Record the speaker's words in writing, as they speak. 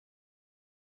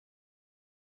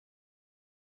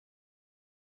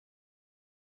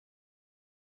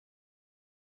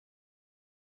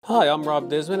Hi, I'm Rob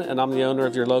Disman, and I'm the owner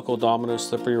of your local Domino's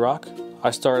Slippery Rock. I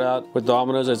started out with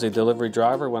Domino's as a delivery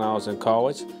driver when I was in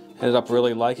college. Ended up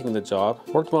really liking the job.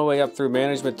 Worked my way up through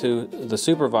management to the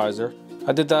supervisor.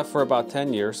 I did that for about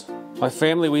 10 years. My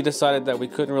family, we decided that we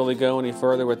couldn't really go any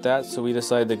further with that, so we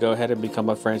decided to go ahead and become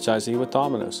a franchisee with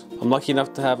Domino's. I'm lucky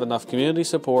enough to have enough community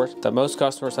support that most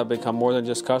customers have become more than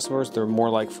just customers, they're more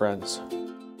like friends.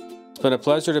 It's been a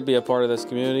pleasure to be a part of this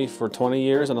community for 20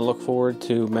 years, and I look forward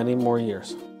to many more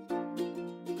years.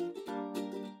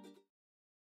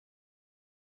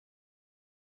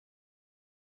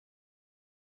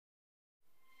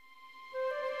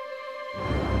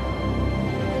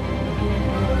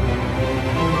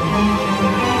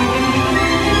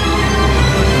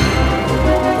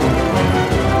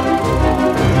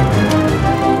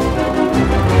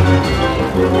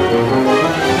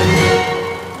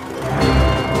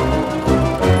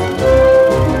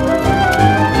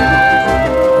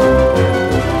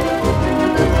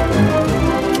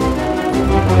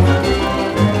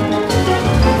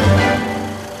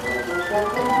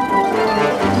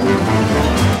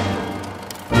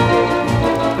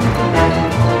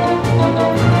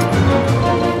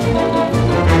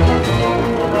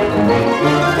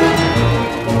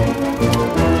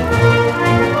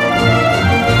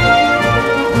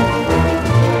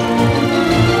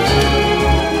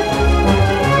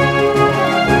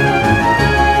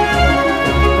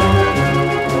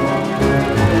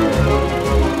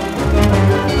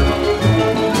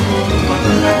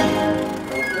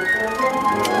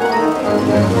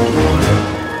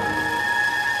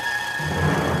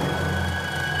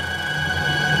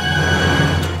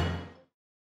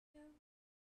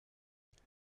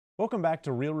 Welcome back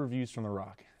to Real Reviews from the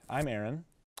Rock. I'm Aaron.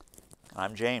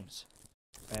 I'm James.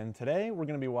 And today we're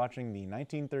going to be watching the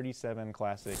 1937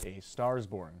 classic A Star is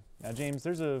Born. Now, James,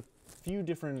 there's a few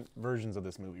different versions of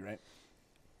this movie, right?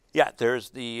 Yeah,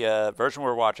 there's the version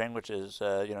we're watching, which is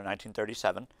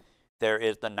 1937. There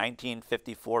is the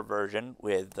 1954 version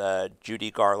with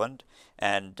Judy Garland,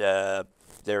 and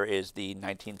there is the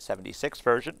 1976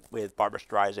 version with Barbra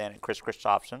Streisand and Kris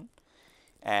Kristofferson,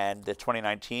 and the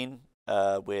 2019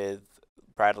 with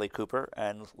Bradley Cooper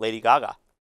and Lady Gaga.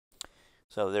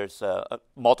 So there's a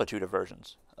multitude of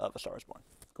versions of A Star is Born.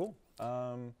 Cool.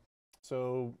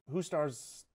 So who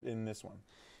stars in this one?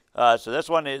 So this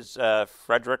one is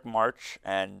Frederick March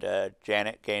and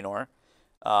Janet Gaynor,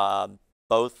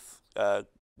 both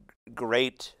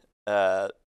great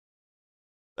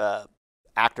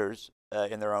actors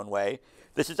in their own way.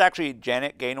 This is actually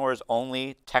Janet Gaynor's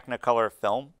only Technicolor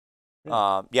film.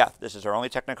 Yeah, this is her only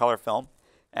Technicolor film.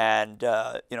 And,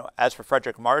 as for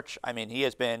Frederick March, I mean, he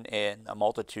has been in a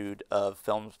multitude of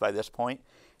films by this point.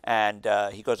 And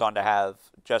he goes on to have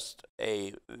just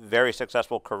a very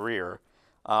successful career.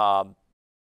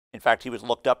 In fact, he was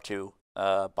looked up to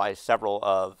by several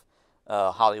of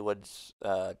Hollywood's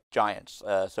giants.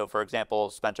 So, for example,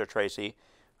 Spencer Tracy,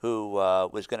 who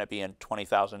was going to be in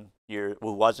 20,000 Years,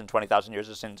 who was in 20,000 Years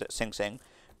of Sing Sing,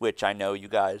 which I know you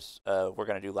guys were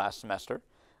going to do last semester.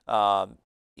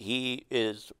 He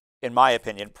is, in my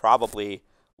opinion, probably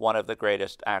one of the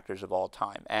greatest actors of all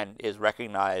time, and is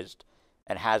recognized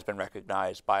and has been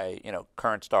recognized by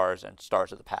current stars and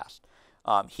stars of the past.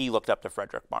 He looked up to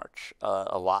Frederick March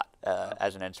a lot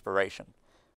as an inspiration,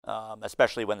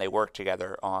 especially when they worked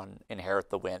together on Inherit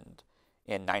the Wind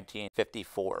in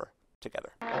 1954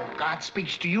 together. Oh, God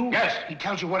speaks to you? Yes. He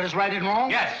tells you what is right and wrong?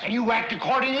 Yes. And you act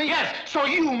accordingly? Yes. So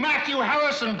you, Matthew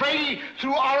Harrison Brady,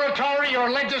 through oratory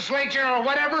or legislature or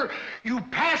whatever, you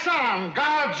pass on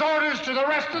God's orders to the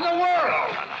rest of the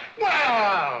world.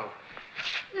 Well,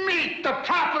 meet the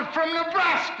prophet from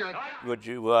Nebraska. Would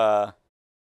you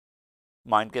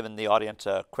mind giving the audience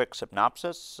a quick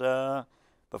synopsis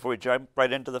before we jump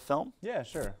right into the film? Yeah,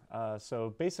 sure.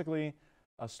 So basically,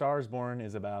 A Star is Born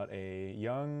is about a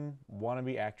young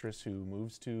wannabe actress who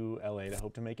moves to LA to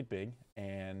hope to make it big,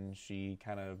 and she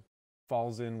kind of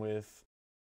falls in with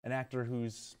an actor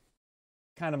who's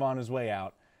kind of on his way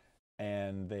out,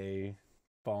 and they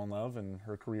fall in love, and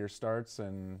her career starts,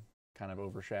 and kind of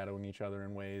overshadowing each other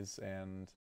in ways,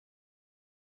 and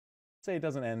say it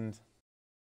doesn't end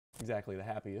exactly the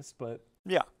happiest, but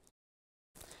yeah,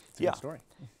 it's a good story.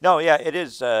 No, yeah, it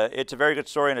is. It's a very good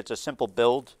story, and it's a simple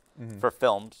build for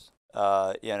films.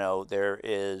 There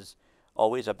is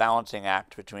always a balancing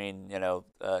act between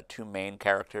two main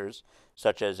characters,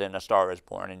 such as in A Star is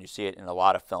Born, and you see it in a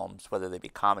lot of films, whether they be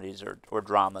comedies or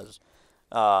dramas.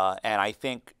 And I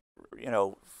think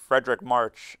Frederick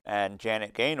March and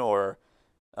Janet Gaynor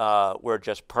were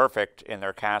just perfect in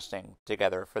their casting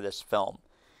together for this film.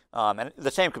 And the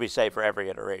same could be said for every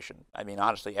iteration. I mean,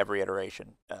 honestly, every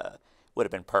iteration. would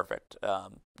have been perfect.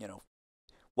 You know,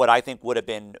 what I think would have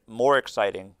been more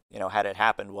exciting, you know, had it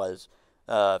happened was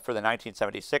for the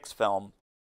 1976 film,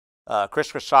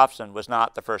 Chris Christopherson was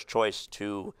not the first choice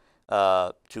to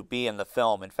be in the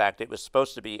film. In fact, it was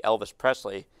supposed to be Elvis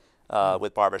Presley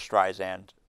with Barbra Streisand.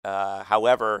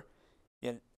 However,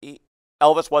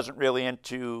 Elvis wasn't really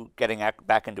into getting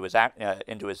back into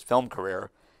his film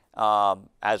career,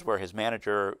 as where his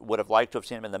manager would have liked to have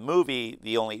seen him in the movie.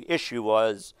 The only issue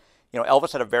was, you know,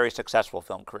 Elvis had a very successful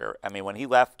film career. I mean, when he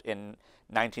left in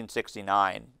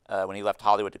 1969, when he left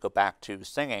Hollywood to go back to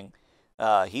singing,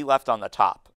 he left on the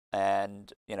top.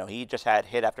 And, you know, he just had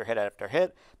hit after hit after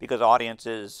hit because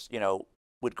audiences, you know,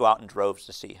 would go out in droves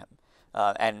to see him.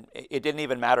 And it didn't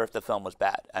even matter if the film was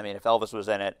bad. I mean, if Elvis was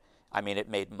in it, I mean, it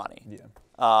made money.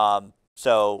 Yeah.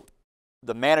 So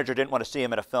the manager didn't want to see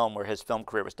him in a film where his film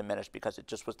career was diminished because it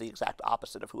just was the exact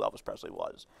opposite of who Elvis Presley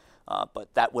was.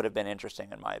 But that would have been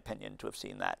interesting, in my opinion, to have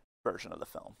seen that version of the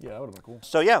film. Yeah, that would have been cool.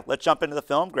 So, yeah, let's jump into the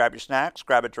film. Grab your snacks,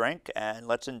 grab a drink, and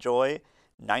let's enjoy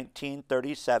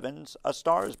 1937's A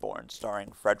Star is Born,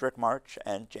 starring Frederick March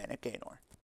and Janet Gaynor.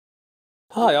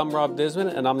 Hi, I'm Rob Disman,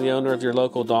 and I'm the owner of your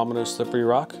local Domino's Slippery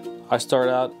Rock. I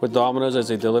started out with Domino's as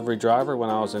a delivery driver when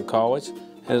I was in college.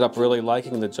 Ended up really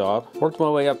liking the job. Worked my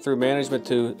way up through management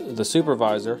to the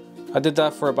supervisor. I did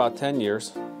that for about 10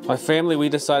 years. My family, we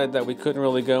decided that we couldn't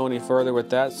really go any further with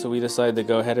that, so we decided to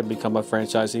go ahead and become a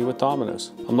franchisee with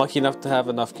Domino's. I'm lucky enough to have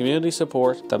enough community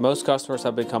support that most customers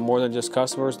have become more than just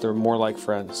customers, they're more like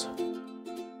friends.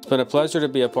 It's been a pleasure to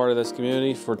be a part of this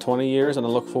community for 20 years, and I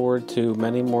look forward to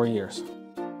many more years.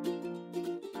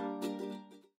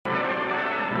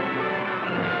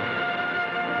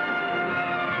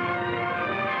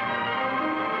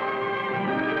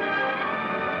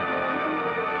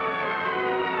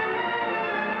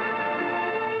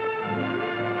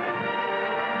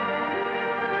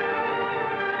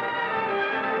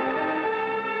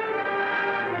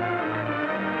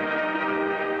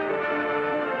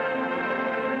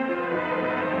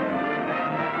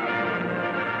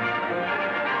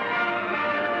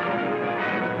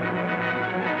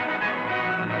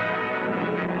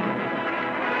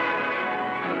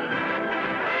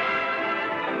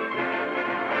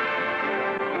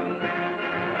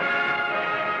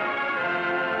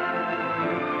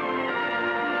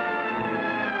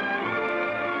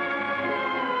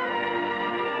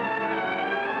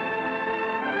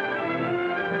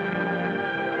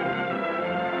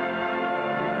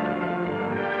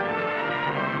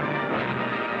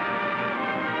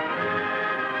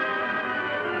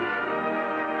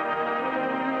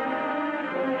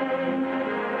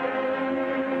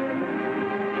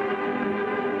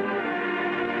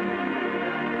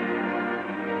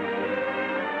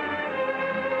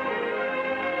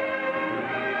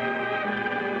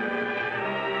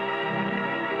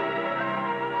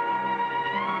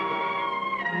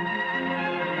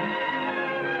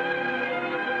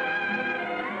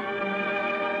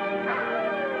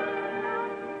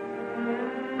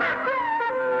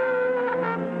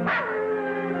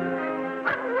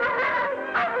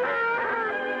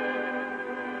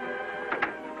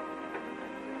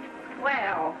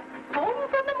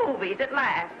 At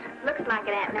last. Looks like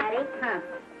it, Aunt Mattie. Huh.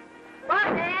 What,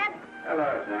 Dad?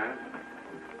 Hello, son.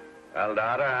 Well,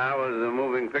 daughter, how was the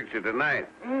moving picture tonight?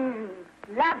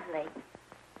 Lovely.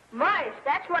 Mice,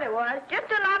 that's what it was.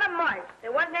 Just a lot of mice.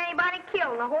 There wasn't anybody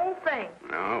killed in the whole thing.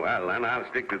 No, well, then I'll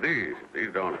stick to these.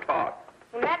 These don't talk.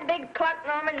 And that big Clark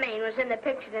Norman Maine was in the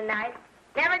picture tonight.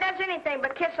 Never does anything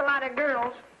but kiss a lot of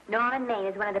girls. Norman Maine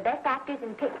is one of the best actors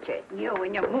in pictures. You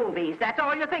and your movies, that's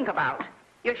all you think about.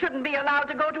 You shouldn't be allowed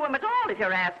to go to him at all if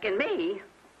you're asking me.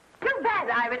 Too bad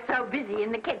I was so busy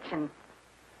in the kitchen.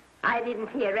 I didn't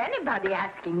hear anybody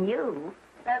asking you.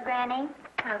 Hello, Granny.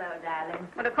 Hello, darling.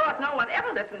 But of course, no one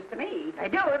ever listens to me. I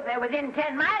do if they're within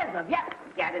 10 miles of you.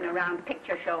 Gadding around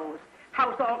picture shows.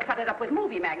 House all cluttered up with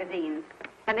movie magazines.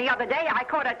 And the other day, I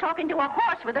caught her talking to a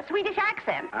horse with a Swedish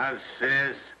accent.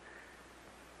 Sis.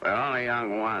 We're only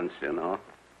young once, you know.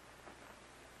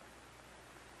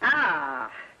 Ah.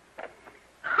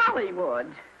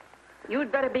 Hollywood.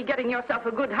 You'd better be getting yourself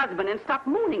a good husband and stop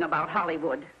mooning about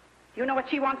Hollywood. You know what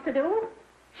she wants to do?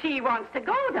 She wants to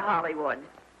go to Hollywood.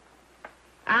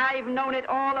 I've known it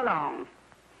all along.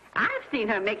 I've seen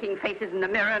her making faces in the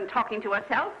mirror and talking to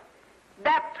herself.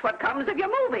 That's what comes of your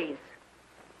movies.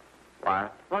 Why,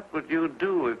 what would you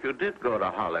do if you did go to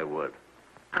Hollywood?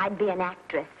 I'd be an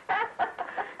actress.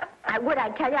 I would, I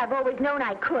tell you. I've always known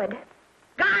I could.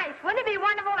 Guys, wouldn't it be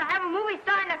wonderful to have a movie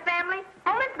star in the family?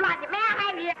 Oh, Miss Blodgett, may I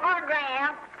have your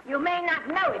autograph? You may not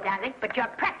know it, Alec, but you're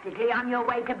practically on your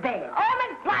way to bed. Oh,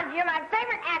 Miss Blodgett, you're my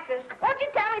favorite actress. Won't you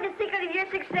tell me the secret of your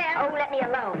success? Oh, let me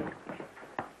alone.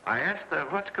 I asked her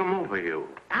what's come over you.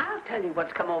 I'll tell you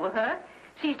what's come over her.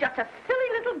 She's just a silly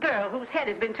little girl whose head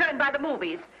has been turned by the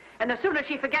movies. And the sooner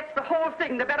she forgets the whole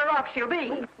thing, the better off she'll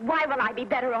be. Why will I be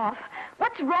better off?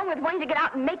 What's wrong with wanting to get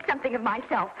out and make something of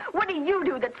myself? What do you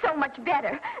do that's so much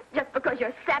better? Just because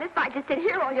you're satisfied to sit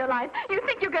here all your life, you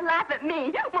think you can laugh at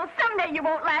me. Well, someday you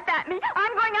won't laugh at me.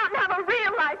 I'm going out and have a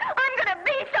real life. I'm going to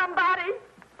be somebody.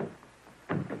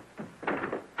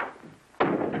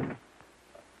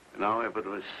 Now, if it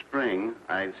was spring,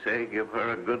 I'd say give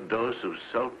her a good dose of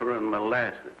sulfur and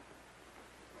molasses.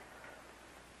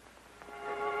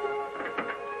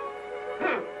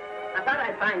 I thought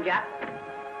I'd find you.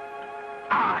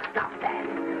 Oh, stop that.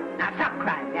 Now, stop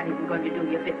crying. That isn't going to do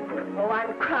you a bit of good. Oh,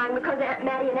 I'm crying because Aunt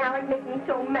Mattie and Alec make me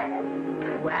so mad.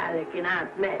 Oh, Alec and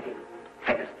Aunt Mattie.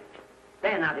 Fiddlesticks.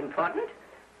 They're not important.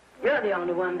 You're the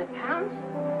only one that counts.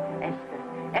 Esther,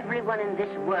 everyone in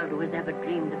this world who has ever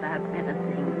dreamed about better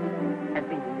things has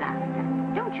been laughed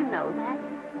at. Don't you know that?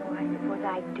 Oh, I suppose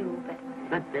I do,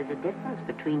 But there's a difference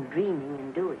between dreaming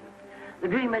and doing. The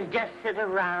dreamers just sit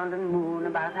around and moon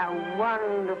about how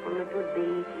wonderful it would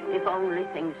be if only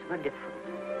things were different.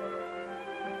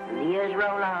 And the years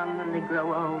roll on and they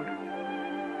grow old.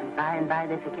 And by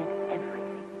they forget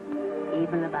everything,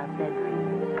 even about their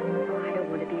dreams. Oh, I don't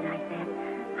want to be like that.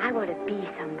 I want to be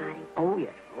somebody. Oh,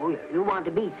 yes. You want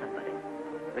to be somebody.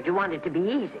 But you want it to be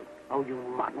easy. Oh, you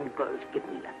modern girls, give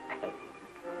me a pain.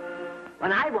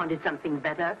 When I wanted something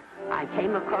better, I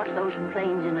came across those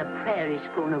plains in a prairie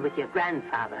schooner with your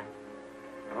grandfather.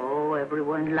 Oh,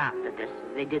 everyone laughed at us.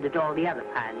 They did at all the other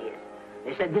pioneers.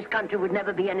 They said this country would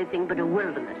never be anything but a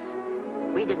wilderness.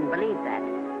 We didn't believe that.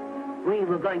 We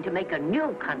were going to make a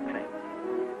new country.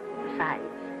 Besides,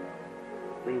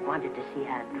 we wanted to see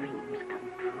our dreams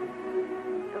come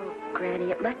true. Oh,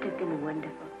 Granny, it must have been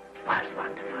wonderful. It was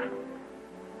wonderful.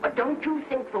 But don't you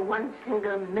think for one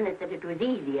single minute that it was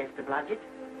easy, Esther Blodgett?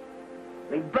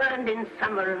 We burned in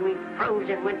summer and we froze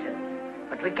in winter.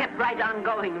 But we kept right on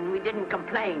going and we didn't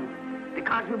complain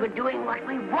because we were doing what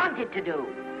we wanted to do.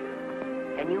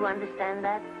 Can you understand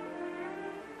that?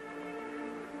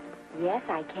 Yes,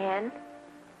 I can.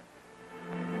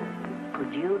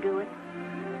 Could you do it?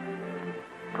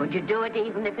 Could you do it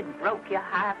even if it broke your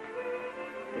heart?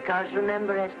 Because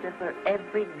remember, Esther, for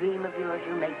every dream of yours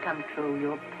you make come true,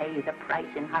 you'll pay the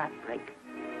price in heartbreak.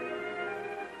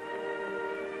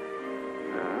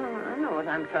 Oh, I know what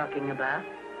I'm talking about.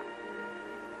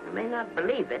 You may not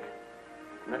believe it,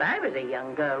 but I was a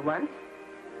young girl once.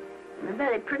 A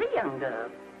very pretty young girl.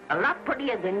 A lot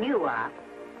prettier than you are.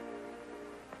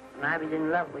 And I was in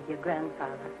love with your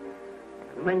grandfather.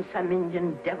 And when some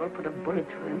Indian devil put a bullet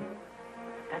through him,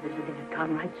 that is as if it had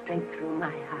gone right straight through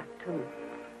my heart, too.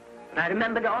 But I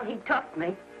remembered all he taught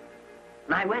me.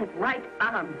 And I went right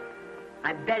on.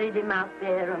 I buried him out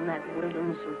there in that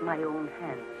wilderness with my own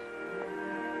hands.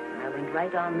 And I went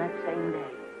right on that same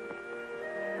day.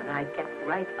 And I kept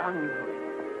right on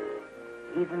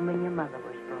going, even when your mother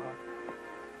was born.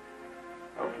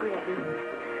 Oh,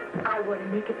 Granny, I want to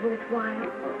make it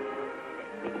worthwhile.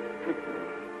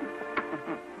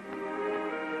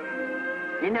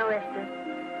 You know, Esther,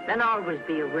 there'll always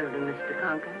be a wilderness to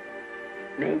conquer.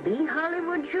 Maybe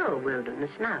Hollywood's your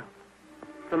wilderness now.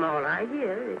 From all I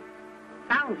hear, it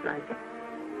sounds like it.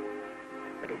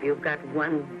 But if you've got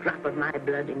one drop of my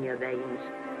blood in your veins,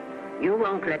 you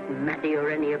won't let Mattie or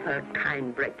any of her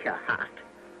kind break your heart.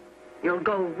 You'll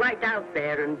go right out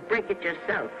there and break it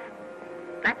yourself.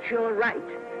 That's your right.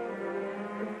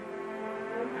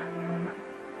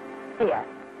 Here.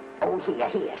 Oh,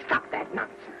 here. Stop that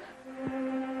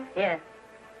nonsense. Here.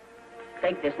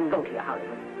 Take this and go to your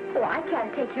Hollywood. Oh, I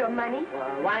can't take your money.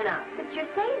 Well, why not? It's your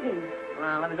savings.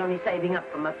 Well, I was only saving up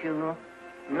for my funeral.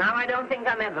 Now I don't think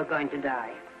I'm ever going to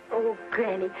die. Oh,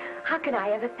 Granny, how can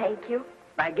I ever thank you?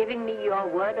 By giving me your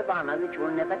word of honor that you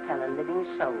will never tell a living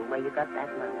soul where you got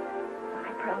that money.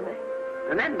 I promise.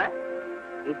 Remember,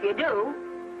 if you do,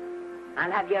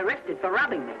 I'll have you arrested for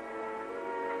robbing me.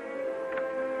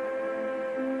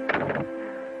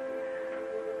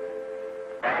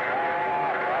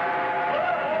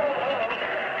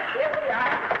 Here we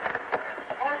are.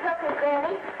 Help me,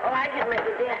 Granny. Oh, I can make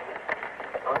it, dear.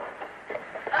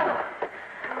 Oh,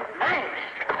 thanks.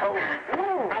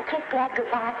 Oh, I kissed Dad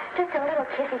goodbye. Just a little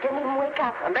kiss. He didn't even wake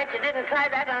up. I bet you didn't try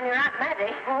that on your Aunt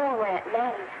Mattie. Oh, Aunt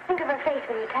Mattie. Think of her face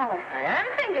when you tell her. I am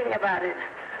thinking about it.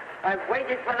 I've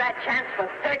waited for that chance for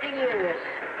 30 years.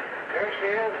 There she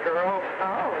is, girl.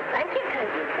 Oh, thank you,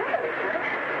 cousin.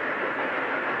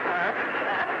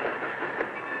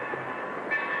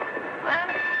 Well,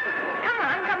 come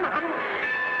on.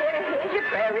 Here's your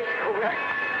prairie schooner.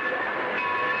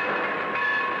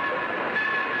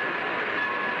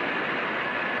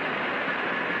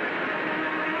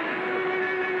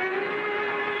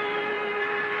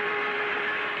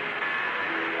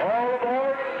 All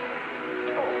aboard.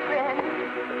 Oh, Fred.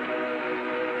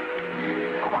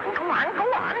 Go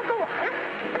on.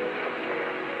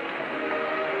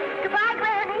 Goodbye,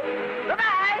 Granny.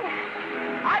 Goodbye.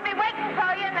 I'll be waiting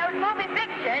for you in those movie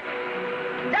pictures.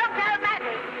 Don't tell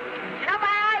Matty. You know,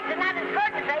 my eyes are not as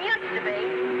good as they used to be,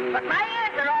 but my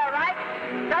ears are all right.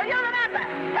 So you remember,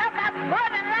 talk up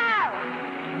good and loud.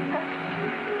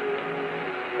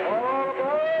 All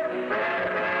aboard.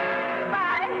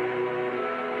 Bye.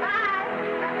 Bye.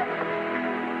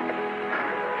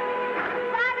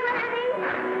 Bye, Granny.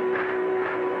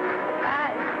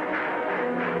 Bye.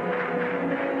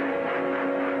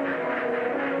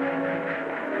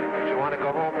 You want to go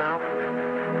home now?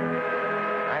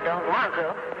 I don't want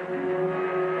to,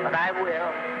 but I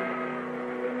will.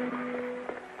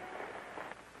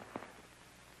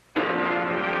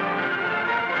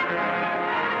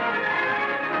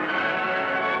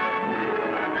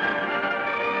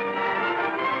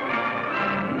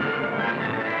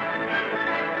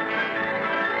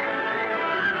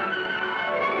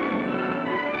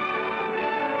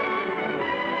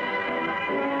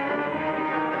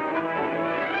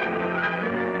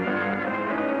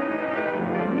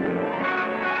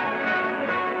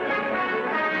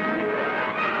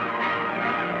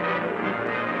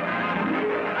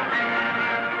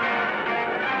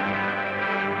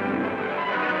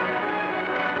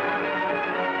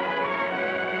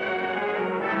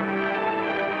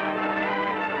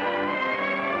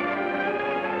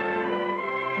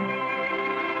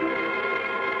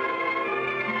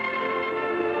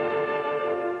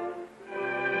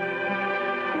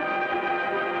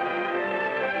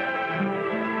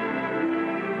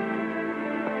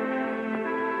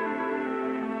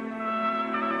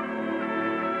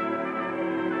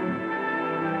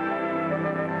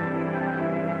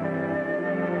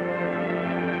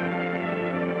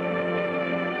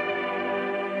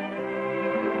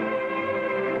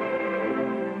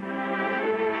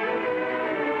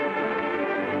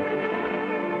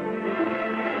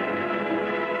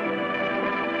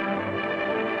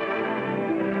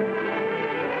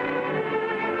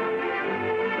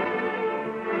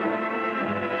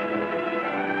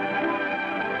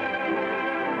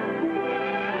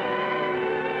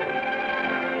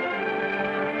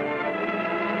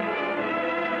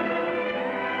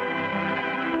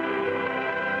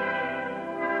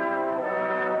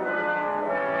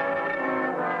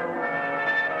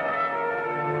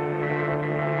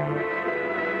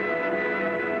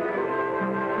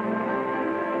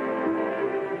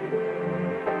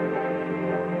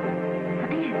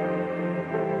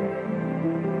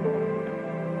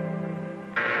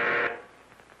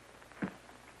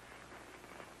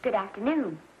 Good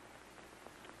afternoon.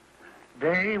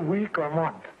 Day, week, or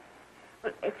month?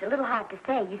 Well, it's a little hard to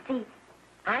say. You see,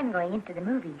 I'm going into the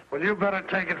movies. Well, you better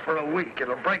take it for a week.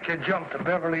 It'll break your jump to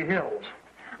Beverly Hills.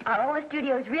 Are all the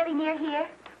studios really near here?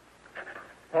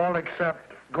 All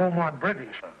except Gaumont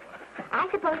British. I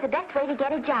suppose the best way to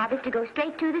get a job is to go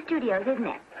straight to the studios, isn't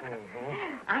it?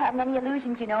 Mm-hmm. I haven't any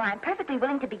illusions, you know. I'm perfectly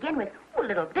willing to begin with a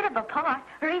little bit of a part,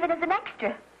 or even as an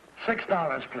extra.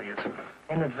 $6, please,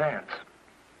 in advance.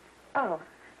 Oh.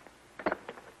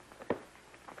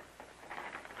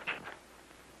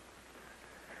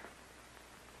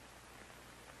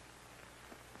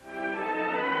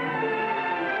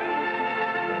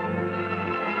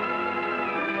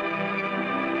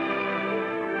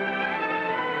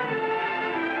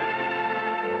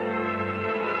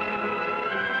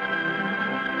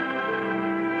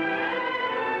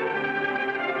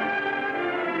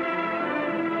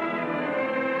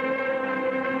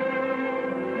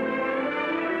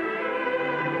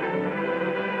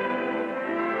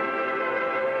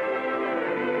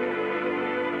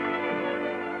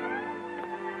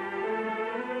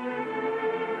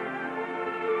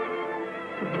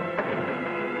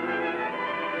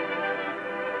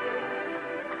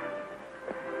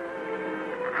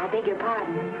 I beg your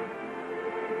pardon.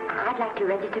 I'd like to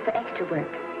register for extra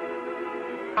work.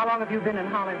 How long have you been in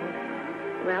Hollywood?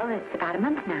 Well, it's about a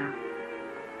month now.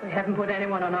 We haven't put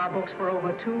anyone on our books for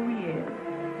over 2 years.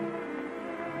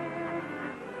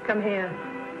 Come here.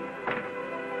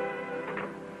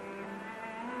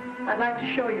 I'd like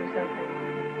to show you something.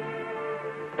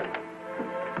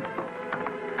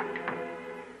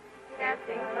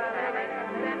 Casting for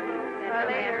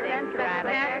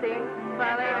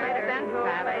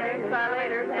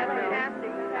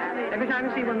Every time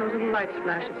you see one of those little lights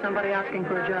flash, it's somebody asking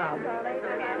for a job.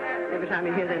 Every time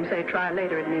you hear them say, try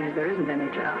later, it means there isn't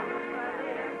any job.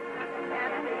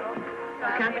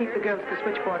 You can't keep the girls at the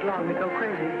switchboard long. They go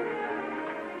crazy.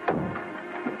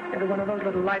 Every one of those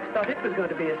little lights thought it was going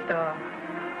to be a star.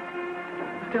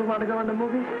 Still want to go in the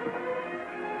movies?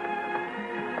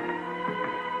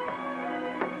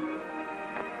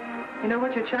 You know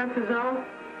what your chances are?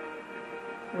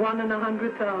 1 in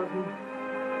 100,000.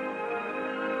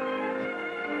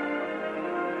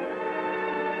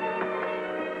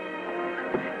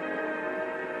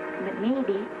 But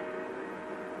maybe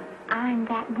I'm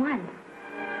that one.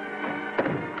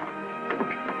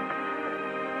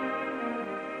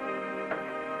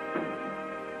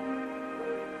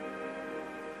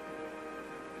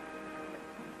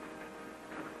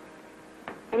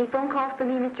 Any phone calls for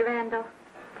me, Mr. Randall?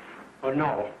 Oh,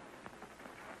 no.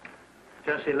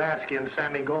 Jesse Lasky and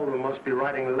Sammy Goldman must be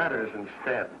writing letters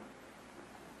instead.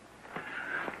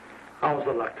 How's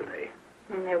the luck today?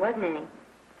 And there wasn't any.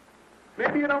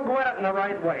 Maybe you don't go at it in the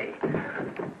right way.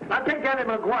 Now take Danny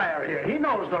McGuire here. He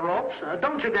knows the ropes.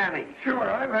 Don't you, Danny? Sure,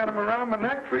 I've had him around my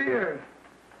neck for years.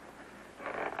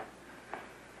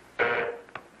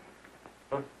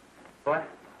 What?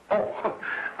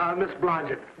 Oh, Miss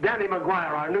Blodgett. Danny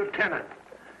McGuire, our new tenant.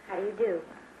 How do you do?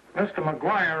 Mr.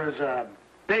 McGuire is a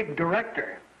big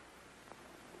director.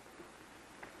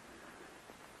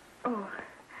 Oh,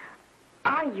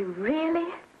 are you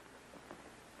really?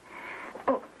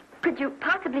 Oh, could you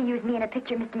possibly use me in a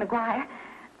picture, Mr. McGuire?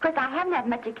 Of course, I haven't had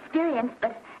much experience,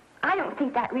 but I don't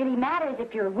think that really matters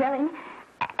if you're willing.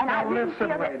 And now, I really listen,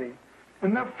 feel that... lady.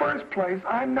 In the first place,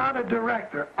 I'm not a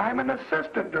director. I'm an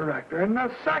assistant director. In the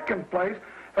second place,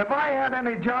 if I had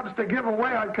any jobs to give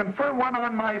away, I'd confer one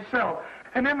on myself.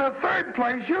 And in the third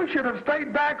place, you should have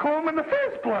stayed back home in the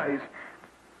first place.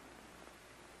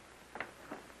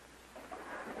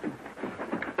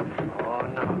 Oh,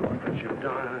 no, look what you've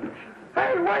done.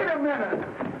 Hey, wait a minute.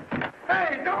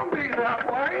 Hey, don't be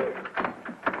that way.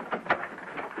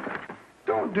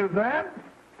 Don't do that.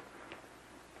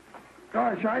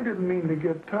 Gosh, I didn't mean to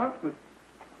get tough, but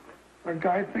our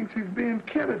guy thinks he's being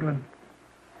kidded when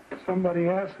somebody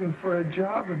asks him for a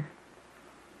job and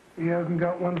he hasn't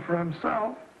got one for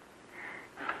himself.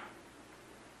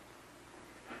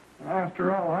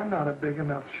 After all, I'm not a big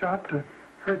enough shot to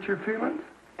hurt your feelings.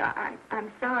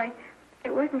 I'm sorry.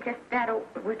 It wasn't just that.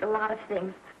 It was a lot of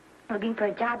things. Looking for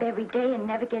a job every day and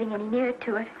never getting any nearer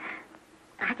to it.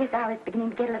 I guess I was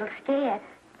beginning to get a little scared.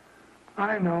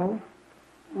 I know.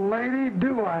 Lady,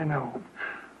 do I know.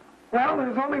 Well,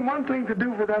 there's only one thing to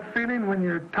do for that feeling when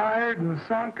you're tired and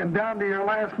sunk and down to your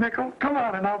last nickel. Come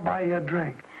on and I'll buy you a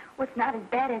drink. Well, it's not as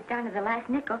bad as down to the last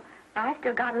nickel. I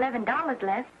still got $11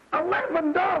 left.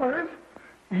 $11?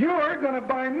 You're going to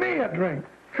buy me a drink.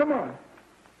 Come on.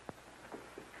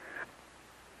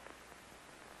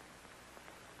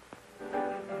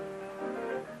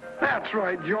 That's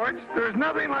right, George. There's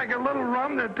nothing like a little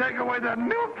rum to take away that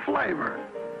milk flavor.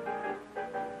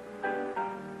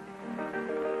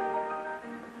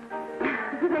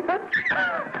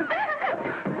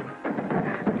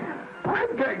 I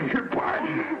beg your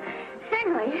pardon.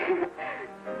 Certainly.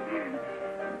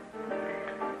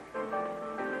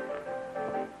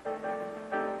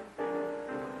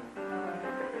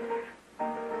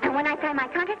 And when I sign my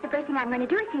contract, the first thing I'm going to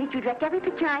do is see that you direct every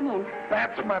picture I'm in.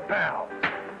 That's my pal.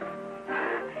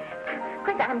 Of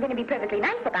course, I'm going to be perfectly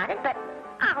nice about it, but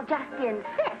I'll just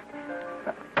insist.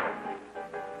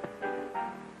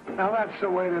 Now, that's the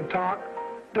way to talk.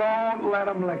 Don't let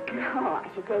them lick you. Oh, I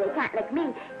should say they can't lick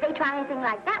me. If they try anything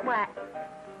like that, what?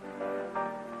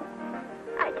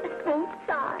 I just won't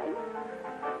sign.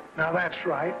 Now, that's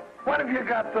right. What have you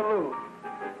got to lose?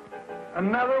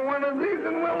 Another one of these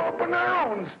and we'll open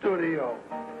our own studio.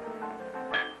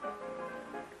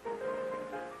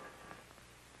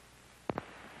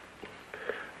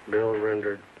 Bill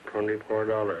rendered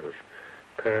 $24.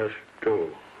 Past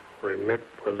due. Remit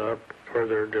without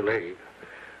further delay.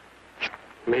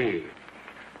 Me.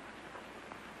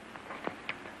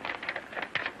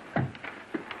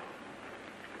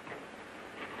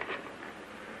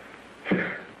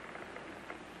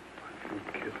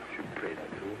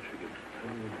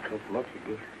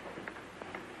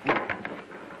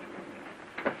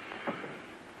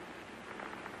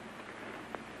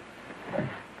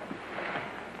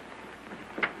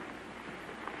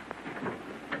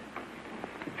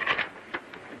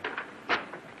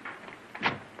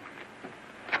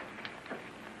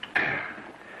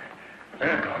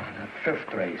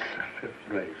 Fifth race.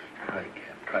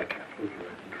 Try cap.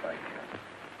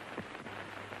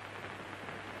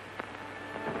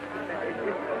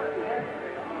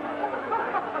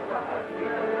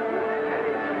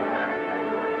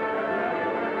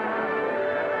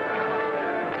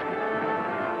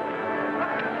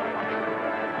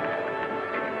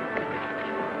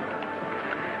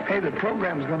 Hey, the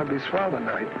program's going to be swell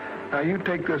tonight. Now, you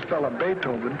take this fella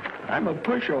Beethoven. I'm a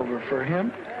pushover for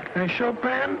him. And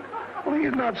Chopin, well,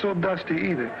 he's not so dusty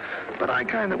either. But I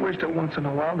kind of wish that once in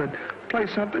a while they'd play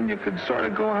something you could sort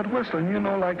of go out whistling, you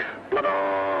know, like Blood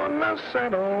the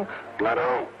Saddle, Blood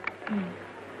on.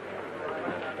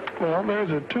 Well,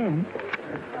 there's a tune.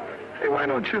 Hey, why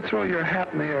don't you throw your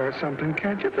hat in the air or something,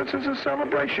 can't you? This is a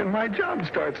celebration. My job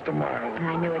starts tomorrow.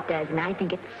 I know it does, and I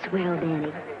think it's swell,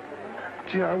 Danny.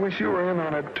 Gee, I wish you were in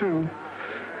on it, too.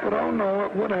 But, oh, no,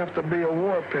 it would have to be a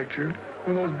war picture.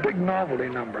 One of those big novelty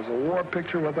numbers. A war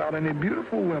picture without any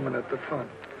beautiful women at the front.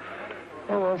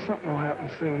 Oh, well, something will happen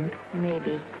soon.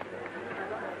 Maybe.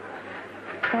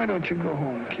 Why don't you go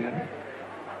home, kid?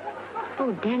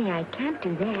 Oh, Danny, I can't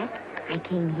do that. I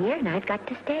came here, and I've got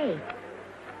to stay.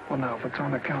 Well, now, if it's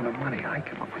on account of money, I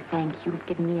can... Thanks, you've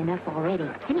given me enough already.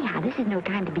 Anyhow, this is no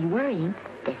time to be worrying.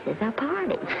 This is a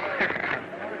party.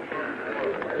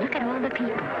 Look at all the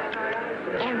people.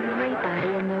 Everybody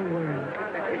in the world.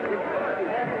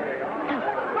 Look.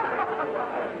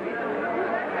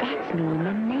 That's me and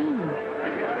the name.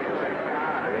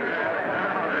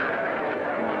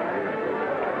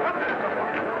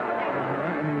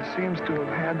 And he seems to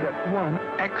have had that one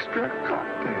extra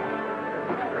cocktail.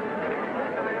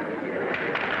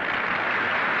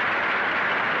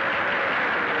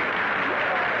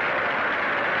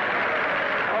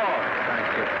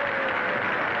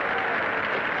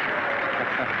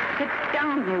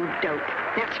 You dope.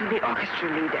 That's from the orchestra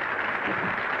leader.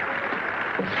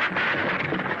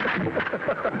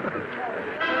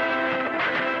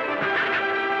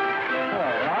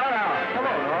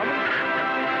 Hello, Norman.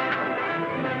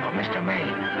 Oh, Mr.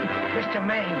 Maine. Mr.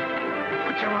 Maine,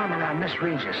 put your arm around Miss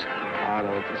Regis.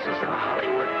 Otto, this is the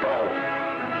Hollywood Bowl.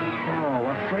 Oh,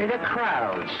 afraid of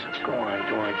crowds. Go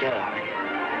on, get out of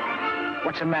here.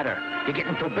 What's the matter? You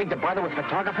getting too big to bother with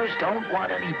photographers? Don't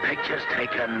want any pictures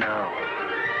taken now.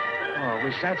 Oh,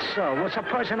 is that so? Well,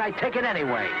 supposing I take it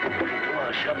anyway.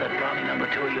 Well, shove that Brownie number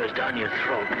 2 of yours down your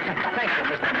throat. Thank you,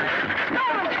 Mr.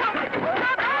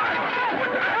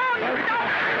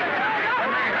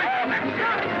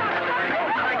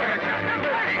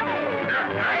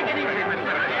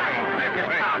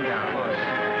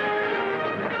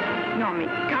 Normie,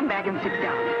 come back and sit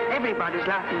down. Everybody's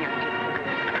laughing at you.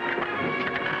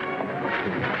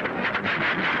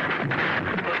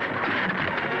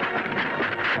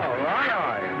 All right.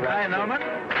 Hi, Norman.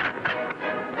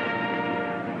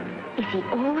 Is he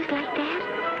always like that?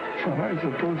 Well, I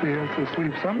suppose he has to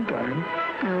sleep sometime.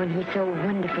 Oh, and he's so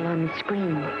wonderful on the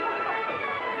screen.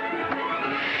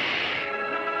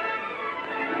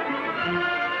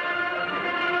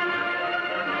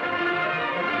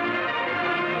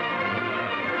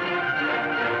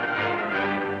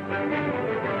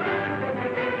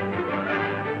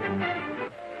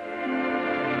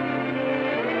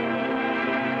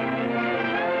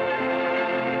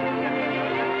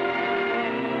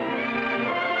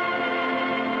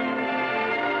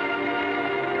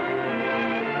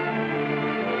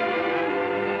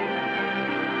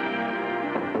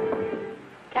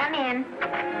 Come in.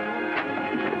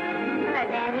 Hello,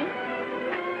 Danny.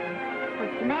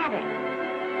 What's the matter?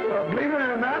 Well, believe it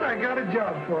or not, I got a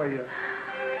job for you.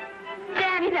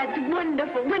 Danny, that's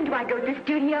wonderful. When do I go to the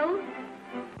studio?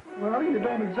 Well, you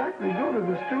don't exactly go to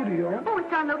the studio. Oh,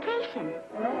 it's on location.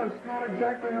 Well, it's not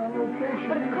exactly on location.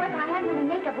 But of course, I haven't any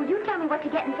makeup. Will you tell me what to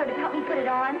get and sort of help me put it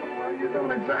on? Well, you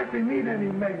don't exactly need any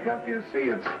makeup. You see,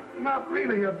 it's not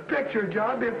really a picture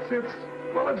job. It's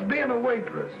being a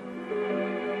waitress.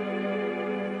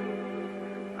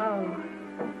 Oh.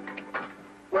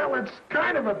 Well, it's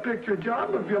kind of a picture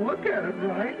job if you look at it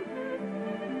right.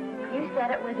 You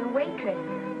said it was a waitress.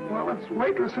 Well, it's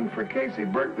waitressing for Casey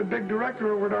Burke, the big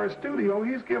director over at our studio.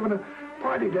 He's giving a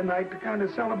party tonight to kind of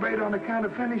celebrate on account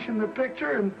of finishing the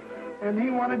picture, and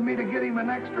he wanted me to get him an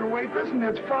extra waitress, and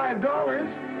it's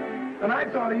 $5. And I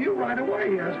thought of you right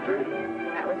away, Esther.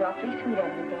 That was awfully sweet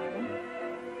of you, Danny.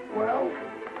 Well,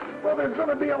 there's going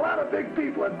to be a lot of big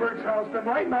people at Burke's house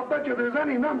tonight, and I'll bet you there's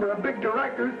any number of big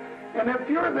directors, and if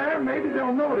you're there, maybe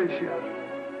they'll notice you.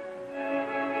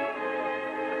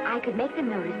 I could make them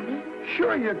notice me.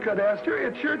 Sure you could, Esther.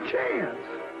 It's your chance.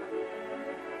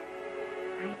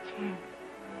 My chance.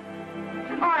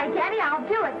 All right, Danny, I'll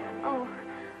do it. Oh,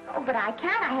 but I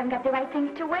can't. I haven't got the right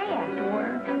things to wear.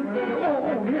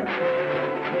 Oh, yeah.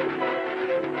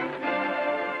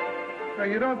 Now,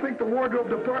 you don't think the wardrobe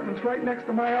department's right next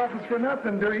to my office for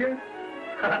nothing, do you?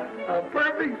 A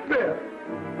perfect fit.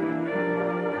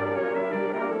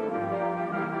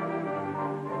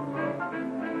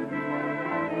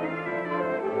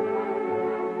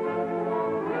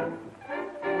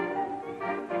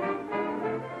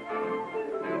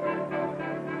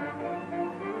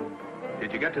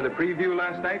 Did you get to the preview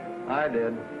last night? I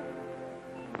did.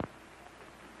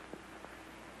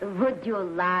 Would you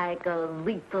like a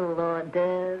little hors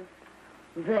d'oeuvre?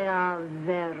 They are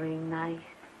very nice.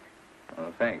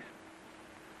 Oh, thanks.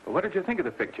 Well, what did you think of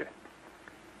the picture?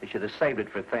 You should have saved it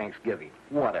for Thanksgiving.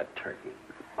 What a turkey.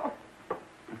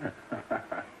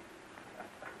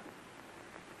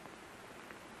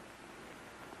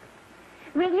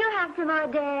 Will you have some hors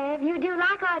d'oeuvre? You do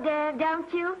like hors d'oeuvre,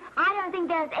 don't you? I don't think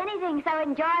there's anything so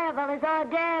enjoyable as hors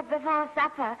d'oeuvre before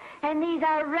supper, and these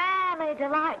are really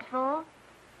delightful.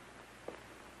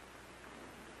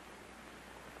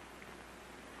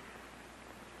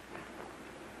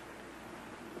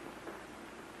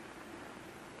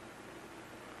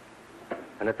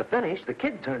 And at the finish, the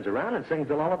kid turns around and sings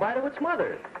the lullaby to its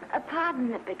mother.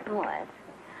 Pardon the big boys,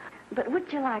 but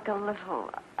would you like a little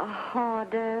hors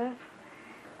d'oeuvre?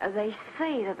 They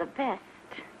say they're the best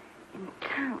in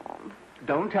town.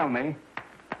 Don't tell me.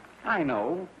 I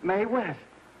know. Mae West.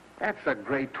 That's a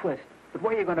great twist. But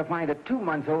where are you going to find a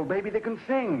 2-month-old baby that can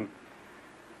sing?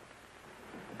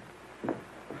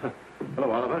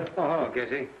 Hello, Oliver. Oh, hello,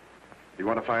 Casey. You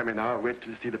want to fire me now? Wait till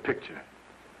you see the picture.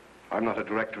 I'm not a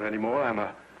director anymore. I'm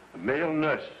a male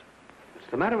nurse.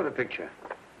 What's the matter with the picture?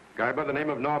 A guy by the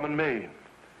name of Norman Maine.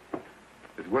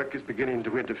 His work is beginning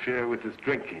to interfere with his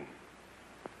drinking.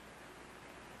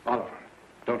 Oliver,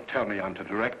 don't tell me I'm to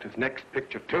direct his next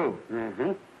picture, too.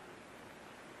 Mm-hmm.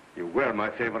 You were my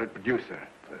favorite producer.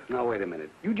 Now, wait a minute.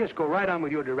 You just go right on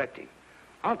with your directing.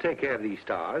 I'll take care of these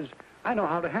stars. I know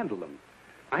how to handle them.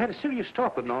 I had a serious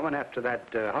talk with Norman after that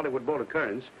Hollywood Bowl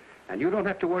occurrence, and you don't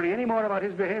have to worry any more about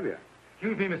his behavior.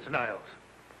 Excuse me, Mr. Niles.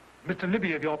 Mr.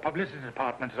 Libby of your publicity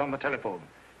department is on the telephone.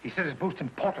 He says it's most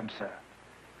important, sir.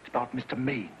 It's about Mr.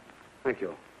 Maine. Thank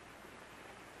you.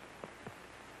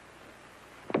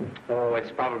 Oh,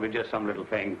 it's probably just some little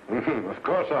thing. Of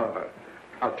course, Oliver.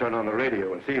 I'll turn on the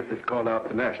radio and see if they've called out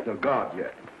the National Guard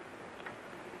yet.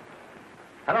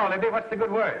 Hello, Libby. What's the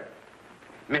good word?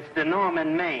 Mr.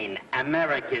 Norman Maine,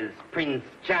 America's Prince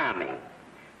Charming,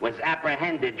 was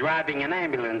apprehended driving an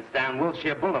ambulance down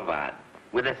Wilshire Boulevard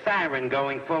with a siren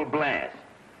going full blast.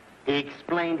 He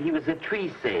explained he was a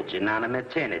tree surgeon on a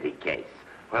maternity case.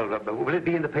 Well, will it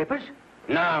be in the papers?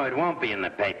 No, it won't be in the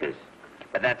papers.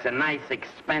 But that's a nice,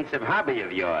 expensive hobby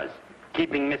of yours,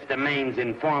 keeping Mr. Maine's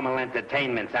informal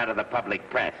entertainments out of the public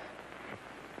press.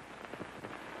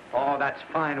 Oh, that's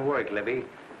fine work, Libby.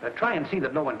 Try and see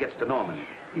that no one gets to Norman.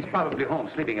 He's probably home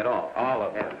sleeping it off. All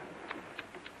of them.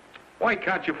 Why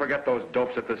can't you forget those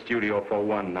dopes at the studio for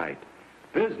one night?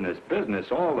 Business, business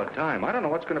all the time. I don't know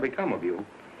what's going to become of you.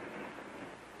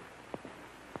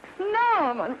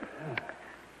 Norman,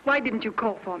 why didn't you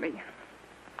call for me?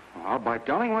 Oh, by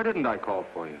darling, why didn't I call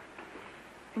for you?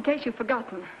 In case you've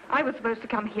forgotten, I was supposed to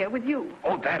come here with you.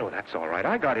 Oh, that's all right.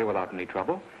 I got here without any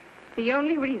trouble. The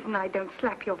only reason I don't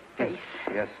slap your face.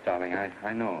 Yes, darling,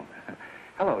 I know.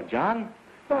 Hello, John.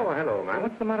 Oh, hello, man.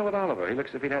 What's the matter with Oliver? He looks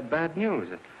as if he'd had bad news.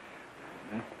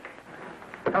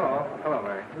 Hello,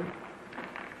 Mary.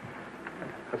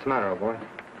 What's the matter, old boy?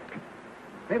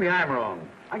 Maybe I'm wrong.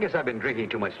 I guess I've been drinking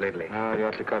too much lately. No, you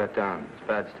ought to cut it down. It's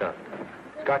bad stuff.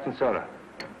 Scotch and soda.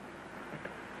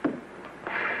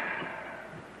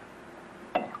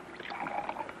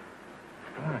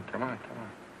 Come on.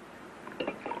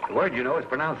 The word, you know, is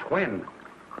pronounced Quinn.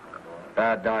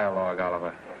 Bad dialogue,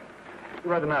 Oliver. You'd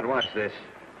rather not watch this.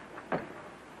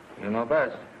 You know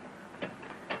best.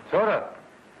 Soda.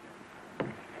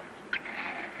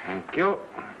 Thank you.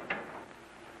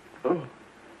 Oh.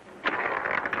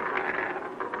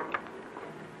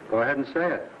 Go ahead and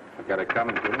say it. I've got it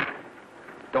coming to me.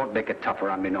 Don't make it tougher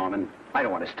on me, Norman. I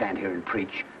don't want to stand here and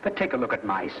preach, but take a look at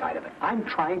my side of it. I'm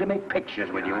trying to make pictures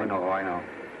with you. I know.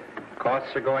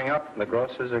 Costs are going up, and the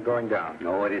grosses are going down.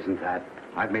 No, it isn't that.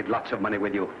 I've made lots of money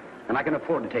with you, and I can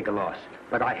afford to take a loss.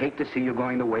 But I hate to see you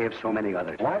going the way of so many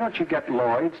others. Why don't you get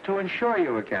Lloyd's to insure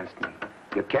you against me?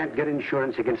 You can't get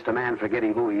insurance against a man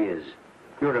forgetting who he is.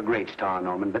 You're a great star,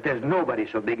 Norman, but there's nobody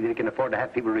so big that he can afford to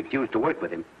have people refuse to work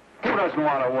with him. Who doesn't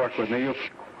want to work with me? You...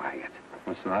 Quiet.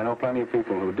 Listen, I know plenty of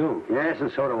people who do. Yes,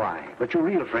 and so do I. But your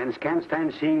real friends can't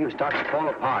stand seeing you start to fall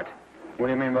apart. What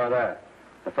do you mean by that?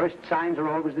 The first signs are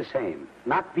always the same.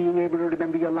 Not being able to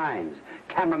remember your lines.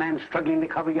 Cameraman struggling to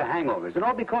cover your hangovers. And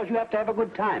all because you have to have a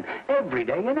good time. Every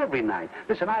day and every night.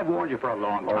 Listen, I've warned you for a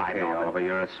long time, Okay, Norman. Oliver,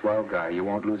 you're a swell guy. You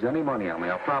won't lose any money on me,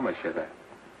 I'll promise you that.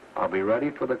 I'll be ready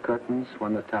for the curtains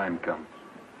when the time comes.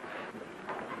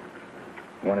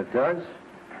 When it does,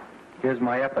 here's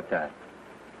my epitaph.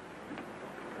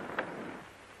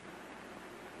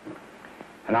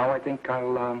 And now I think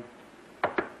I'll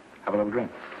have a little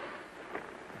drink.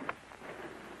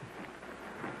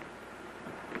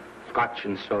 Scotch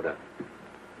and soda.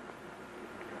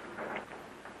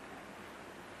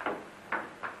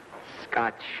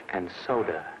 Scotch and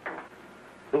soda.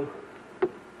 Ooh.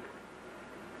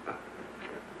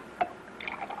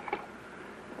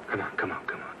 Come on.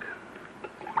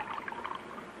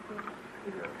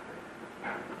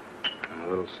 A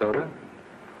little soda?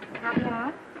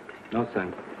 Caviar? No,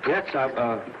 thanks. Yes,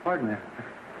 pardon me.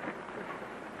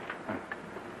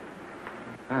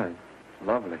 Ah,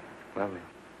 lovely.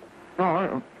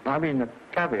 No, I mean the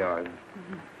caviar.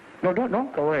 Mm-hmm. No,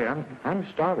 don't go away. I'm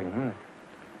starving. Huh?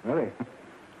 Really.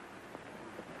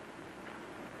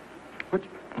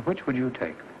 Which would you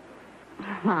take?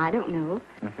 Well, I don't know.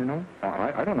 You know?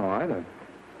 I don't know either.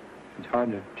 It's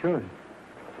hard to choose.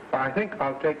 I think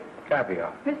I'll take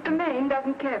caviar. Mr. Maine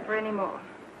doesn't care for any more.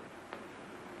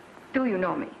 Do you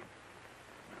know me?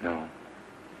 No.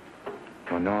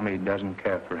 Well, Normie doesn't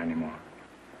care for any more.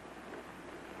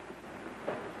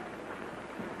 I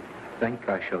think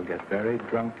I shall get very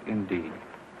drunk indeed.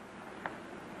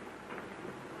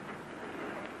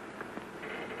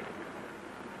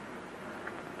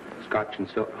 Scotch and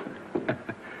soda.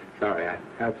 Sorry, I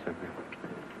have something.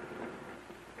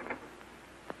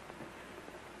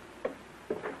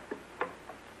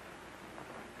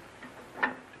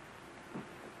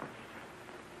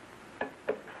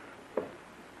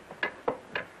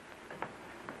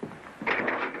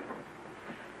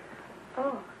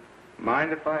 Oh.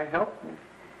 Mind if I help?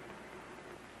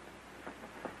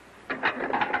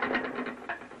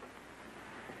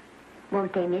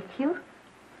 Won't they miss you?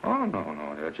 Oh,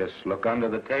 no. They'll just look under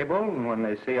the table, and when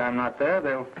they see I'm not there,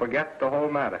 they'll forget the whole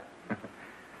matter.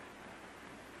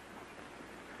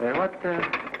 Say, what's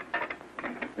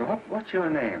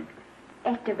your name?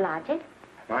 Esther Blodgett.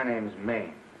 My name's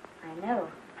Maine. I know.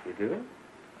 You do?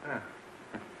 Ah.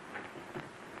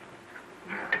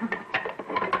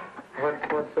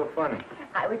 What's so funny?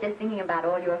 I was just thinking about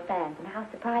all your fans and how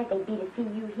surprised they'd be to see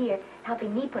you here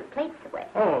helping me put plates away.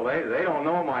 Oh, they don't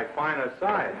know my finer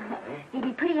side. They'd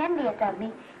be pretty envious of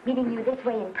me, meeting you this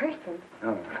way in person.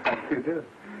 Oh, you do?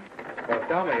 Well,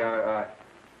 tell me, are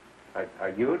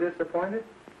you disappointed?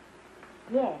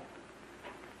 Yes.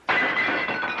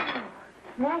 Oh,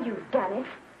 now you've done it.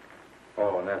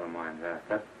 Oh, never mind that.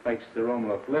 That makes the room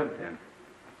look lived in.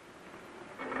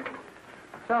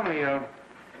 Tell me,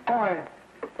 why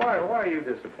are you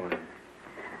disappointed?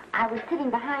 I was sitting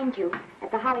behind you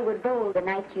at the Hollywood Bowl the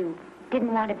night you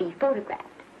didn't want to be photographed.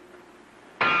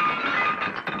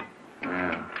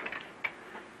 Yeah.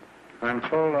 I'm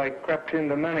told I crept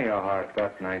into many a heart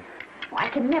that night. Oh, I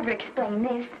can never explain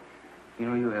this. You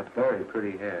know, you have very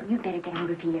pretty hair. You'd better get out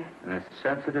of here. And a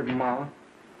sensitive mouth.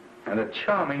 And a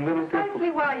charming little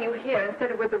Precisely why are you here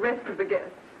instead of with the rest of the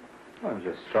guests? I'm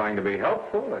just trying to be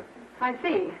helpful. I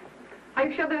see. Are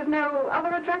you sure there's no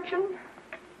other attraction?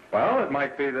 Well, it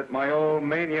might be that my old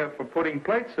mania for putting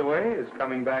plates away is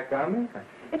coming back on me.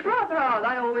 It's rather odd.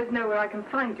 I always know where I can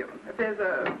find you if there's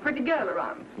a pretty girl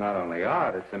around. It's not only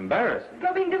odd, it's embarrassing.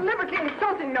 You're being deliberately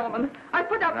insulting, Norman. I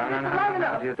put up with this for long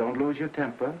enough. Dear, don't lose your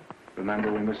temper.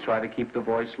 Remember, we must try to keep the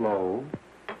voice low.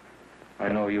 I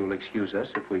know you'll excuse us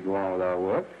if we go on with our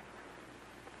work.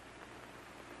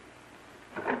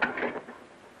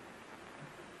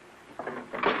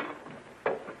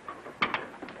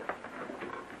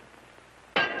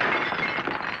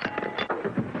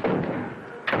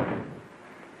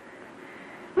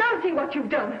 Now see what you've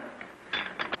done.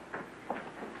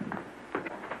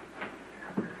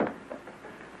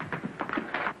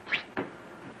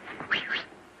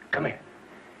 Come here.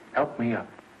 Help me up.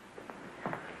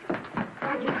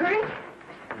 Are you hurt?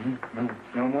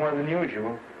 No more than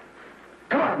usual.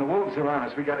 Come on, the wolves are on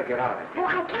us. We got to get out of here. Oh,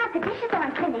 I can't. The dishes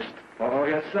aren't finished. Oh,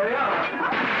 yes, they are.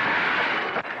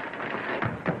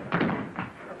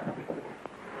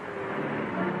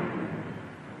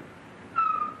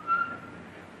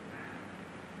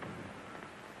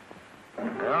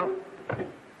 Well,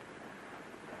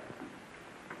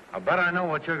 I bet I know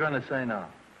what you're going to say now.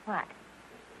 What?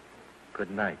 Good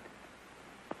night.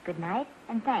 Good night,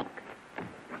 and thanks.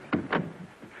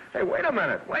 Hey, wait a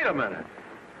minute.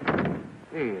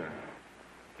 Hey,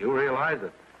 you realize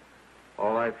that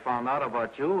all I found out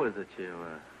about you is that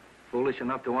you're foolish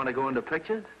enough to want to go into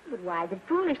pictures? But why is it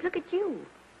foolish? Look at you.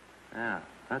 Yeah,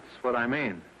 that's what I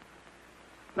mean.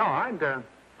 No, I'd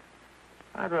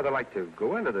rather like to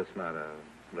go into this matter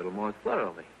a little more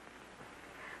thoroughly.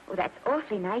 Oh, that's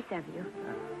awfully nice of you.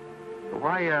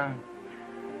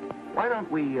 Why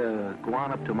don't we go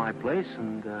on up to my place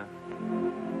and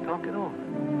talk it over?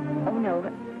 Oh, no.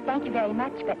 Thank you very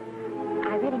much, but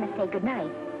I really must say good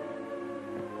night.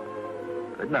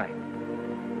 Good night.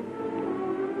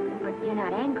 Good But you're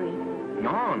not angry.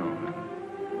 No, no.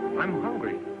 I'm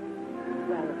hungry.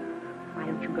 Well, why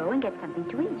don't you go and get something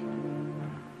to eat?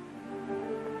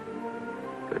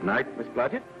 Good night, Miss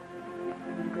Blodgett.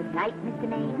 Good night, Mr.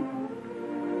 Maine.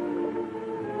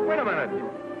 Wait a minute.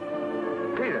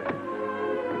 Peter,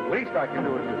 the least I can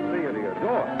do is to see you to your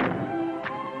door.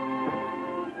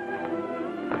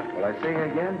 Will I see you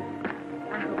again?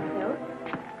 I hope so.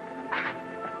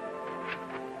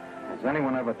 Has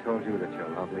anyone ever told you that you're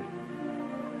lovely?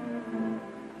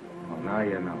 Well, now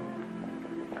you know.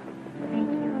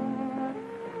 Thank you.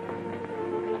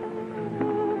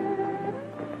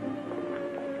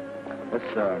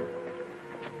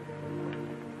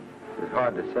 It's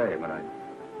hard to say, but I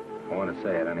want to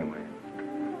say it anyway.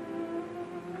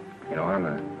 You know,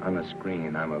 on the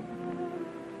screen, I'm a,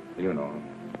 you know,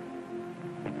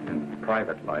 in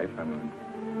private life, I'm a,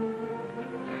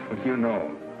 well, you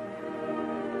know.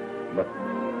 But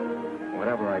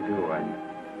whatever I do,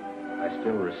 I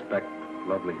still respect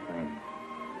lovely things.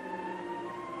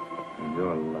 And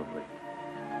you're lovely.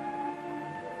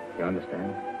 You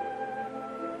understand?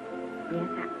 Yes,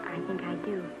 I think I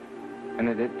do. And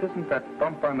it isn't that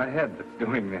bump on the head that's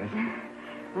doing this.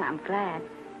 Well, I'm glad.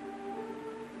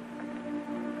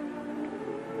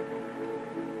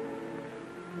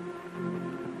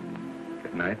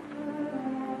 Good night.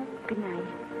 Good night.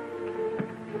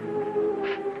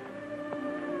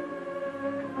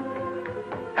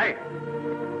 Hey!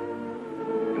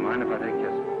 You mind if I take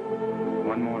just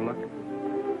one more look?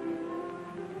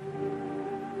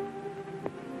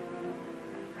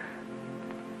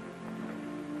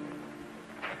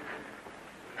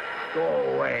 Go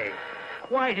away.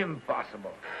 Quite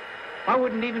impossible. I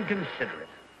wouldn't even consider it.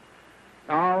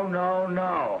 No, no,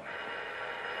 no.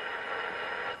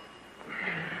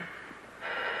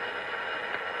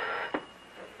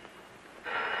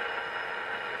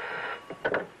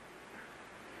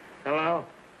 Hello?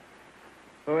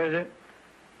 Who is it?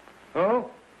 Who?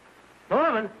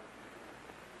 Norman?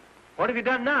 What have you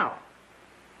done now?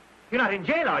 You're not in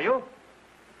jail, are you?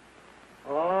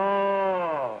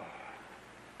 Oh.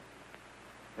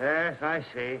 Yes, I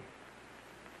see.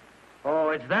 Oh,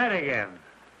 it's that again.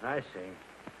 I see.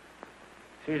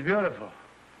 She's beautiful.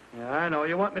 Yeah, I know.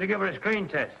 You want me to give her a screen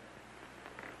test?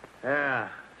 Yeah,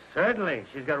 certainly.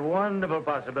 She's got wonderful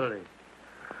possibilities.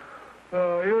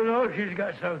 Oh, you know she's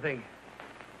got something.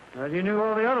 Well, you knew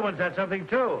all the other ones had something,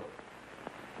 too.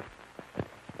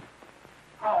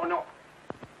 Oh, no.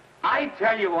 I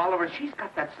tell you, Oliver, she's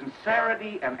got that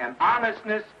sincerity and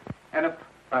honestness and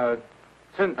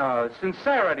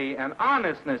sincerity and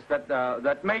honestness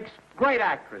that makes great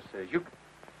actresses.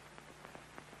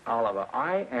 Oliver,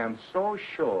 I am so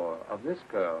sure of this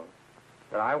girl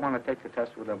that I want to take the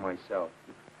test with her myself.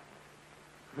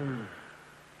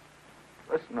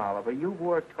 Listen, Oliver, you've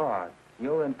worked hard.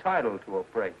 You're entitled to a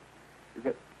break. You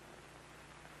get...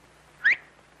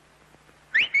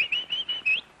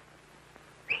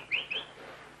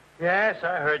 Yes,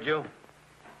 I heard you.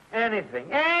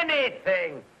 Anything,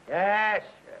 anything. Yes,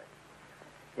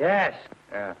 yes.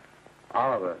 Yeah.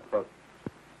 Oliver, look,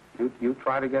 you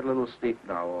try to get a little sleep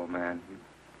now, old man.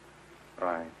 All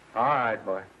right. All right,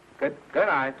 boy. Good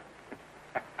night.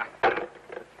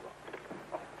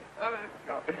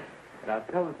 Now,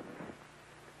 tell us.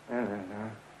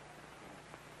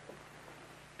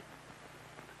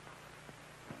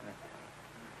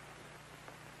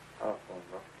 Telephone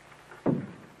book.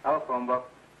 Telephone book.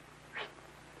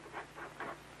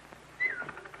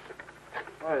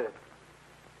 What is it?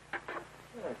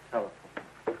 Telephone.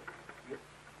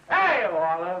 Hey,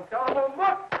 Olive, telephone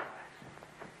book.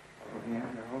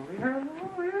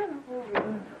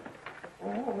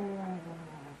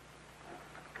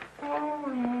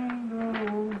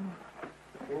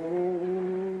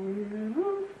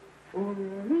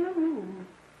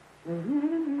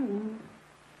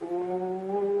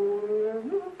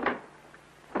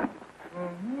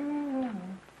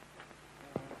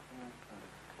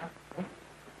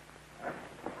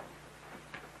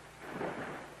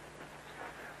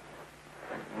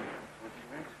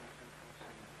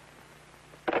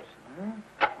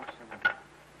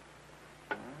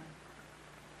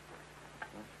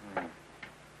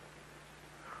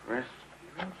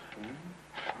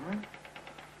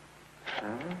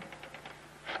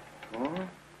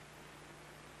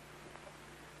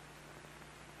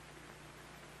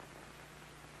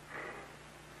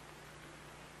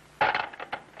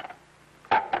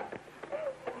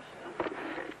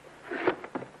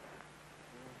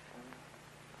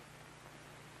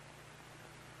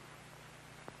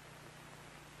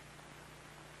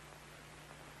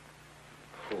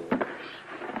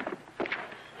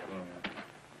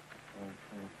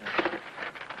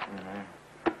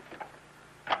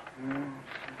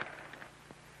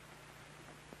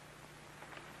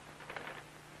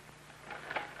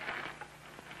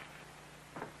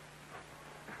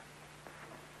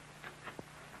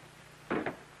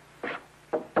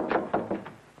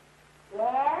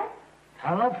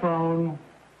 Telephone.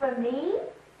 For me?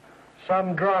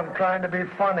 Some drunk trying to be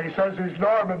funny says he's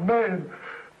Norman Maine.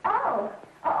 Oh,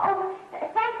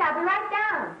 thanks. I'll be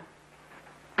right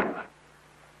down.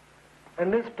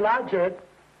 And Miss Blodgett,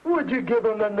 would you give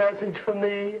him a message for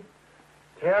me?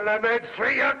 Tell him it's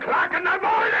 3 o'clock in the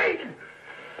morning!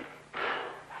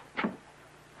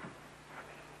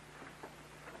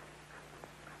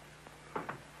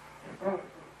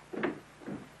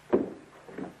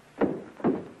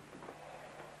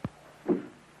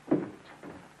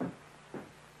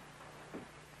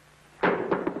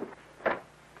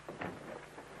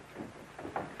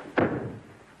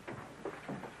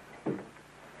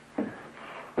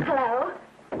 Hello?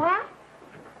 What?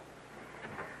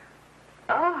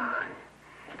 Oh.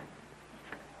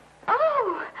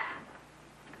 Oh.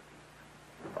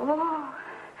 Oh.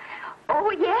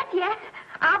 Oh, yes.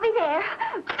 I'll be there.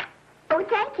 Oh,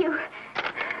 thank you.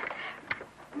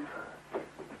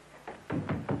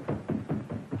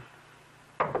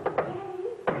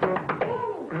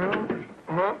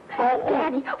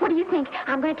 Daddy, what do you think?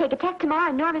 I'm going to take a test tomorrow,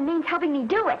 and Norman Main's helping me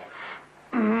do it.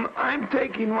 I'm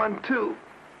taking one, too.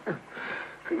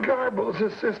 Garble's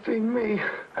assisting me.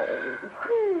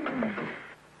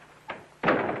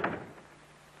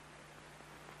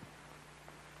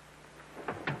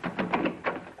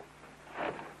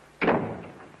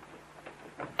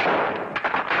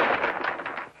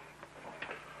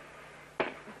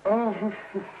 Oh.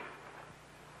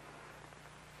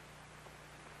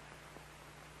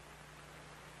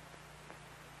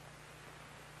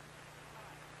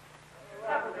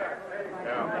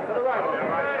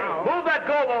 Move that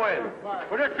gobo in.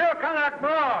 We're just still coming out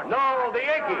broad. No, the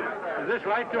Yankee. Is this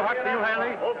right too hot for you,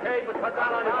 Hanley? Okay, but cut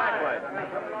down on the back leg.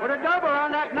 Put a double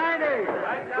on that 90.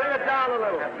 Bring it down a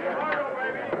little.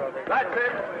 That's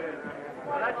it.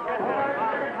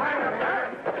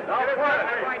 Now put it.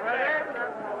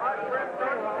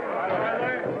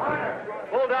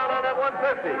 Pull down on that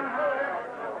 150.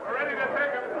 Ready to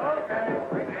take him.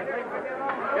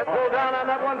 Get pulled down on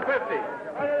that 150.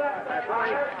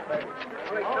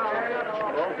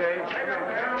 Okay.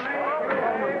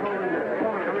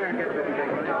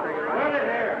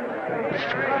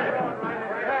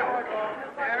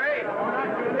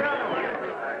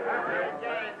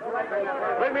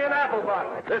 Bring me an apple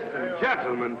box. Listen,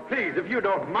 gentlemen, please, if you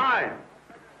don't mind.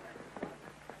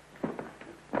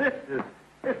 This is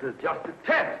just a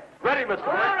test. Ready, Mr. Burke?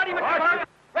 All ready, Mr. Burke.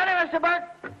 Ready, Mr. Burke.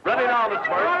 Ready now, Mr.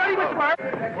 Burke. All ready, Mr. Burke.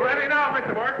 Ready now,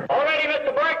 Mr. Burke. All ready,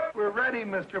 Mr. Burke. We're ready,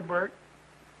 Mr. Burke.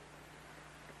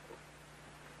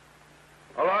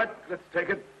 All right, let's take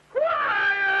it.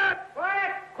 Quiet!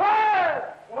 Quiet! Quiet!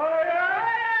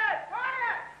 Quiet!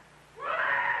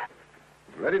 Quiet!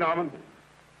 Ready, Norman?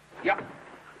 Yeah.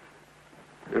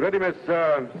 You ready, Miss,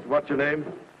 what's your name?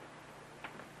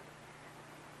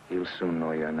 You'll soon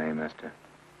know your name, Esther.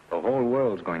 The whole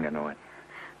world's going to know it.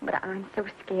 But I'm so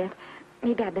scared.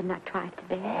 Maybe I better not try it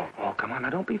today. Oh, come on, now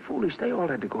don't be foolish. They all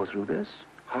had to go through this.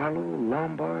 Harlow,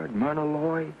 Lombard, Myrna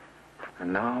Loy,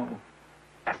 and now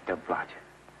Esther Blodgett.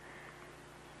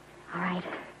 All right.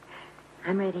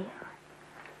 I'm ready.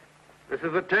 This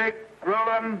is a take.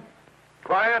 Rolling.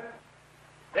 Quiet.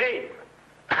 Hey.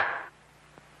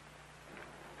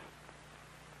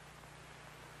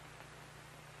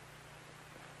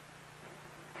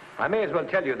 I may as well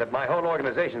tell you that my whole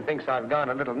organization thinks I've gone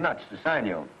a little nuts to sign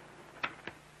you.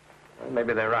 Well,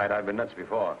 maybe they're right. I've been nuts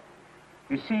before.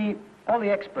 You see, all the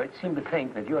experts seem to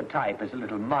think that your type is a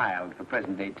little mild for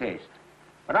present-day taste.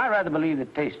 But I rather believe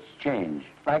that tastes change,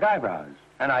 like eyebrows.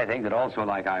 And I think that also,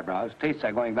 like eyebrows, tastes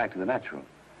are going back to the natural.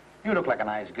 You look like a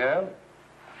nice girl.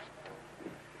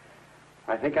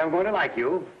 I think I'm going to like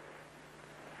you.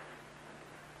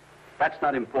 That's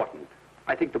not important.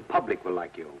 I think the public will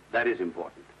like you. That is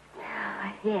important.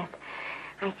 Oh, yes.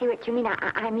 I see what you mean.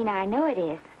 I mean, I know it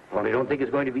is. Only don't think it's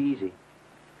going to be easy.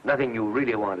 Nothing you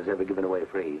really want is ever given away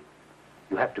free.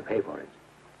 You have to pay for it.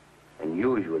 And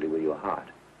usually with your heart.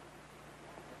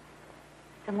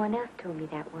 Someone else told me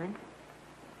that once.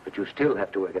 But you still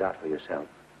have to work it out for yourself.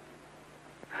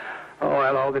 Oh,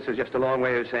 well, all this is just a long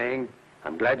way of saying,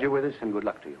 I'm glad you're with us and good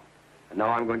luck to you. And now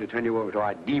I'm going to turn you over to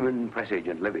our demon press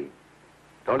agent, Libby.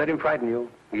 Don't let him frighten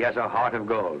you. He has a heart of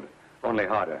gold, only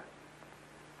harder.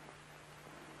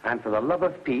 And for the love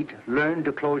of Pete, learn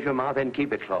to close your mouth and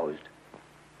keep it closed,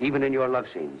 even in your love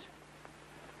scenes.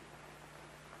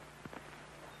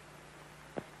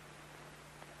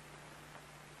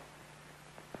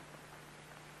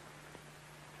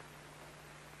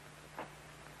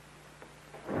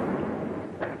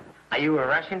 Are you a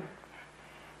Russian?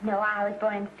 No, I was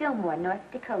born in Fillmore, North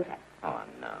Dakota. Oh,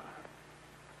 no.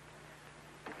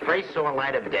 first saw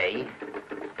light of day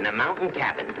in a mountain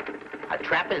cabin, a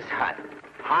trapper's hut,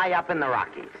 high up in the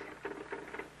Rockies.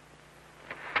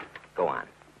 Go on.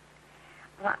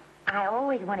 Well, I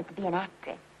always wanted to be an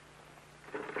actress.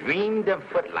 Dreamed of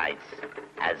footlights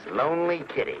as Lonely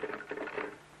Kitty.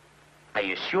 Are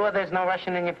you sure there's no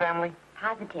Russian in your family?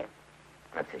 Positive.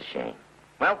 That's a shame.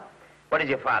 Well, what does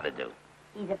your father do?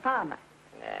 He's a farmer.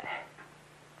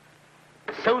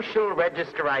 Social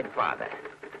registerite father.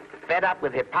 Fed up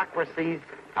with hypocrisies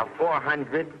of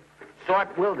 400,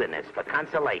 sought wilderness for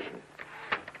consolation.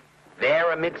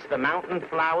 There, amidst the mountain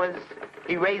flowers,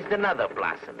 he raised another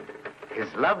blossom.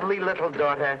 His lovely little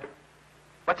daughter.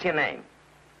 What's your name?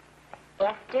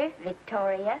 Esther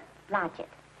Victoria Blodgett.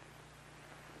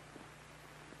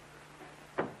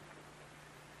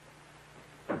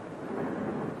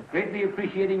 Greatly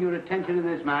appreciating your attention in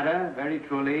this matter, very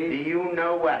truly. Do you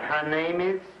know what her name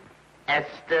is?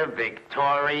 Esther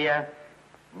Victoria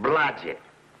Blodgett.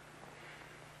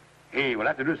 Hey, we'll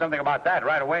have to do something about that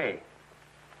right away.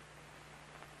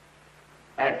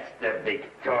 Esther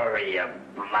Victoria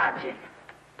Blodgett.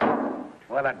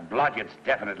 Well, that Blodgett's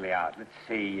definitely out. Let's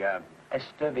see,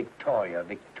 Esther Victoria,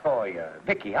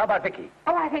 Vicky. How about Vicky?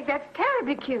 Oh, I think that's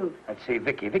terribly cute. Let's see,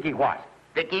 Vicky. Vicky what?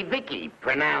 Vicky,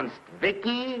 pronounced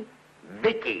Vicky.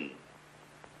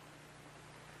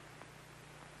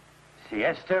 See,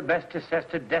 Esther, Bestus,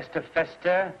 Esther, Desta,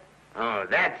 Festa. Oh,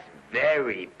 that's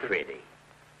very pretty.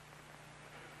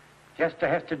 Jester,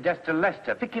 Hester, Desta,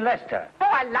 Lester. Vicky Lester. Oh,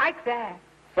 I like that.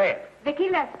 Say it. Vicky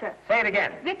Lester. Say it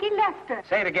again. Vicky Lester.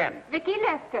 Say it again. Vicky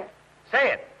Lester.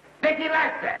 Say it. Vicky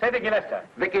Lester. Say Vicky Lester.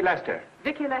 Vicky Lester.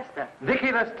 Vicky Lester.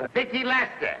 Vicky Lester. Vicky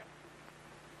Lester.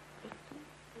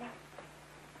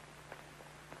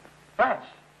 Flash.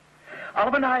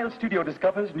 Oliver Niles Studio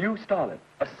discovers new starlet,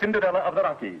 a Cinderella of the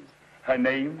Rockies. Her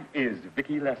name is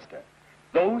Vicky Lester.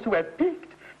 Those who have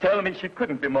peeked tell me she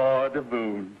couldn't be more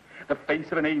divoon. The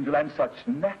face of an angel and such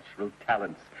natural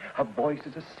talents. Her voice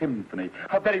is a symphony.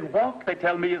 Her very walk, they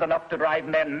tell me, is enough to drive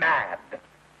men mad.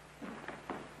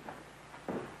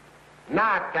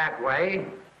 Not that way.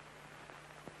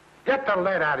 Get the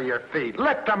lead out of your feet.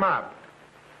 Lift them up.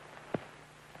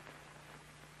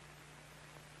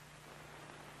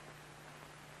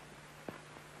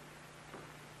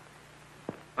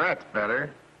 That's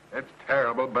better. It's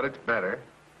terrible, but it's better.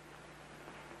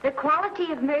 The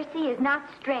quality of mercy is not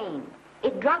strained.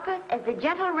 It droppeth as the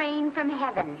gentle rain from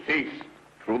heaven. Cease.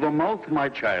 Through the mouth, my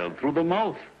child, through the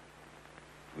mouth.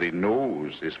 The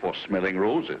nose is for smelling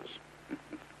roses.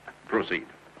 Proceed.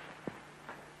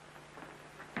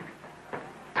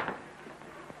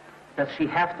 Does she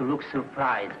have to look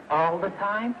surprised all the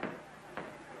time?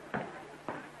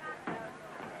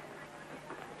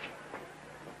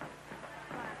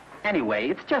 Anyway,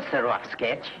 it's just a rough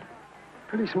sketch.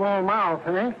 Pretty small mouth,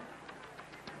 eh?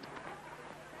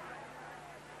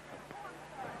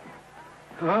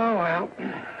 Oh, well.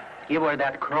 Give her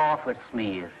that Crawford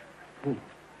smear.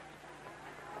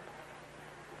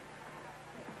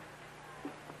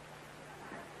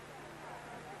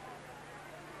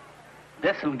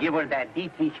 This'll give her that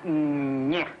Dietrich,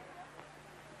 yeah.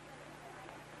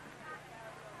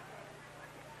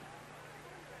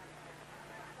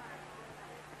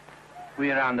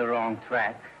 We're on the wrong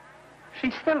track. She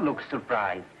still looks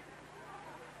surprised.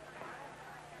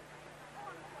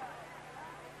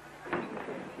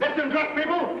 Listen, drunk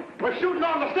people, we're shooting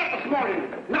on the set this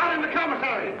morning, not in the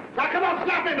commissary. Now come on,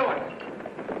 snap into it.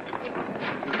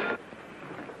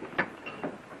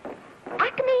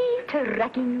 Acme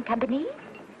Trucking Company?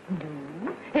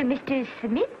 No. Mr.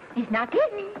 Smith is not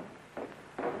in.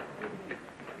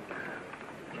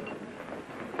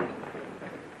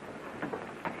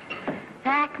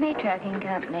 Acme Trucking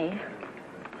Company.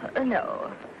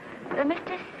 No.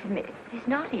 Mr. Smith is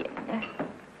not in.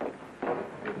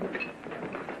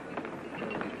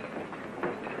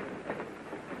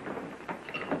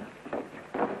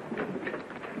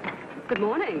 Good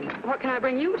morning. What can I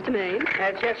bring you, Mr. Maine?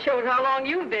 That just shows how long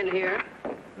you've been here.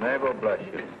 Mabel, bless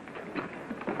you.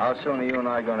 How soon are you and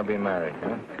I going to be married,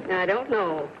 huh? I don't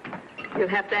know. You'll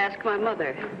have to ask my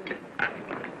mother.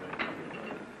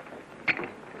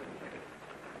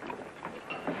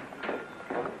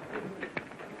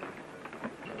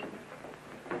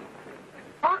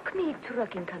 Acme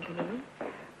Trucking Company?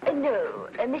 No,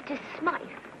 Mr. Smythe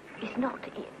is not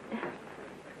in.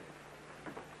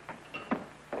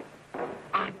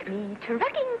 Acme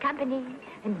Trucking Company?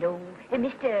 No,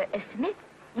 Mr. Smith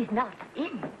is not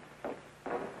in.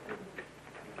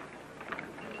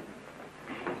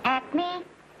 Acme?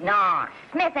 No,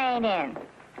 Smith ain't in.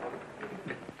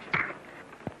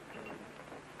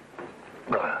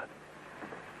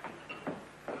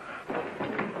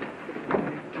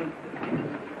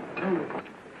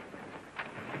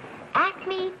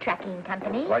 Stocking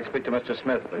Company. I'd like to speak to Mr.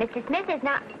 Smith, please. Mr. Smith is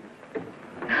not...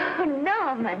 Oh,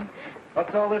 Norman.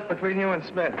 What's all this between you and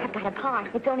Smith? I've got a part.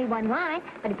 It's only one line,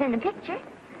 but it's in the picture.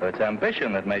 So it's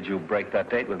ambition that made you break that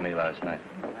date with me last night.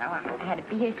 Well, I had to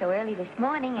be here so early this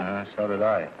morning, and... So did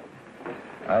I.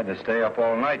 I had to stay up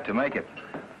all night to make it.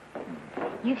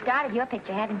 You've started your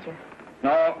picture, haven't you?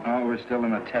 No, we're still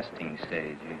in the testing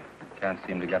stage. You can't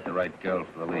seem to get the right girl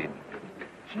for the lead.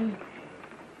 Gee,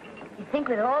 you think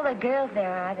with all the girls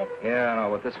there are that... Yeah, I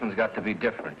know, but this one's got to be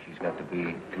different. She's got to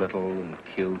be little and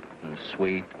cute and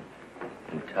sweet,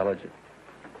 intelligent.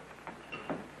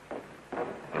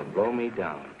 It'll blow me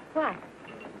down. What?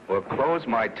 Will close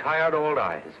my tired old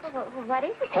eyes. Well, what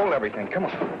is it? Hold everything. Come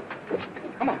on.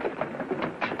 Come on.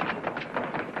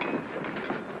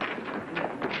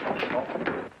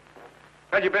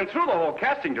 Well, you've been through the whole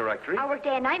casting directory. I'll work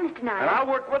day and night, Mr. Niles. And I'll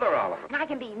work with her, Oliver. I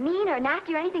can be mean or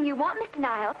nasty or anything you want, Mr.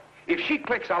 Niles. If she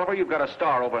clicks, Oliver, you've got a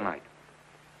star overnight.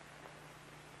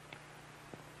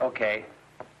 Okay.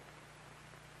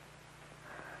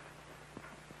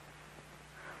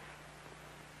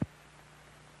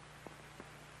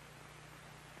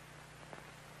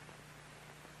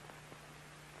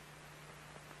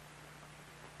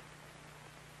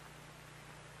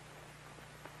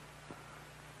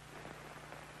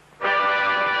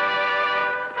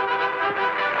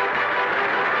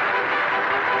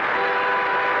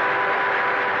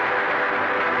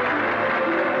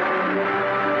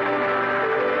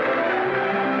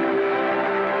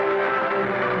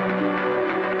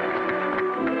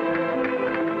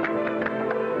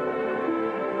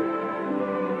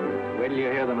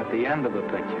 The end of the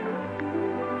picture.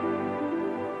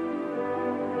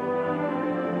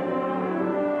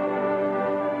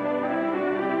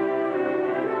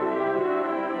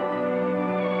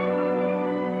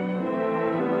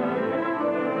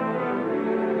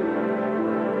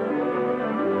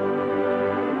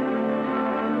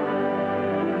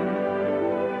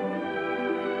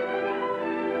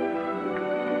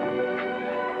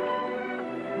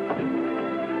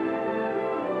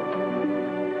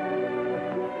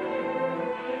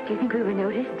 Do you think we were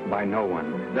noticed? By no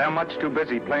one. They're much too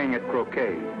busy playing at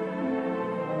croquet.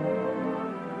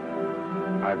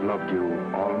 I've loved you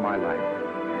all my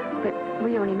life. But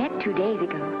we only met 2 days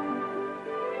ago.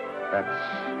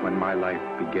 That's when my life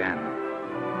began.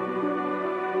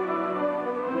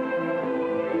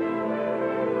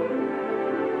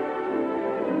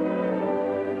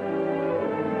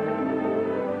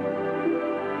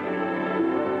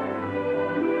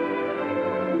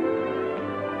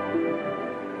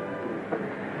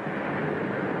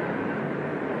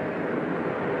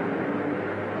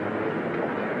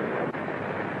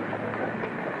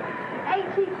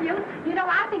 You know,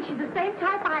 I think she's the same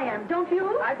type I am, don't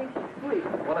you? I think she's sweet.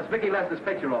 Well, it's Vicki Lester's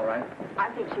picture, all right. I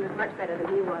think she was much better than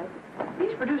he was.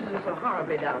 These producers are so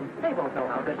horribly dumb. They won't know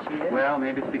how good she is. Well,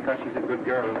 maybe it's because she's a good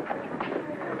girl.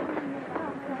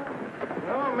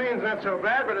 No, Maine's not so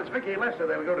bad, but it's Vicki Lester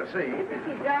they'll go to see. Isn't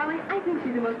she, darling? I think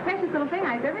she's the most precious little thing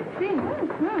I've ever seen.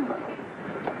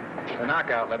 The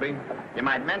knockout, Libby. You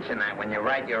might mention that when you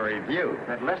write your review.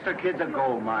 That Lester kid's a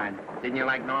gold mine. Didn't you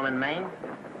like Norman Maine?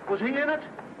 Was he in it?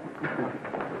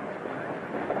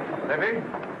 Libby,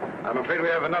 I'm afraid we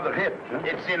have another hit. Huh?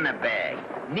 It's in the bag,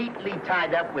 neatly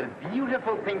tied up with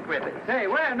beautiful pink ribbons. Say,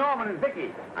 where are Norman and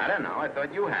Vicki? I don't know. I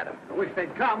thought you had them. I wish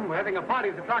they'd come. We're having a party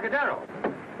at the Trocadero.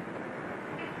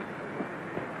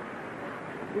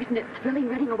 Isn't it thrilling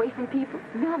running away from people?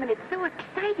 Norman, it's so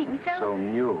exciting, So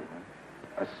new.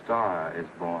 A star is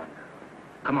born.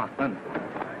 Come on, run.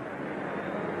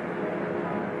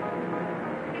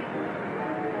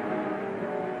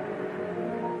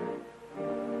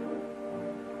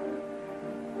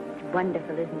 It's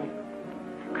wonderful, isn't it?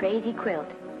 Crazy quilt.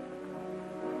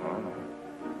 Oh.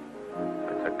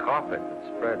 It's a carpet that's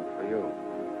spread for you.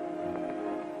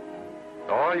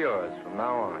 It's all yours from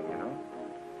now on, you know.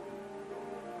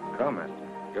 Come, Esther.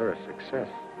 You're a success.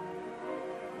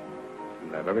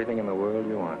 You'll have everything in the world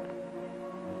you want.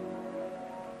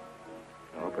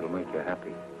 I hope it'll make you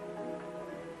happy.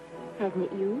 Hasn't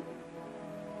it you?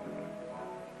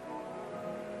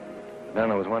 Then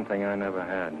there was one thing I never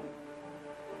had.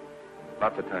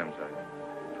 Lots of times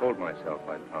I told myself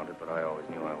I'd found it, but I always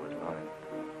knew I was lying.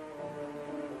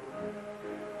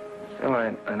 Still,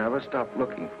 I never stopped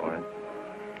looking for it.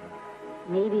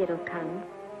 Maybe it'll come.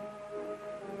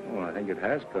 Well, I think it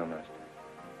has come, Esther.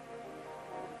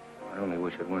 I only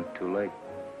wish it went too late.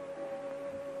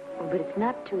 Oh, but it's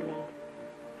not too late.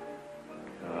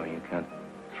 Oh, you can't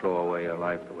throw away your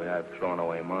life the way I've thrown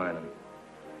away mine and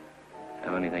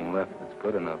have anything left that's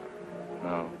good enough.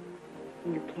 No.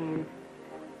 You can.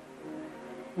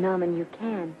 Norman, you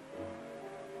can.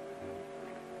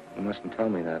 You mustn't tell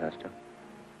me that, Esther.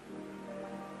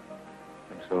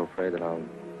 I'm so afraid that I'll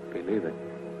believe it.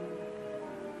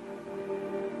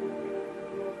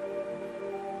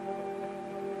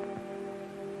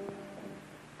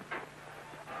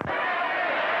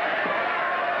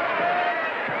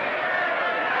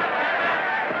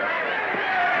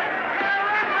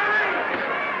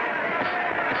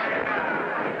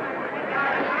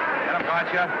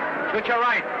 Shoot your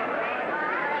right.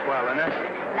 Swell, isn't it?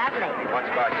 Lovely. What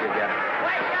scotch you get?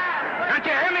 Can't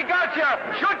you hear me, Gotcha?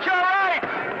 Shoot your right!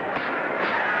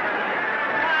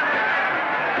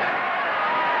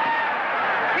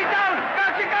 He's down!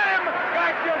 Gotcha got him!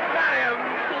 Gotcha got him!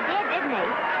 He did, didn't he?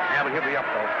 Yeah, but he'll be up,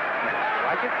 though. You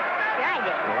like it? Sure I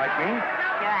did. You like me?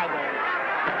 Sure I did.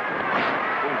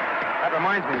 That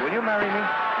reminds me, will you marry me?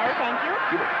 No, thank you.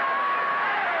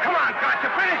 Come on, Gotcha,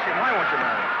 finish him. Why won't you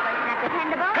marry him? Wasn't that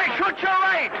dependable? Hey, shoot your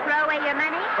right! Throw away your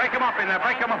money? Break him up in there,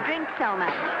 break him up. Drink so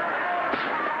much.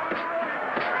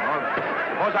 Well,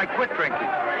 suppose I quit drinking.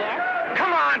 Yes?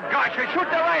 Come on, Gotcha, shoot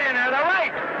the right in there, the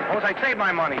right! Suppose I save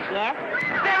my money. Yes?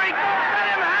 There he goes, let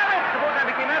him have it! Suppose I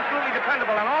became absolutely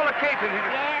dependable on all occasions.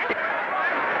 Yes?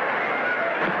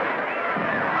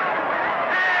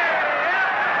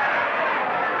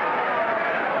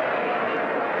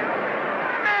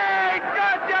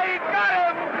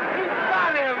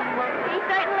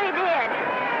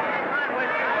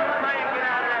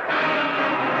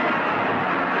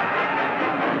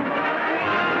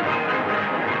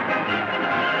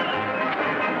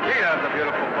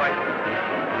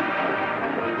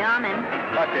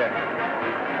 What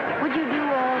Would you do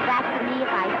all that for me if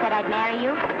I said I'd marry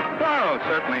you? No,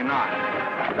 certainly not.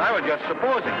 I was just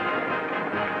supposing.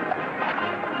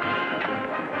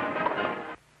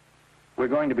 We're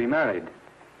going to be married.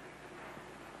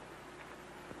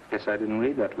 Guess I didn't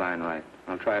read that line right.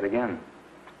 I'll try it again.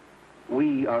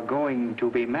 We are going to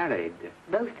be married.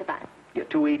 Both of us. Yeah,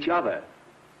 to each other.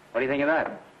 What do you think of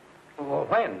that? Well,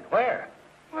 when? Where?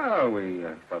 Well, we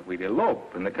thought we'd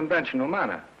elope in the conventional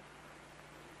manner.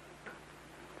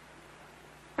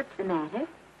 What's the matter?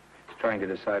 It's trying to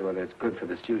decide whether it's good for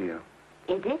the studio.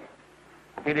 Is it?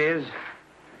 It is.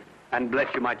 And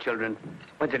bless you, my children.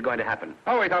 When's it going to happen?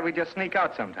 Oh, we thought we'd just sneak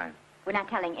out sometime. We're not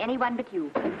telling anyone but you.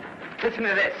 Listen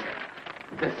to this.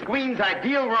 The screen's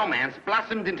ideal romance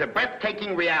blossomed into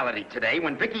breathtaking reality today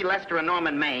when Vicki Lester and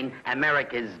Norman Maine,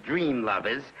 America's dream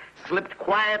lovers, slipped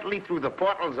quietly through the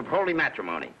portals of holy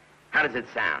matrimony. How does it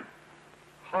sound?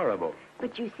 Horrible.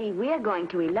 But you see, we're going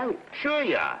to elope. Sure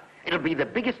you are. It'll be the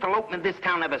biggest elopement this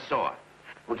town ever saw.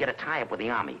 We'll get a tie-up with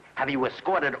the Army, have you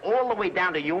escorted all the way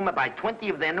down to Yuma by 20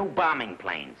 of their new bombing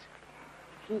planes.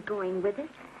 Is he going with us?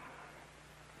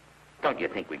 Don't you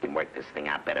think we can work this thing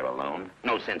out better alone?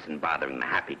 No sense in bothering the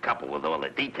happy couple with all the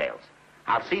details.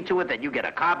 I'll see to it that you get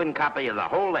a carbon copy of the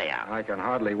whole layout. I can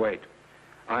hardly wait.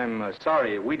 I'm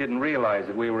sorry we didn't realize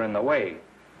that we were in the way.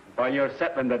 While you're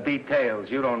settling the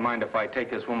details, you don't mind if I take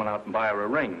this woman out and buy her a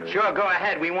ring, do you? Sure, go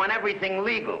ahead. We want everything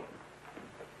legal.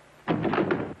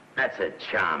 That's a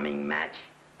charming match.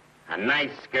 A nice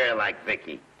girl like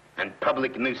Vicki. And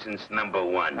public nuisance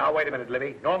 #1. Now, wait a minute,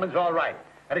 Libby. Norman's all right.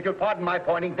 And if you'll pardon my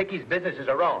pointing, Vicki's business is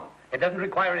her own. It doesn't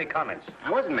require any comments.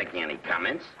 I wasn't making any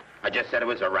comments. I just said it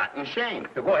was a rotten shame.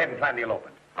 So go ahead and plan the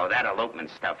elopement. Oh, that elopement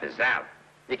stuff is out.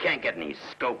 You can't get any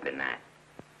scope in that.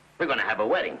 We're going to have a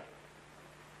wedding.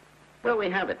 Where'll we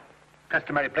have it?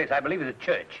 Customary place, I believe, is a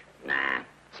church. Nah,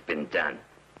 it's been done.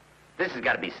 This has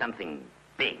got to be something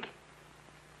big.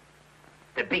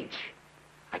 The beach.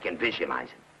 I can visualize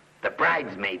it. The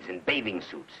bridesmaids in bathing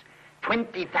suits.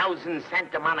 20,000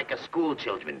 Santa Monica school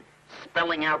children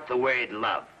spelling out the word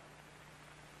love.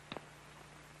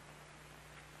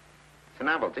 It's a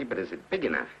novelty, but is it big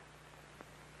enough?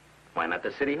 Why not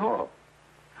the city hall?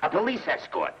 A police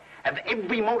escort of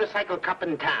every motorcycle cop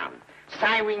in town.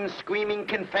 Sirens screaming,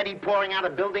 confetti pouring out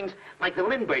of buildings like the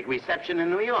Lindbergh reception in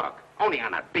New York, only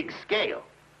on a big scale.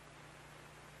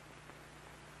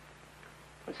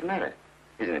 What's the matter?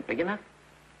 Isn't it big enough?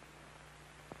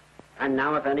 And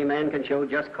now if any man can show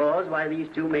just cause why these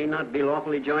two may not be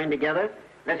lawfully joined together,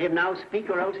 let him now speak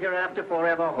or else hereafter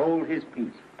forever hold his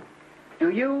peace.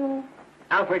 Do you,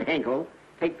 Alfred Henkel,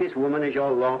 take this woman as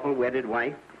your lawful wedded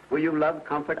wife? Will you love,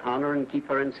 comfort, honor, and keep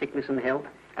her in sickness and health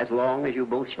as long as you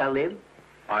both shall live?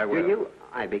 I will. Do you,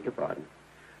 I beg your pardon.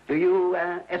 Do you,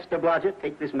 Esther Blodgett,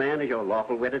 take this man as your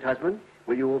lawful wedded husband?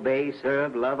 Will you obey,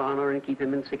 serve, love, honor, and keep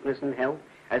him in sickness and health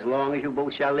as long as you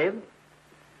both shall live?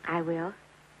 I will.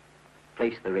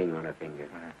 Place the ring on her finger.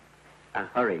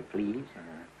 Hurry, please.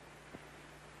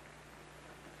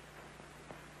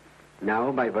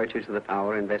 Now, by virtues of the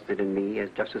power invested in me as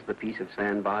Justice of the Peace of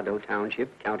San Bardo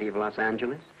Township, County of Los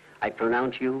Angeles, I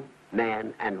pronounce you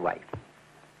man and wife.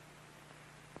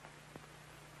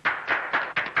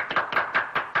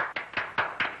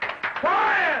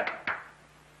 Quiet!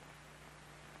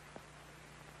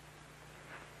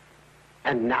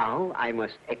 And now I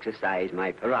must exercise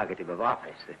my prerogative of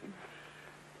office.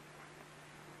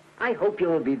 I hope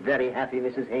you'll be very happy,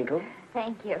 Mrs. Hinkle.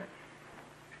 Thank you.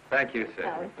 Thank you, sir.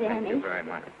 Oh, Thank you Danny. very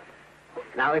much.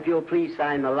 Now, if you'll please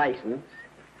sign the license.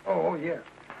 Oh, yeah.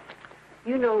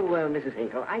 You know, Mrs.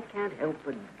 Hinkle, I can't help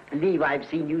but believe I've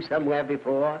seen you somewhere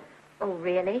before. Oh,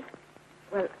 really?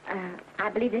 Well, I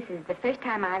believe this is the first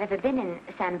time I've ever been in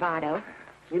San Vado.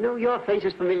 You know, your face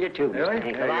is familiar, too, Really? Mr.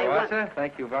 Hinkle. There you are, sir.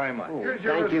 Thank you very much. Oh,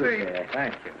 thank you, sir.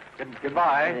 Thank you.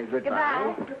 Goodbye.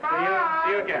 Goodbye.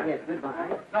 See you again. Yes,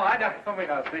 goodbye. No, I don't. Let me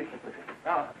go, see.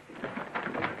 No.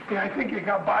 Yeah, I think you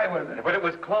got by with it. But it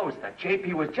was close. That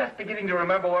JP was just beginning to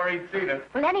remember where he'd seen it.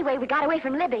 Well, anyway, we got away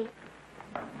from Libby.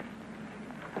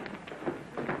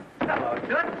 Hello,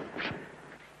 Toots.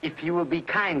 If you will be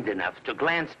kind enough to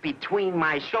glance between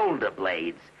my shoulder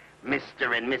blades,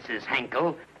 Mr. and Mrs.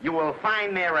 Henkel, you will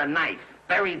find there a knife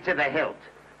buried to the hilt.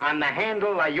 On the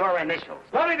handle are your initials.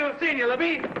 Lovely to have seen you,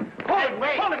 Libby. Hold it,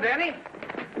 wait. Hold it, Danny.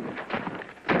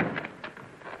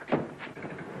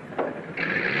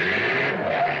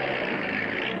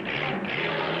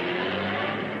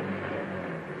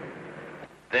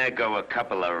 There go a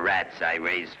couple of rats I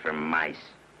raised from mice.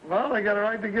 Well, they got a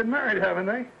right to get married, haven't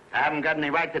they? I haven't got any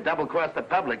right to double-cross the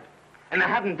public, and I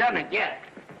haven't done it yet.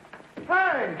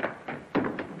 Hey!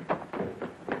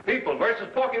 People versus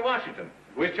Porky Washington.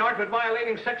 We're charged with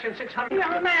violating Section 600.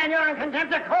 Young man, you're in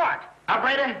contempt of court.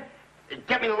 Operator,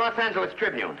 get me the Los Angeles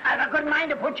Tribune. I've a good mind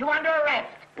to put you under arrest.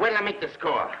 Wait till I make the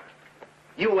score.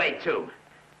 You wait, too.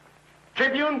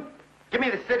 Tribune, give me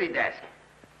the city desk.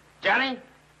 Johnny,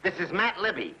 this is Matt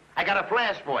Libby. I got a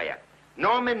flash for you.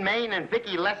 Norman Maine and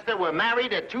Vicki Lester were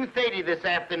married at 2:30 this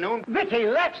afternoon. Vicki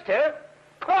Lester?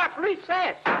 Court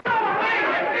recess.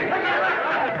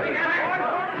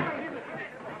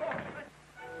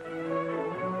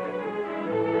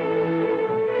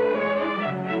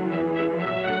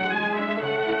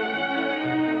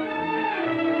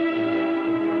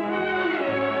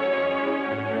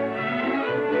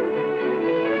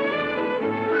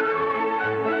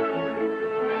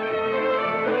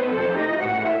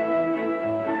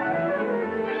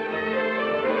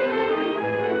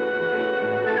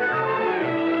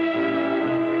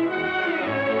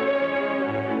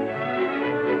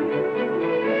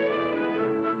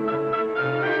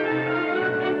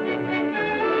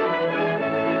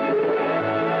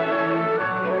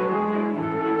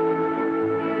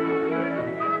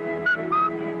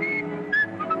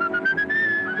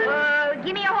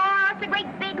 Give me a horse, a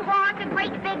great big horse, a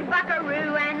great big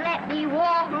buckaroo, and let me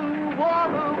wahoo,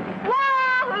 wahoo,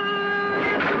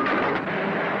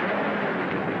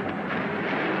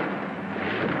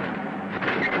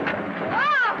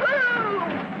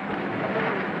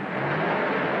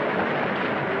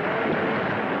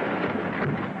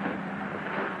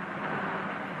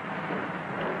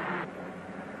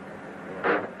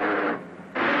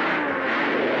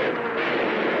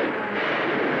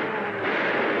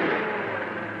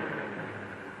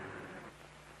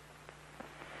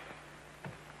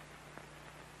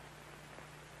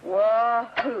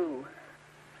 Wahoo.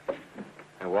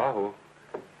 Hey, Wahoo.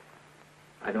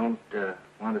 I don't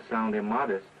want to sound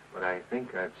immodest, but I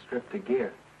think I've stripped a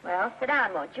gear. Well, sit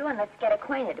down, won't you, and let's get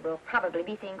acquainted. We'll probably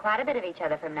be seeing quite a bit of each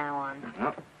other from now on.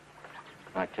 Well,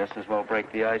 might just as well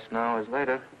break the ice now as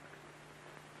later.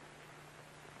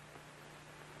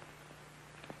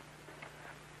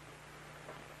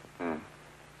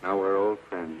 Now we're old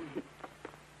friends.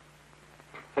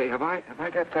 Hey, have I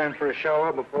got time for a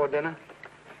shower before dinner?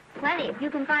 Plenty, if you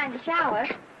can find a shower.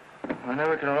 I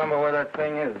never can remember where that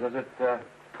thing is. Does it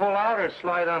pull out or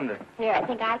slide under? Here, I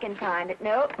think I can find it.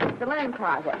 Nope, it's the linen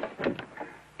closet.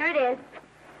 Here it is.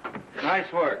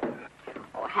 Nice work.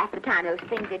 Oh, half the time those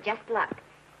things are just luck.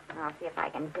 I'll see if I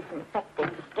can disinfect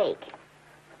this steak.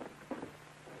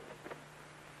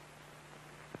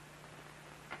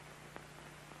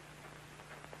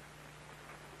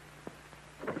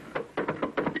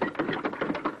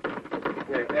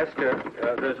 Yeah, Esther,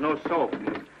 there's no soap.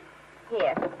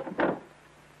 Here.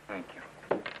 Thank you.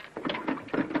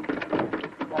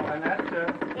 Oh, and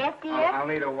that's, Yes, dear? I'll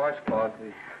need a washcloth.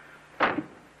 Oh.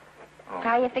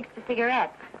 How you fix the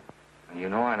cigarettes? You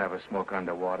know I never smoke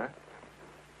underwater.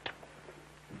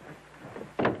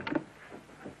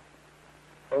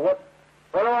 Well,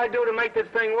 what do I do to make this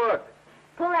thing work?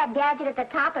 Pull that gadget at the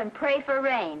top and pray for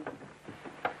rain.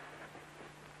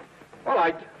 Well,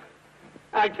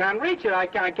 I can't reach it. I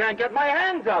can't get my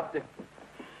hands up.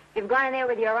 If you've gone in there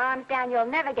with your arms down, you'll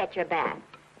never get your bath.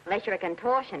 Unless you're a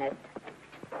contortionist.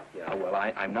 Yeah, well,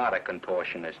 I'm not a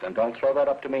contortionist, and don't throw that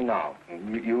up to me now.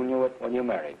 You knew it when you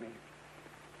married me.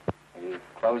 Will you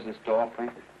close this door, please?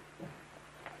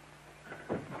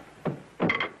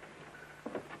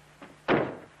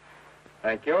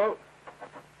 Thank you.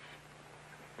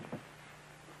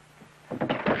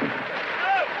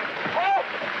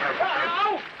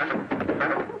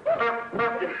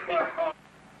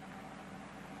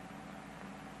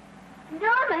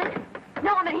 Norman!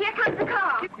 Norman, here comes the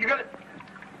car. You got it?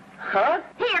 Huh?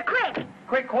 Here, quick!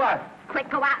 Quick what? Quick,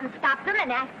 go out and stop them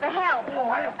and ask for help. Oh,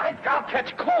 I'll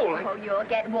catch cold. Oh, you'll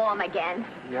get warm again.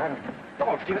 Yeah,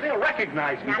 don't, Steve. They'll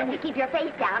recognize me. Now, if you keep your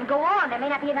face down, go on. There may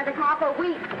not be another car for a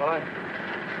week. What?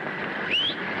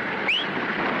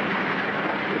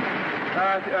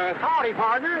 Howdy,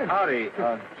 partner. Howdy.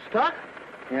 Stuck?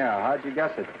 Yeah, how'd you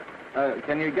guess it?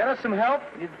 Can you get us some help?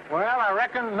 Well, I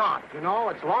reckon not. You know,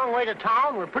 it's a long way to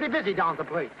town. We're pretty busy down at the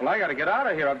place. Well, I got to get out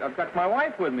of here. I've got my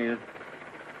wife with me.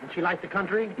 Doesn't she like the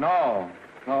country? No,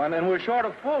 and we're short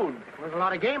of food. There's a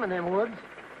lot of game in them woods.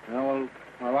 You know, well,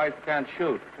 my wife can't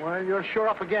shoot. Well, you're sure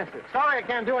up against it. Sorry I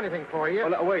can't do anything for you.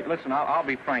 Well, wait, listen, I'll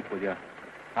be frank with you.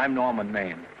 I'm Norman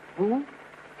Maine. Who?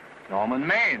 Norman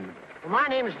Maine. Well, my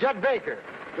name is Judd Baker.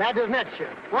 Glad to have met you.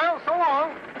 Well, so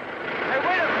long. Hey,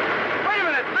 wait a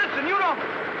minute. Listen, you don't...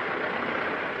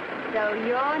 So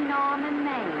you're Norman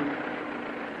Maine.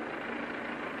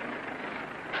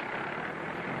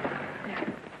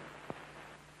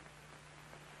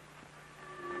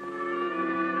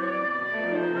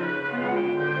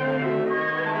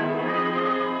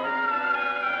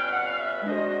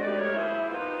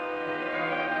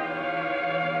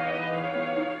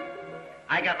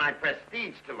 I got my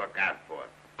prestige to look out for.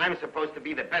 I'm supposed to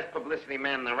be the best publicity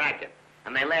man in the racket,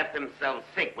 and they laugh themselves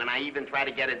sick when I even try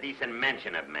to get a decent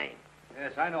mention of Maine.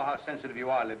 Yes, I know how sensitive you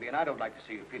are, Libby, and I don't like to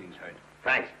see your feelings hurt.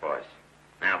 Thanks, boss.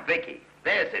 Now, Vicky,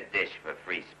 there's a dish for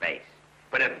free space.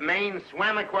 But if Maine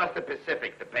swam across the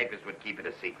Pacific, the papers would keep it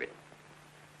a secret.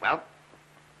 Well,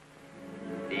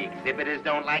 the exhibitors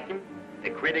don't like him, the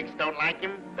critics don't like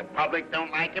him, the public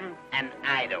don't like him, and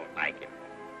I don't like him.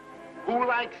 Who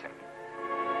likes him?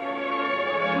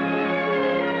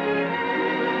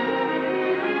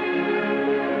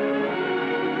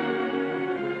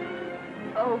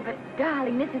 Oh, but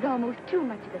darling, this is almost too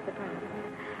much of a surprise.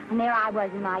 And there I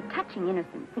was in my touching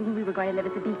innocence, thinking we were going to live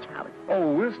at the beach house.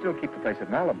 Oh, we'll still keep the place at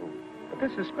Malibu. But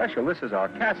this is special. This is our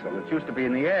castle. It used to be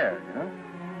in the air, you know?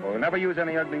 We'll never use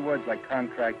any ugly words like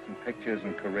contracts and pictures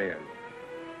and careers.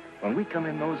 When we come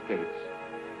in those gates,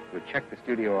 we'll check the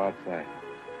studio outside.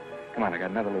 Come on, I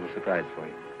got another little surprise for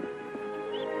you.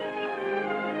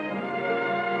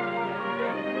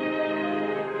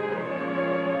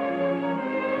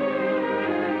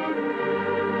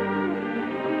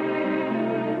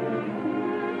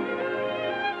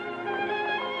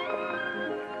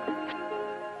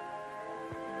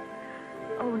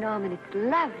 Oh, Norman, it's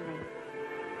lovely.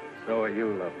 So are you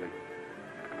lovely.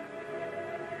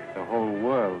 The whole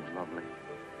world's lovely.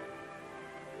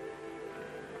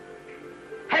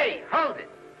 Hey, hold it!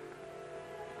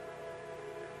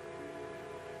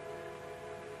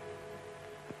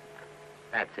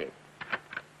 That's it.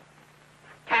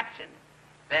 Caption: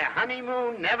 their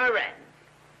honeymoon never ends.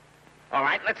 All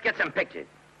right, let's get some pictures.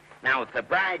 Now, if the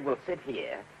bride will sit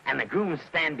here and the groom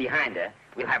stand behind her,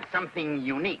 we'll have something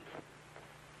unique.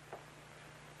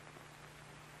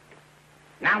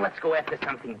 Now let's go after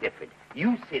something different.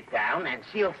 You sit down and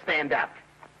she'll stand up.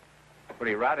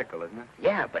 Pretty radical, isn't it?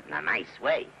 Yeah, but in a nice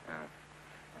way.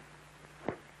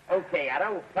 Okay,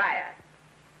 Otto, fire.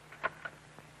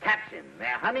 Caption: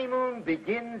 their honeymoon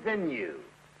begins anew.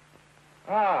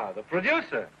 Ah, the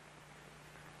producer.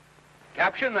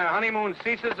 Caption: their honeymoon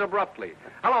ceases abruptly.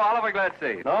 Hello, Oliver, glad to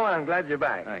see you. No, I'm glad you're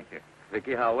back. Thank you.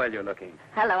 Vicky, how well you're looking.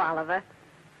 Hello, Oliver.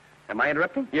 Am I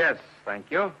interrupting? Yes, thank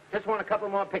you. Just want a couple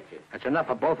more pictures. That's enough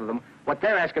of both of them. What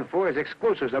they're asking for is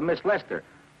exclusives of Miss Lester.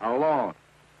 Alone.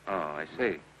 Oh, I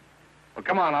see. Well,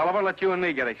 come on, Oliver, let you and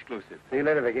me get exclusive. See you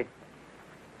later, Vicky.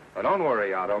 But don't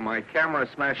worry, Otto. My camera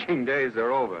smashing days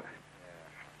are over.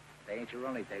 They ain't your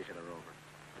only days that are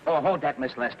over. Oh, hold that,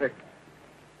 Miss Lester.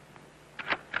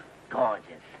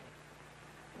 Gorgeous.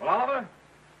 Well, Oliver,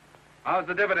 how's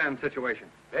the dividend situation?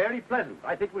 Very pleasant.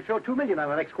 I think we'll show $2 million on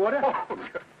the next quarter. Oh,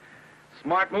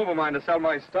 smart move of mine to sell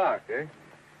my stock, eh?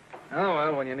 Oh,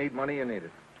 well, when you need money, you need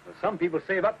it. Well, some people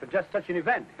save up for just such an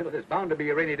event. You know, there's bound to be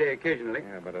a rainy day occasionally.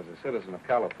 Yeah, but as a citizen of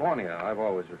California, I've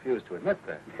always refused to admit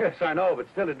that. Yes, I know, but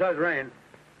still it does rain.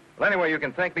 Well, anyway, you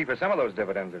can thank me for some of those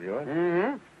dividends of yours.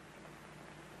 Mm-hmm.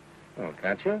 Oh,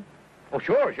 can't you? Oh,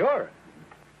 sure, sure.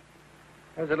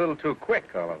 That was a little too quick,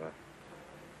 Oliver.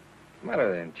 What's the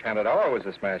matter? The Enchanted Hour was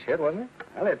a smash hit, wasn't it?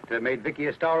 Well, it made Vicky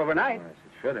a star overnight. Yes,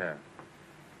 it should have.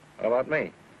 What about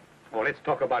me? Oh, let's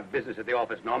talk about business at the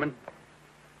office, Norman.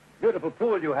 Beautiful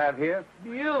pool you have here.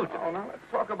 Beautiful. Oh, now let's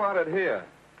talk about it here.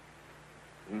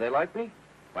 Didn't they like me?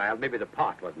 Well, maybe the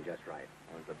pot wasn't just right.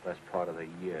 It was the best part of the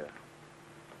year.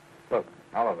 Look,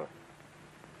 Oliver.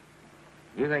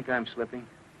 You think I'm slipping?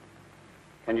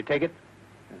 Can you take it?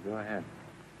 Yeah, go ahead.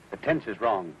 The tense is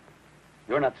wrong.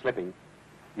 You're not slipping.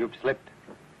 You've slipped.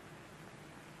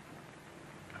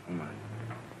 Oh, my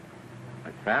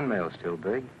fan mail's still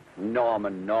big.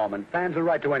 Norman. Fans will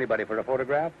write to anybody for a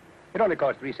photograph. It only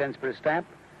costs 3 cents for a stamp,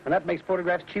 and that makes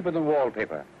photographs cheaper than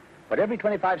wallpaper. But every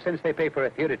 25 cents they pay for a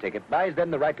theater ticket buys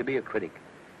them the right to be a critic.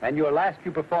 And your last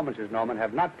few performances, Norman,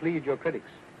 have not pleased your critics.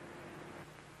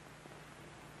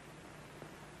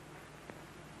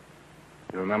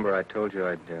 You remember I told you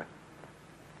I'd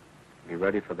be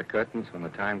ready for the curtains when the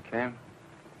time came?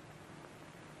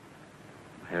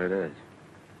 Here it is.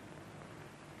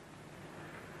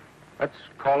 Let's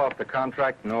call off the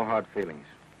contract, no hard feelings.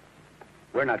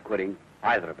 We're not quitting,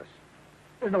 either of us.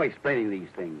 There's no explaining these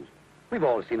things. We've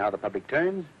all seen how the public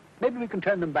turns. Maybe we can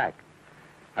turn them back.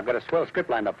 I've got a swell script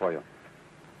lined up for you.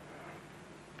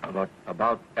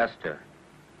 About Esther.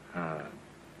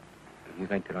 If you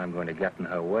think that I'm going to get in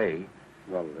her way...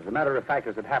 Well, as a matter of fact,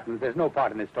 as it happens, there's no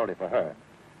part in this story for her.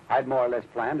 I'd more or less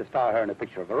planned to star her in a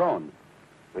picture of her own,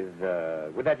 with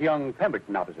that young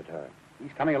Pemberton opposite her.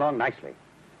 He's coming along nicely.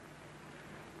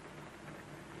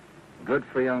 Good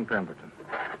for young Pemberton.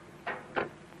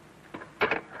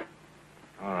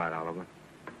 All right, Oliver.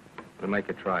 We'll make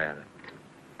a try at it.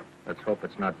 Let's hope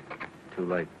it's not too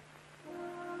late.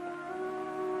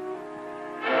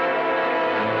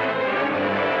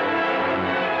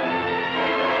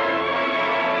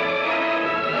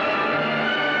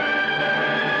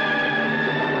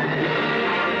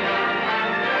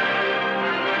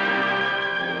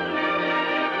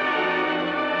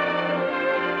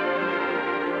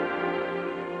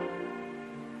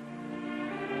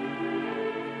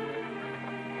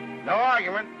 No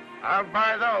argument. I'll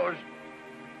buy those.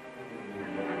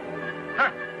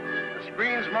 Huh. The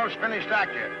screen's most finished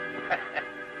actor.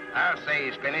 I'll say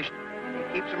he's finished.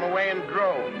 He keeps them away in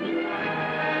droves.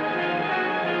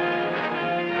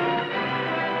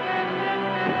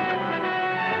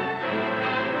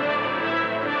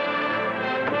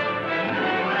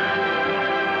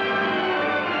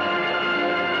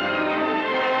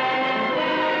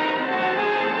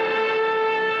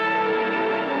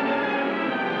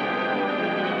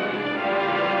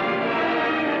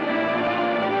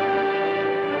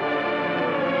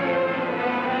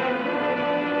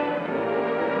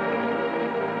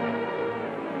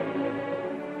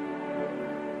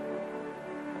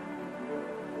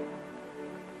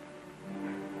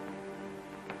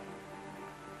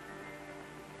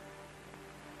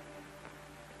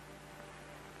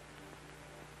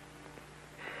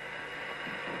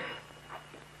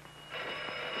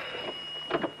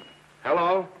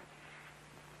 Hello?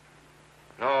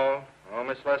 No,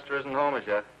 Miss Lester isn't home as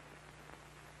yet.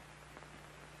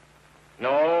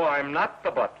 No, I'm not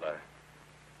the butler.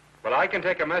 But I can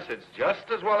take a message just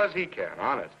as well as he can,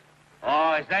 honest.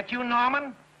 Oh, is that you,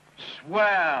 Norman?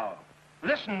 Swell.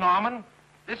 Listen, Norman,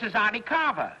 this is Artie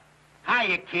Carver.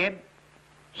 Hiya, kid.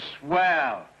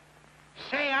 Swell.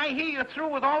 Say, I hear you're through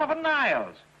with Oliver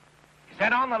Niles. Is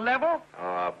that on the level?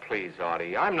 Please,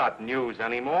 Artie, I'm not news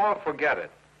anymore. Forget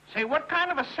it. Say, what kind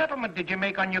of a settlement did you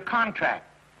make on your contract?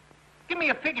 Give me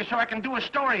a figure so I can do a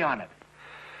story on it.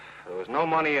 There was no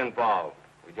money involved.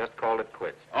 We just called it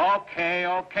quits. Okay,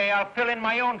 I'll fill in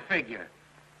my own figure.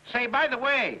 Say, by the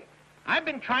way, I've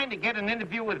been trying to get an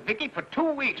interview with Vicky for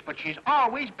 2 weeks, but she's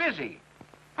always busy.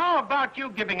 How about you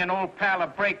giving an old pal a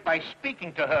break by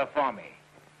speaking to her for me?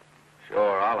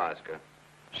 Sure, I'll ask her.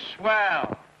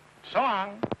 Swell. So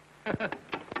long.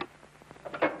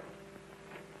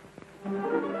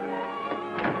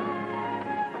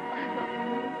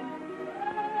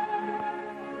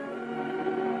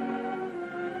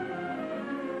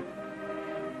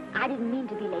 I didn't mean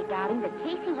to be late, darling, but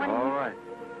Casey wanted... All right.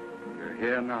 You're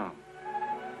here now.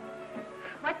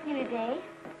 What's new today?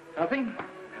 Nothing.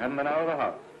 Haven't been out of the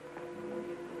house.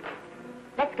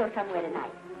 Let's go somewhere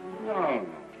tonight. No.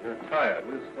 You're tired.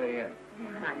 We'll stay in.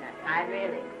 I'm not tired,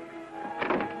 really.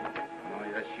 Oh,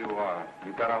 yes, you are.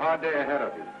 You've got a hard day ahead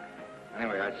of you.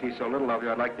 Anyway, I see so little of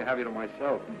you, I'd like to have you to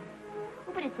myself.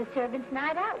 Oh, but it's the servants'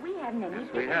 night out. We haven't any...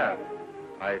 Yes, we have.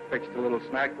 I fixed a little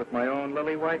snack with my own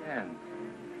lily white hands.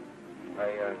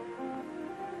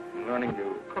 I'm learning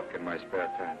to cook in my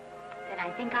spare time. Then I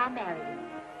think I'll marry you.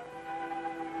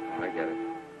 I get it.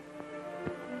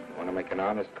 You want to make an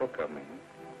honest cook of me.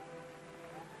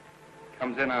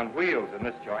 Comes in on wheels in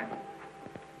this joint.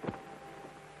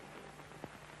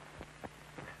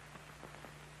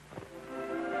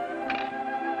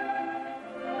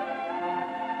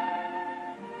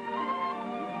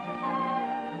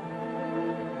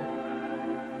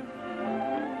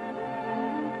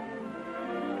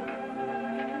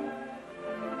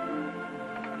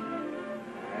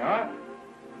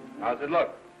 How's it look?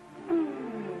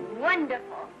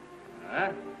 Wonderful.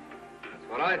 Huh? That's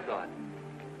what I thought.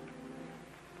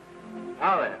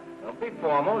 Now then, don't be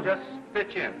formal, just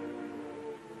pitch in.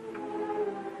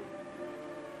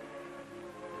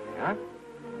 Yeah?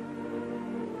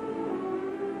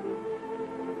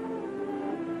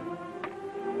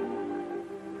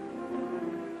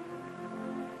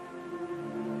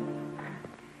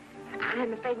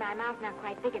 I'm afraid my mouth's not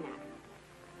quite big enough.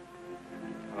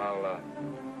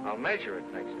 I'll measure it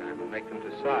next time and make them to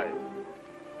size.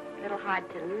 A little hard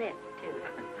to lift, too.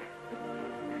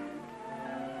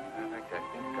 In fact, I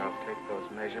think I'll take those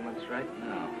measurements right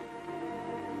now.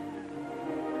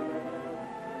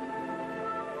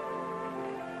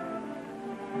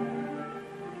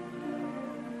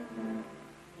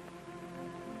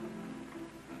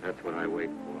 That's what I wait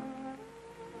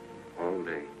for. All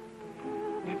day.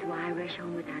 That's why I rush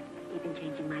home without even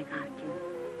changing my costume.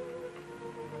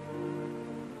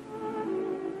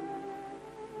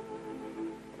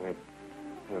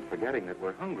 We're forgetting that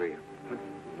we're hungry. Would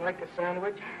you like a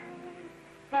sandwich?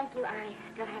 Thank you. I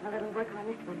still have a little work on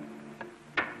this one.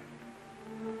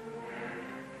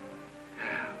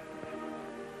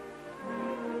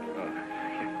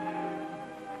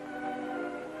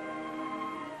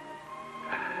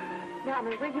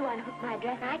 Norman, will you unhook my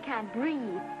dress? I can't breathe.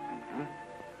 Hmm?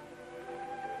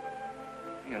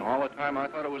 You know, all the time I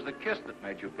thought it was the kiss that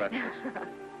made you breathless.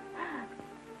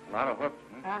 A lot of hooks.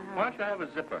 Huh? Why don't you have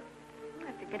a zipper?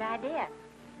 That's a good idea.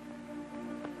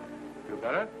 Feel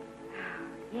better?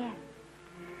 Yes.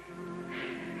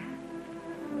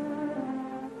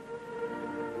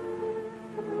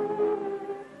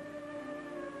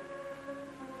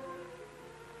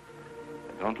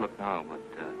 Don't look now, but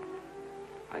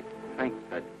I think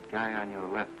that guy on your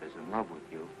left is in love with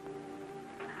you.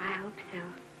 I hope so.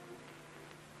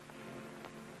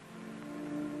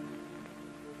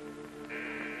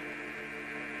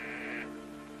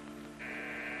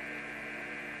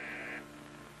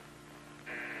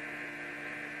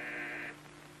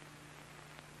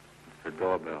 It's the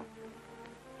doorbell.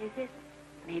 Is it?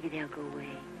 Maybe they'll go away.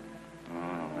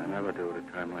 Oh, I never do at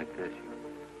a time like this.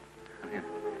 Come here.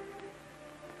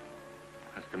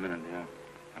 Just a minute, dear.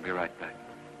 I'll be right back.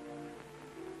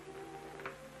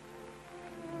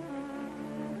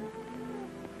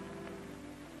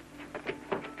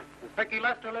 Does Vicky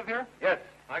Lester live here? Yes.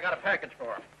 I got a package for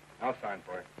her. I'll sign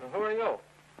for it. So who are you?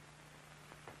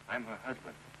 I'm her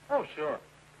husband. Oh, sure.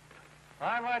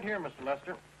 I'm right here, Mr.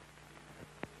 Lester.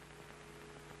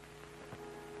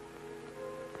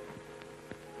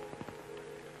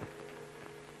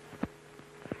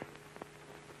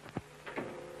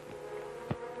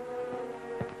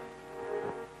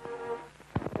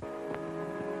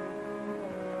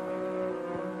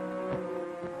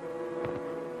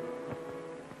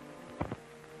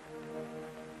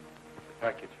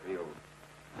 Package for you.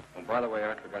 Oh, by the way,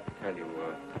 I forgot to tell you,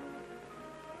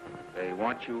 they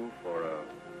want you for a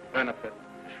benefit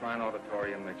at Shrine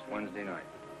Auditorium next Wednesday night.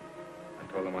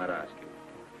 I told them I'd ask you.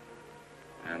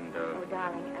 And, Oh,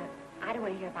 darling, I don't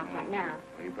want to hear about that now.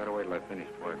 Well, you better wait till I finish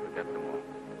before I forget them all.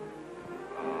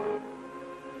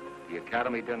 The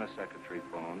Academy dinner secretary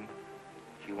phoned.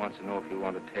 She wants to know if you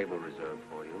want a table reserved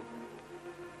for you.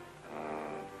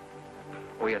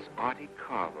 Oh, yes, Artie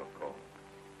Carver called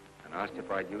and asked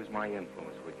if I'd use my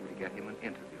influence with you to get him an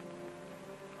interview.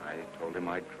 I told him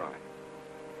I'd try.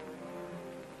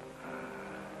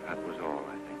 That was all,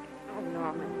 I think. Oh,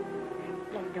 Norman,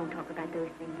 let's don't talk about those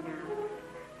things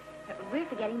now. We're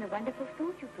forgetting the wonderful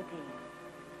food you prepared.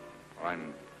 Oh,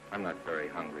 I'm not very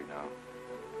hungry now.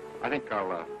 I think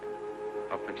I'll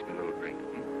fix me a little drink.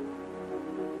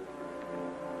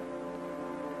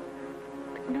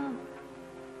 But Norman.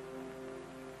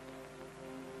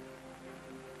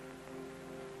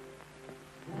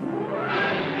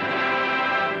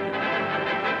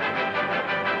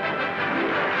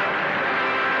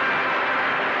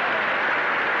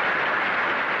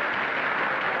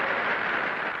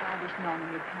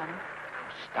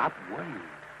 Stop worrying.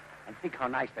 And think how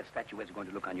nice that statuette is going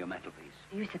to look on your mantelpiece.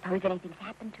 Do you suppose anything's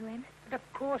happened to him? But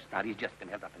of course not. He's just been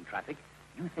held up in traffic.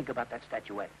 You think about that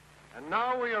statuette. And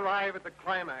now we arrive at the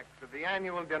climax of the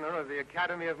annual dinner of the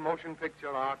Academy of Motion Picture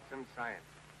Arts and Science.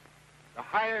 the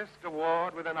highest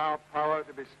award within our power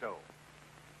to bestow.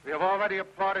 We have already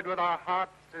applauded with our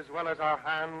hearts as well as our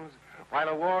hands, while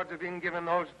awards are being given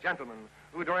those gentlemen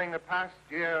who during the past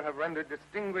year have rendered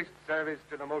distinguished service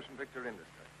to the motion picture industry.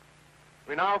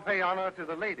 We now pay honor to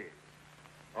the ladies,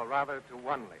 or rather to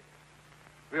one lady.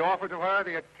 We offer to her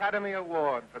the Academy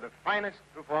Award for the finest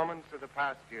performance of the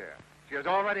past year. She has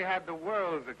already had the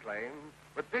world's acclaim,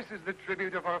 but this is the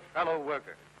tribute of her fellow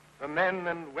workers, the men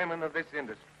and women of this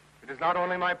industry. It is not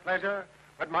only my pleasure,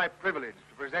 but my privilege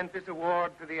to present this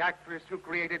award to the actress who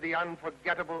created the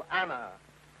unforgettable Anna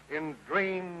in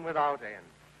Dream Without End,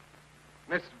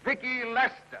 Miss Vicki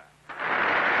Lester.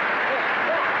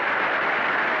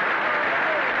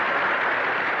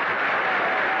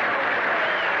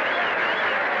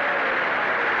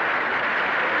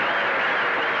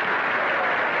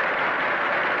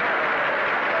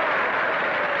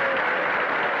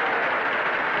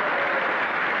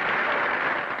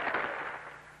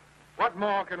 What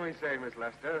more can we say, Miss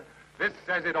Lester? This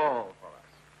says it all for us.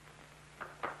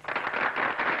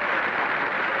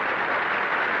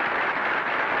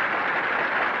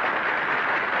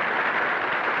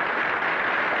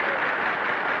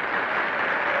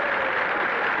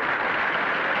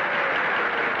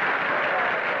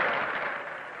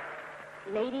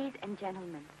 Ladies and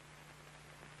gentlemen,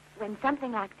 when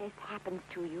something like this happens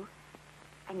to you,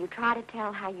 and you try to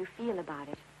tell how you feel about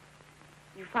it,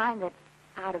 you find that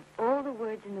out of all the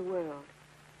words in the world,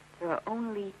 there are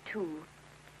only two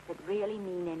that really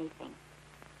mean anything.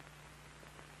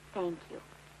 Thank you.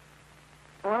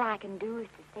 All I can do is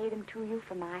to say them to you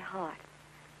from my heart.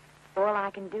 All I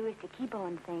can do is to keep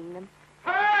on saying them.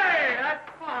 Hey, that's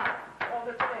fine. All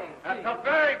the same. That's a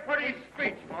very pretty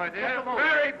speech, my dear.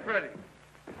 Very pretty.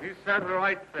 You said the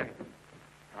right thing.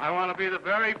 I want to be the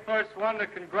very first one to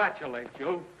congratulate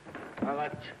you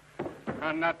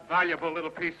on that valuable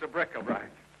little piece of bric-a-brac.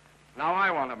 Now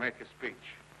I want to make a speech.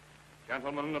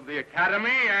 Gentlemen of the Academy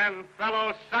and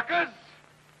fellow suckers,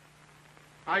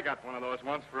 I got one of those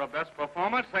once for a best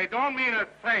performance. They don't mean a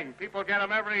thing. People get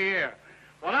them every year.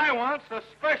 What I want's a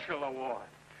special award,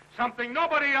 something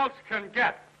nobody else can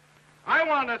get. I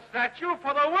want a statue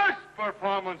for the worst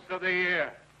performance of the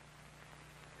year.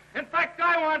 In fact,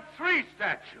 I want 3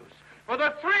 statues for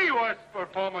the 3 worst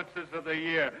performances of the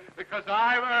year, because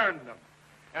I've earned them.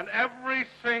 And every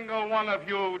single one of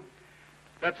you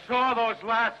that saw those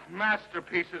last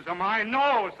masterpieces of mine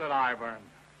knows that I've earned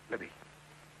them. Libby,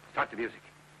 start the music.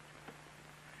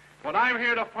 What I'm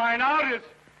here to find out is,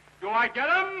 do I get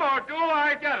them or do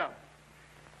I get them?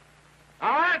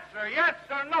 Now answer yes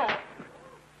or no.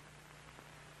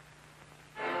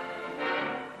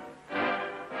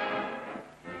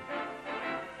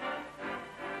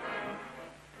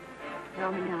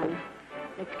 Norman, darling,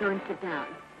 let's go and sit down.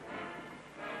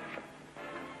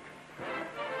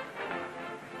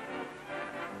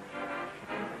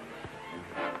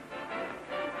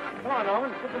 Come on,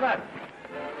 Norman, sit to that.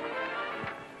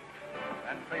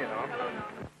 That's for you, Norm.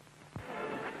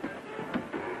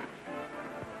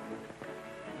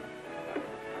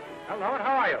 Well, Norman,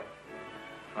 how are you?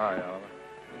 Hi, Oliver.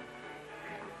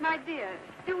 My dear,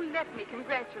 do let me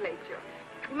congratulate you.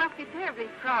 You must be terribly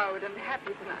proud and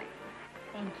happy tonight.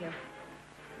 Thank you.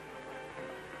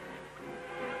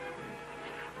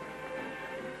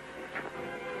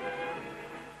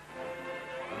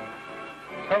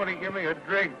 Somebody give me a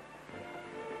drink.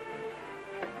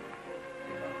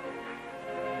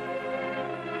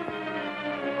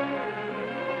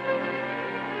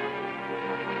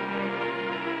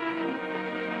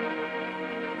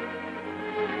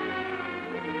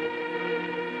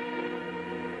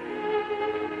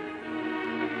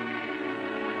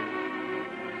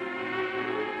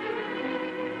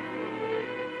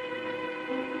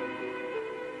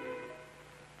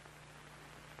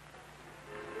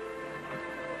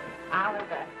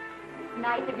 Oliver, it's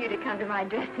nice of you to come to my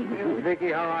dressing room.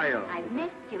 Vicky, how are you? I've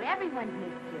missed you. Everyone's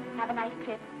missed you. Have a nice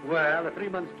trip. Well, a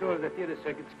 3-month tour of the theater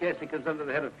circuit scarcely comes under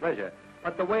the head of pleasure.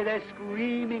 But the way they're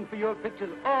screaming for your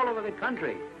pictures all over the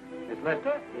country. Miss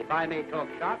Lester, if I may talk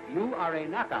shop, you are a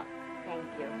knockout. Thank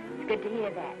you. It's good to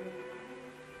hear that.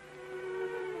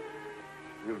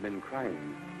 You've been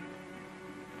crying.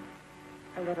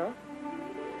 A little.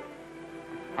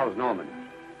 How's Norman?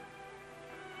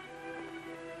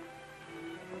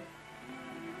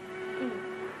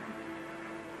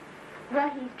 Well,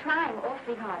 he's trying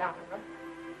awfully hard, Oliver.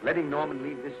 Letting Norman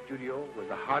leave this studio was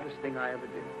the hardest thing I ever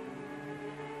did.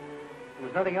 There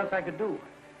was nothing else I could do.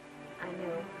 I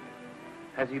know.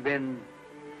 Has he been...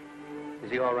 Is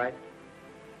he all right?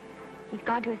 He's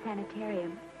gone to a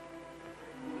sanitarium.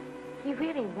 He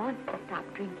really wants to stop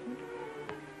drinking.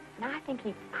 And I think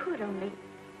he could, only...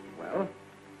 Well,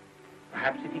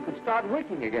 perhaps if he could start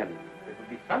working again, there would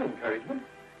be some encouragement.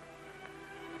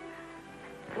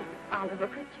 Oh, Oliver,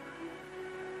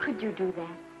 could you do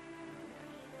that?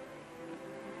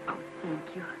 Oh,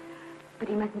 thank you. But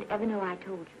he mustn't ever know I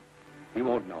told you. He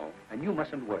won't know, and you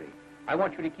mustn't worry. I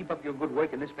want you to keep up your good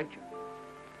work in this picture.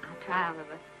 I'll try,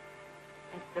 Oliver.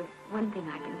 That's the one thing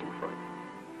I can do for you.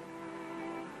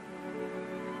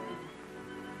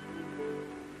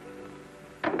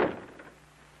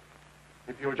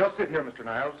 If you'll just sit here, Mr.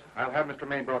 Niles, I'll have Mr.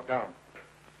 Maine brought down.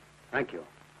 Thank you.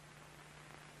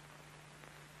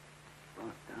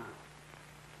 Brought down.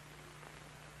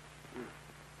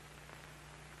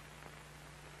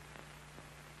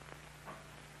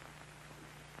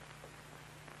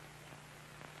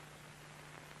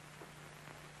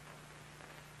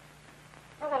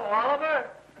 Hello, Oliver.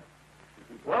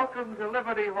 Welcome to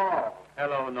Liberty Hall.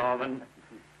 Hello, Norman.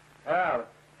 Well,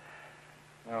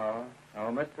 no,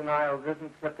 Mr. Niles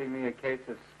isn't slipping me a case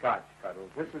of scotch, Cuddles.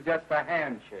 This is just a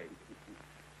handshake.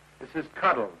 This is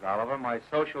Cuddles, Oliver, my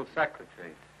social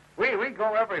secretary. We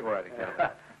go everywhere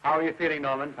together. How are you feeling,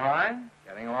 Norman? Fine.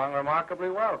 Getting along remarkably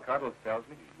well, Cuddles tells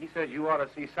me. He says you ought to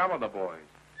see some of the boys.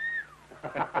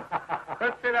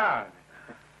 Let's sit down.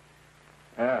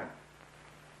 Yeah.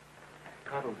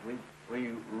 Cuddles, we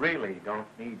really don't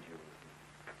need you.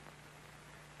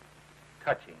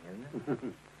 Touching, isn't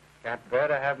it? Can't bear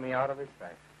to have me out of his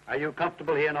sight. Are you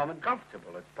comfortable here, Norman?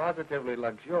 Comfortable. It's positively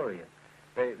luxurious.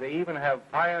 They even have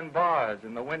iron bars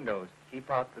in the windows to keep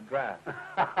out the draft.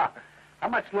 How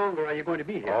much longer are you going to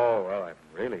be here? Oh, well, I'm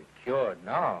really cured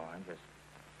now. I'm just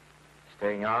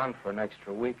staying on for an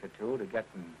extra week or two to get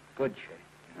in good shape,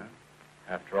 you know.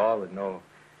 After all, there's no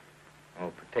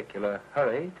particular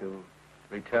hurry to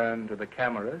return to the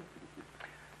cameras.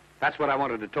 That's what I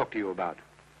wanted to talk to you about.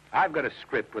 I've got a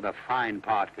script with a fine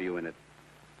part for you in it.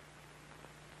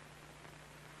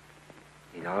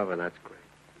 Oliver, that's great.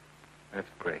 That's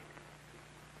great.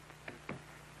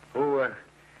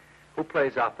 Who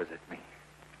plays opposite me?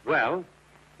 Well,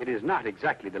 it is not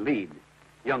exactly the lead.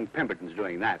 Young Pemberton's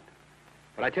doing that.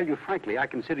 But I tell you frankly, I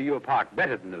consider your part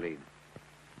better than the lead.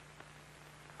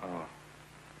 Oh,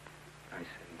 I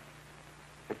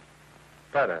see. It's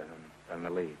better than the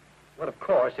lead. Well, of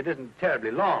course, it isn't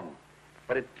terribly long.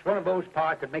 But it's one of those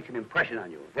parts that makes an impression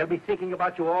on you. They'll be thinking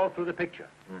about you all through the picture.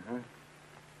 Mm-hmm.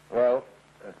 Well,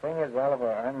 the thing is,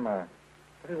 Oliver, I'm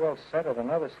pretty well set at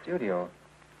another studio.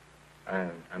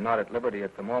 I'm not at liberty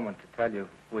at the moment to tell you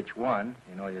which one.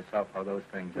 You know yourself how those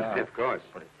things are. Of course.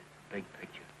 But it's a big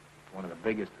picture. It's one of the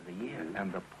biggest of the year.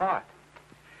 And the part.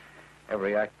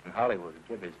 Every actor in Hollywood would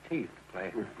give his teeth to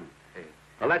play.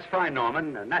 Well, that's fine,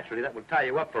 Norman. Naturally, that will tie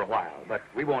you up for a while. But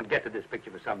we won't get to this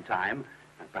picture for some time.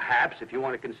 And perhaps, if you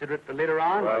want to consider it for later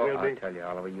on, well, I'll tell you,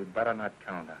 Oliver, you'd better not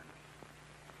count on it.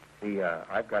 See,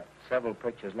 I've got several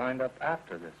pictures lined up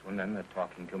after this one, and they're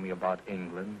talking to me about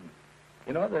England.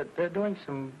 You know, they're doing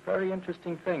some very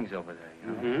interesting things over there,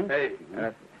 you know? Mm-hmm.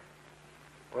 Hey.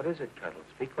 What is it, Cuddles?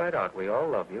 Speak right out. We all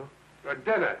love you. For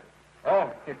dinner.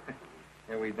 Oh,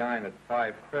 here we dine at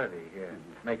 5:30 here.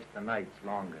 Makes the nights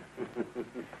longer.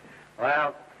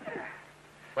 Well,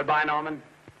 goodbye, Norman.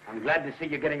 I'm glad to see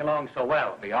you getting along so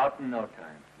well. Be out in no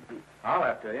time. I'll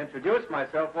have to introduce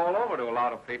myself all over to a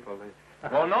lot of people. They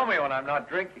won't know me when I'm not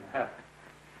drinking.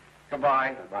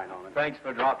 Goodbye. Goodbye, Norman. Thanks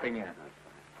for dropping in.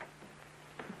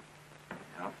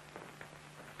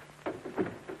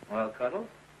 Well, Cuddles?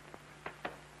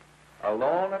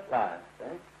 Alone at last,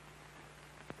 eh?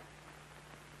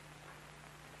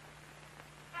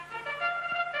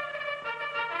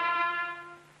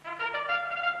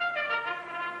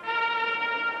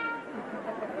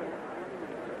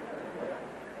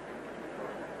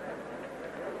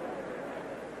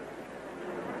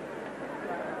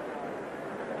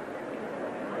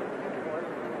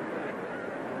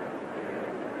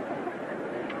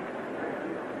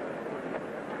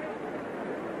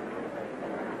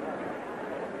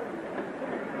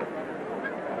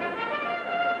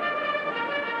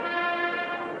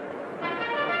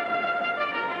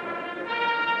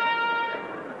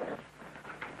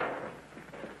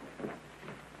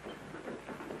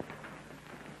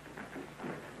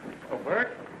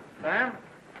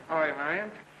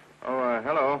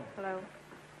 Hello. Hello.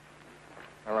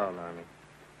 Hello, Normie.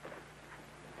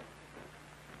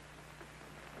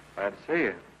 Glad to see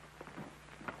you.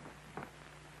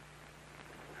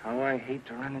 How I hate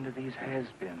to run into these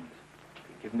has-beens.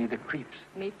 They give me the creeps.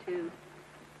 Me too.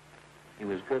 He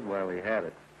was good while he had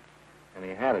it. And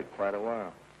he had it quite a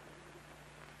while.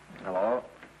 Hello?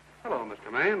 Hello,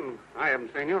 Mr. Maine. I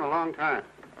haven't seen you in a long time.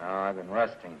 Oh, I've been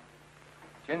resting.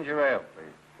 Ginger ale,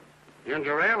 please.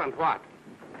 Ginger ale and what?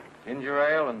 Ginger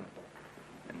ale and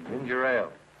ginger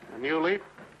ale. A new leaf?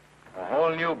 A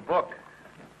whole new book.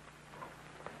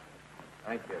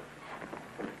 Thank you.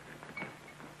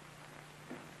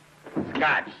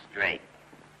 Scotch straight.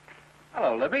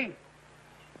 Hello, Libby.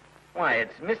 Why,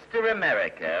 it's Mr.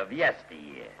 America of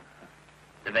yesteryear.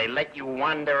 Do they let you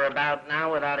wander about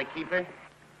now without a keeper?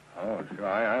 Oh, sure.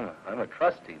 I'm a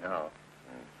trustee now.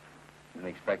 Didn't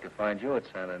expect to find you at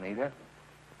Santa Anita.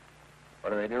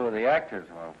 What do they do with the actors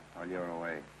while you're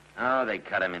away? Oh, they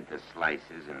cut them into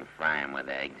slices and fry them with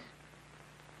eggs.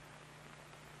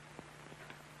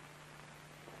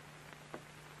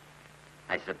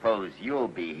 I suppose you'll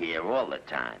be here all the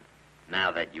time,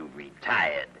 now that you've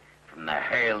retired from the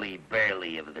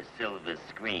hurly-burly of the silver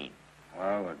screen.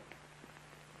 Well, we're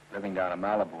living down in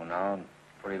Malibu now, and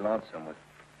pretty lonesome with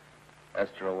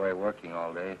Esther away working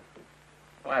all day.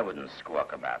 Well, I wouldn't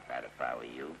squawk about that if I were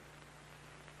you.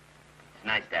 It's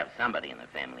nice to have somebody in the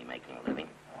family making a living.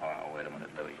 Oh, wait a minute,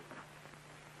 Libby.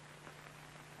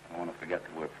 I don't want to forget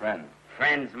that we're friends.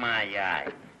 Friends, my eye.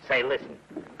 Say, listen,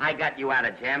 I got you out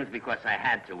of jams because I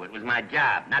had to. It was my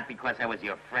job, not because I was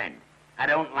your friend. I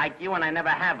don't like you, and I never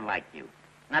have liked you.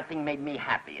 Nothing made me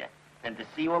happier than to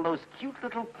see all those cute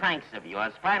little pranks of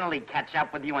yours finally catch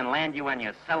up with you and land you on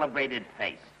your celebrated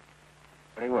face.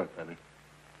 Pretty work, Libby.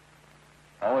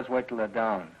 Always wait till they're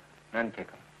down, then kick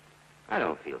them. I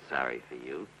don't feel sorry for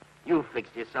you. You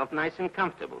fixed yourself nice and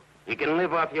comfortable. You can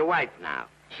live off your wife now.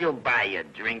 She'll buy you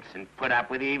drinks and put up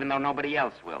with you even though nobody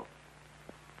else will.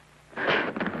 Wait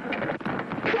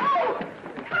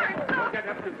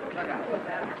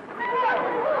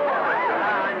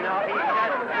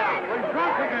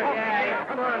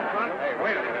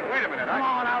a minute. Come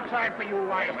on outside for you,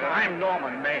 wife. I'm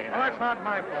Norman Maine. Oh, that's not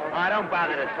my fault. Oh, don't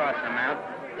bother to toss him out.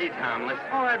 He's harmless.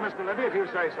 All right, Mr. Libby, if you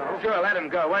say so. Sure, let him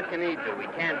go. What can he do? He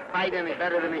can't fight any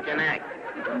better than he can act.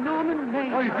 Norman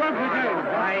Maine. Oh, he's drunk again.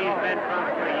 Why, he's been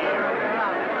drunk for years.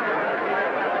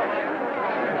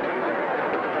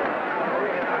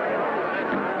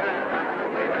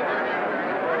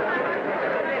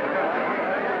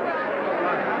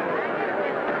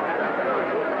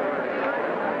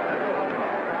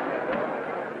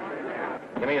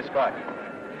 Give me a scotch.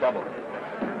 Double.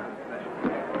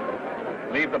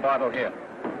 Leave the bottle here.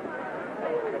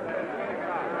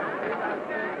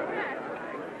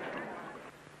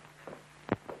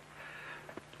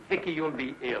 Vicky, you'll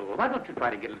be ill. Why don't you try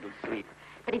to get a little sleep?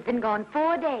 But he's been gone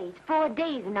 4 days. 4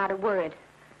 days and not a word.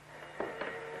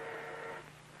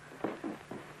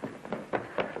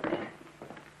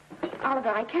 Oliver,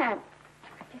 I can't.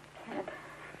 I just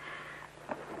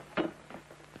can't.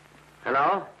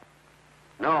 Hello?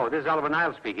 No, this is Oliver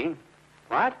Niles speaking.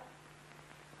 What?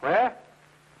 Where?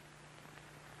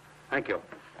 Thank you.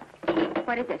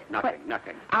 What is it?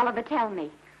 Nothing. Oliver, tell me.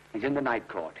 He's in the night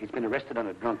court. He's been arrested on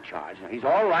a drunk charge. Now, he's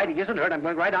all right. He isn't hurt. I'm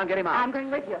going right on, get him out. I'm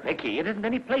going with you. Vicky, it isn't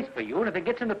any place for you, and if it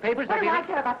gets in the papers, What there'll do be... I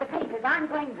care about the papers? I'm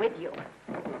going with you.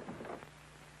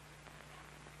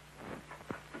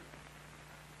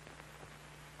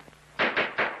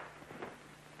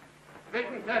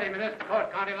 Division 30, Municipal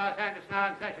Court, County, Los Angeles, now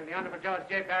in session. The Honorable Judge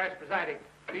J. Parrish presiding.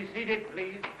 Be seated,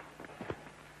 please.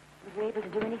 Was you able to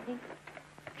do anything?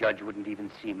 Judge wouldn't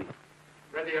even see me.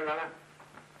 Ready, Your Honor.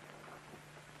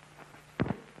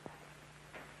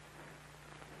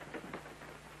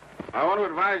 I want to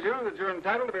advise you that you're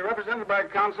entitled to be represented by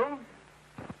counsel,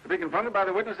 to be confronted by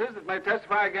the witnesses that may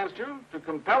testify against you, to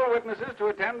compel the witnesses to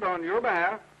attend on your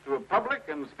behalf to a public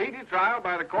and speedy trial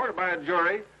by the court or by a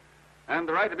jury, and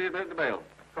the right to be admitted to bail.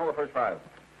 Call the first five.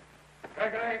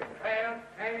 Gregory, Hale,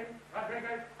 Haynes,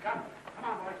 Rodriguez, Johnson. Come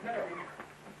on, boys, get over.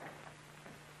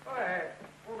 Go ahead.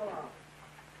 Move along.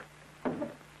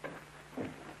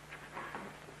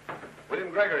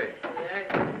 William Gregory.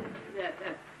 Yes.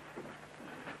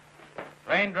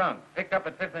 Plain drunk, picked up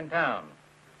at 5th in town.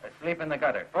 Asleep in the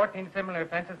gutter. 14 similar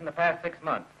offenses in the past 6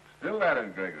 months. Still at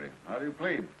it, Gregory. How do you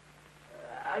plead?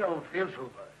 I don't feel so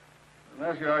bad. I didn't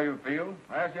ask you how you feel.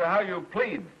 I asked you how you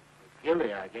plead.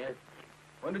 Guilty, I guess.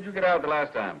 When did you get out the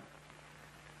last time?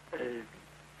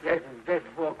 Just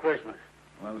before Christmas.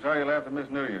 Well, I'm sorry you'll have to miss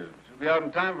New Year's. You'll be out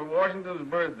in time for Washington's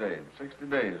birthday in 60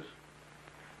 days.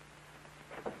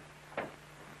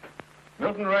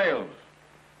 Milton Rails.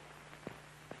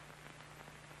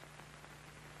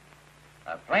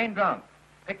 Plain drunk,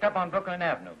 picked up on Brooklyn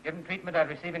Avenue, given treatment at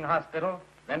receiving hospital,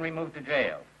 then removed to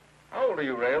jail. How old are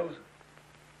you, Rails?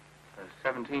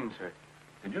 17, sir.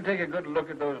 Did you take a good look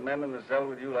at those men in the cell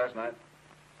with you last night?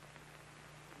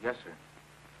 Yes, sir.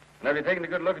 And have you taken a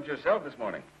good look at yourself this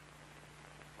morning?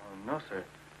 No, sir.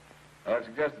 Well, I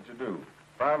suggest that you do.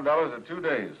 $5 or 2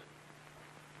 days.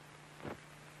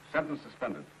 Sentence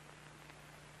suspended.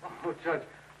 Oh, Judge.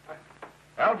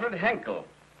 Alfred Henkel,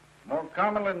 more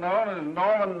commonly known as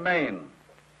Norman Maine.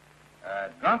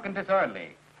 Drunk and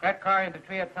disorderly. Cracked car into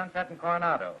tree at Sunset and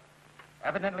Coronado.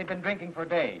 Evidently been drinking for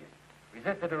days.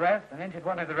 Resisted arrest and injured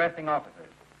one of the arresting officers.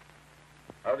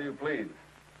 How do you plead?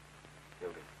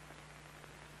 Guilty.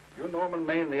 You're Norman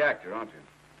Maine, the actor, aren't you?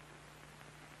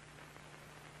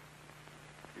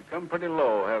 You've come pretty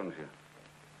low, haven't you?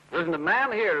 There isn't a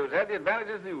man here who's had the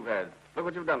advantages you've had. Look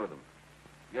what you've done with them.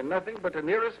 You're nothing but an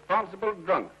irresponsible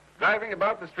drunk, driving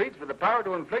about the streets with the power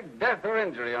to inflict death or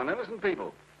injury on innocent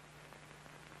people.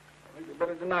 I think you'd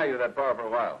better deny you that power for a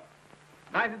while.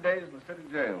 90 days in the city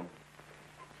jail.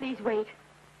 Please wait.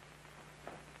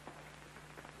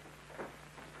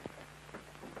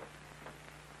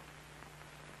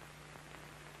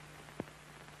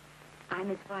 I'm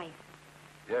his wife.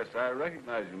 Yes, I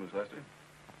recognize you, Miss Lester.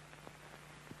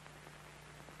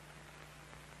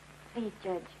 Please,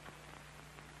 Judge.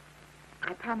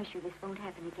 I promise you this won't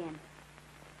happen again.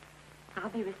 I'll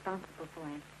be responsible for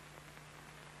him.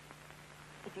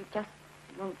 If you just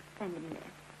won't send him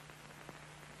there.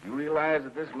 You realize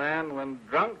that this man, when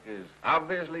drunk, is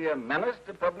obviously a menace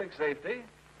to public safety?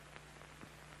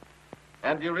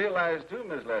 And you realize, too,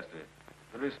 Miss Lester,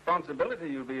 the responsibility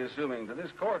you'll be assuming to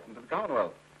this court and to the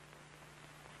Commonwealth.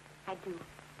 I do.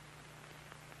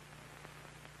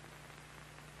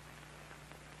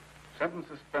 Sentence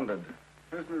suspended.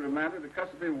 Prisoner remanded to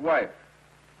custody of wife.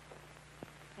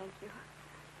 Thank you.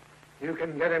 You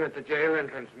can get him at the jail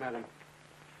entrance, madam.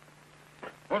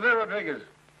 Jose Rodriguez.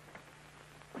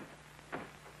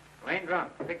 Lane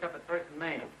drunk. Picked up at First and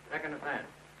Main. Second offense.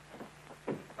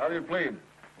 How do you plead?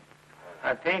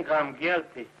 I think I'm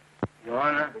guilty, Your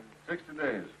Honor. 60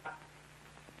 days.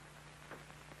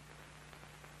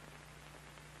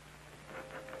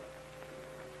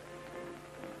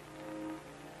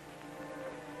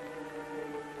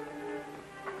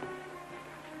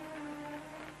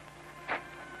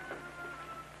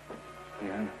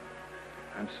 Yeah,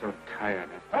 I'm so tired.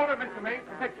 Hold it, Mr. Maine.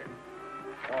 Picture.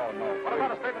 Oh, no. What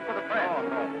about a statement for the press? Oh,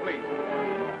 no, please.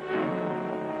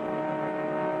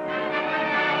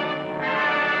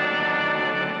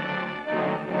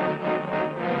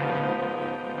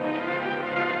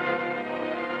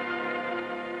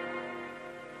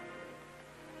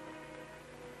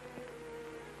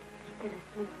 He's been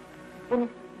asleep. Been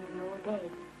asleep nearly all day.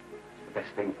 It's the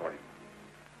best thing for him.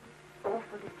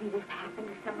 Awful to see this happen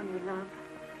to someone you love.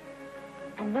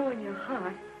 And know in your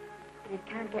heart that it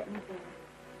can't get any better.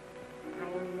 I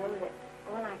only know that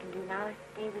all I can do now is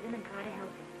stay with him and try to help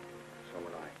him. So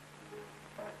will I.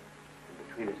 And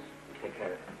between us, we'll take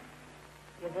care of him.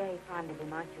 You're very fond of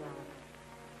him, aren't you, Oliver?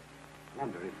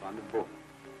 I'm very fond of both.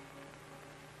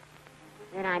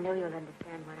 Then I know you'll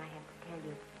understand what I have to tell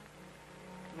you.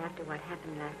 And after what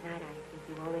happened last night, I think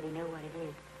you already know what it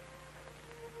is.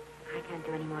 I can't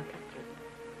do any more pictures.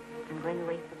 I'm going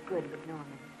away for good with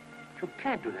Norman. You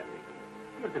can't do that, Vicky.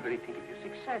 You're at the very peak of your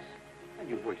success. And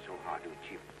you've worked so hard to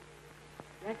achieve it.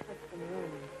 That's what's been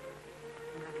wrong.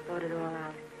 And I've thought it all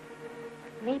out.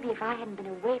 Maybe if I hadn't been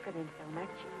away from him so much,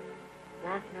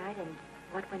 last night and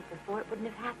what went before, it wouldn't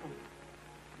have happened.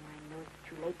 And I know it's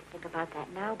too late to think about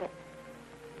that now, but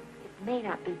it may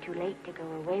not be too late to go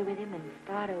away with him and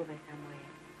start over somewhere.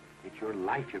 It's your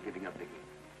life you're giving up, Vicky.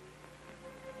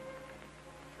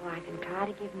 So I can try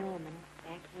to give Norman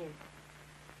back his.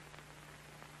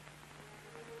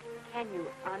 Can you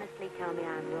honestly tell me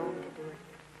I'm wrong to do it?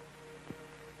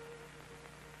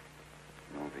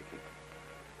 No, Vicky.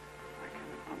 I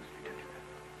can't honestly tell you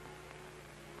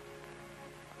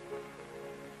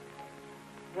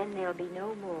that. Then there'll be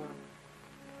no more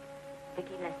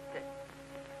Vicky Lester.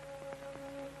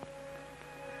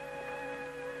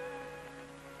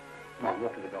 Come on,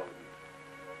 walk to the door with me.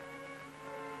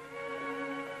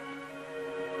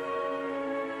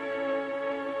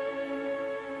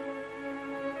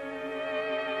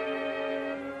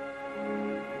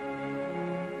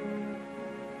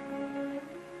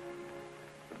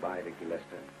 Goodbye, Vicky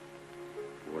Lester.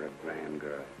 You were a grand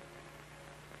girl.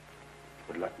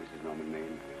 Good luck, Mrs. Norman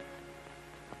Maine.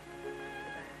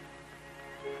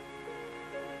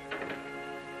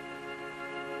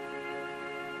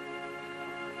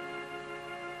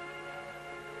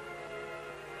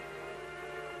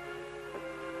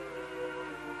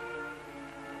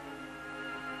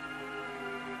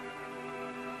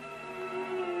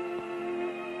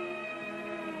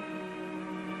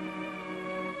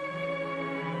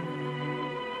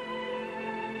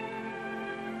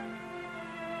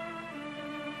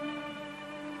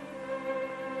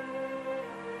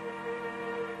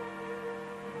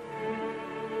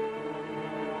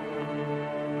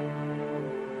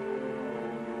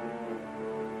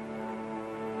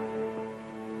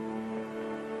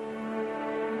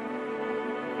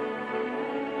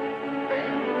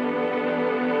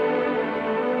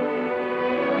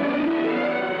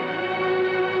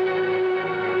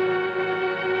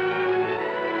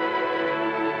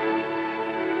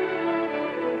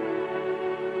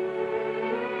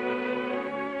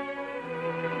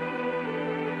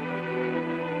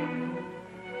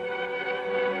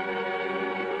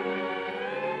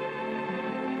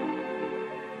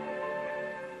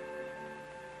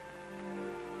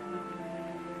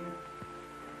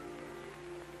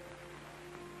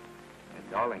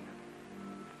 Darling.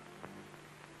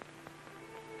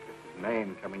 This is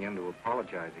Mame coming in to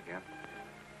apologize again.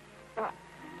 Oh,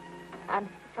 I'm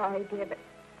sorry, dear, but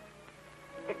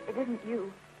it isn't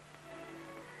you.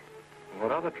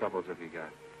 What other troubles have you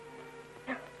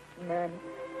got? None.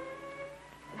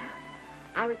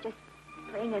 I was just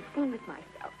playing a scene with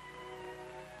myself.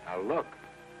 Now, look.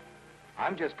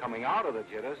 I'm just coming out of the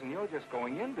jitters, and you're just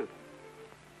going into them.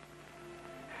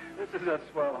 This is a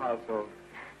swell household.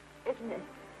 Isn't it?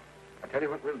 I'll tell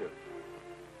you what we'll do.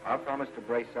 I'll promise to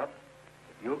brace up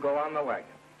if you'll go on the wagon.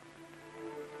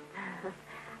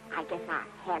 I guess I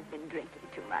have been drinking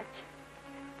too much.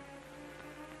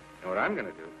 You know what I'm going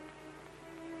to do?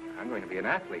 I'm going to be an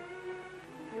athlete.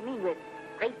 You mean with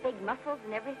great big muscles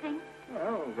and everything?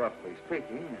 Well, roughly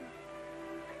speaking.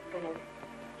 Gonna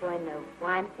join the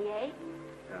YMCA? It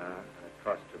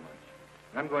costs too much.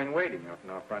 I'm going wading out in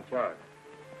our front yard.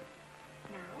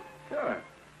 No. Sure.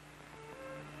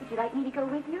 Would you like me to go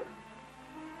with you?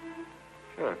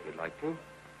 Sure, if you'd like to.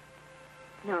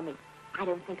 No, Miss, I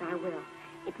don't think I will.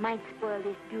 It might spoil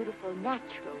this beautiful,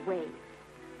 natural wave.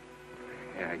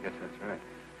 Yeah, I guess that's right.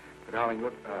 But, darling,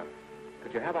 look,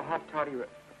 could you have a hot toddy,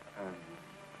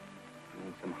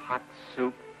 some hot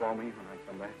soup for me when I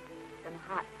come back? Some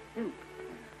hot soup?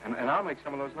 And I'll make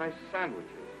some of those nice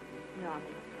sandwiches. No,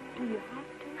 Miss, do you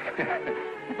have to?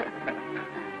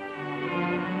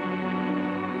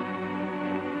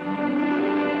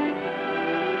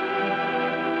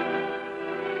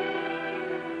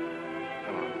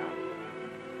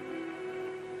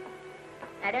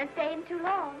 I don't stay in too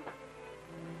long.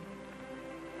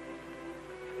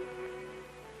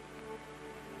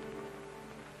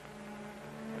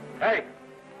 Hey!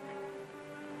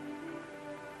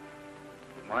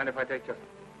 Mind if I take just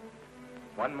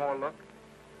one more look?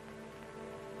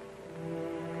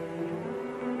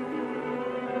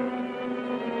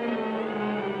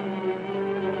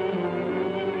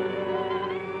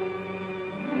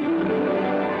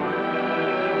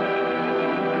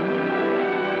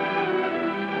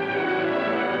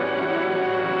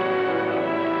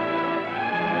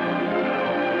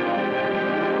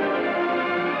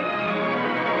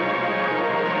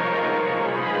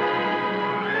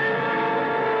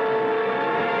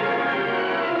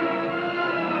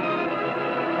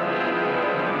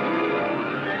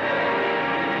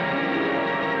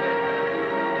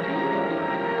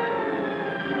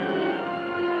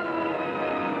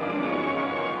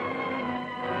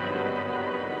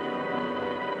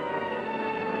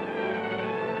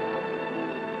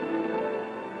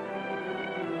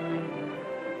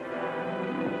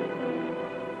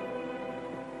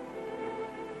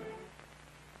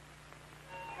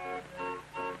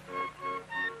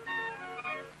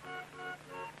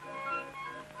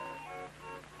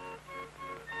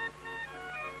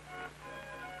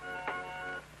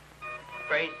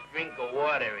 First drink of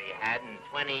water he had in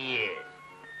 20 years.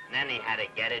 And then he had to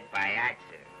get it by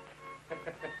accident.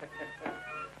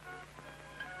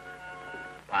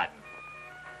 Pardon.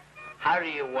 How do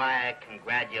you wire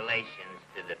congratulations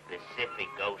to the Pacific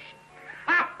Ocean?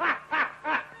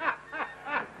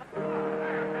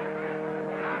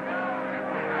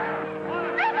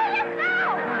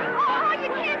 Oh, you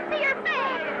can't see her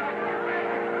face!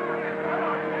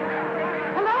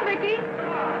 Hello, Vicky.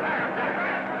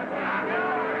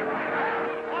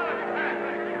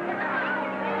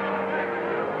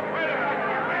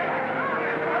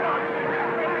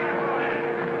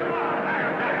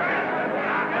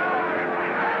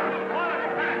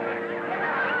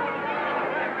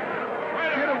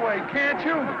 Can't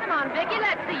you? Come on, Vicky,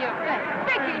 let's see your face.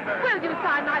 Vicky, will you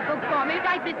sign my book for me?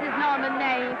 Write Mrs. Norman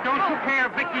name. Don't you care,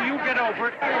 Vicky? You get over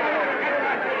it.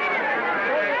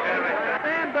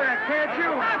 Stand back, can't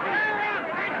you?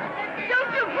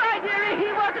 Don't you cry, dearie.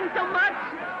 He wasn't so much.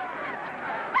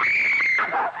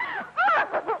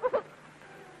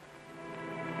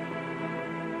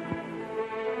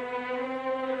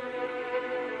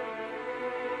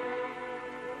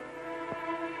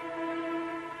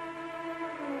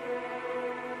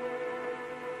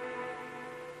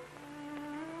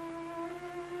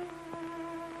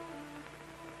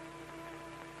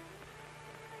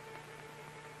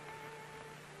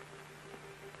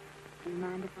 Do you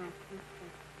mind if I take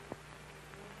just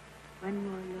one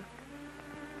more look?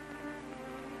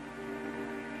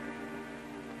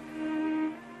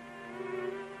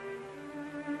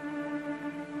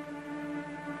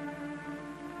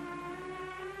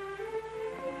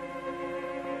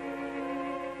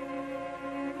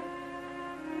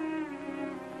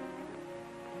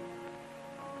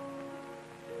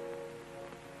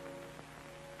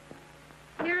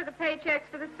 Here are the paychecks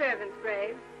for the servants,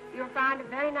 Graves. You'll find a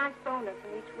very nice bonus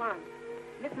in each one.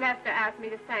 Miss Lester asked me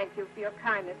to thank you for your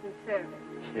kindness and service.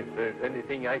 If there's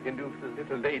anything I can do for the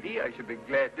little lady, I should be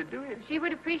glad to do it. She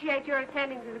would appreciate your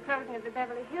attending to the closing of the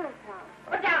Beverly Hills house.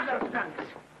 Put down those trunks.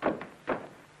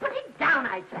 Put it down,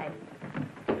 I say.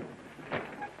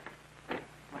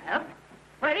 Well,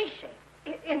 where is she?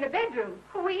 In the bedroom.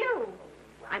 Who are you?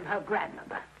 I'm her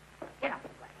grandmother. Get up.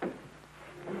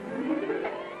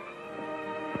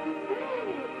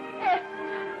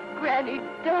 Granny,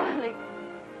 darling.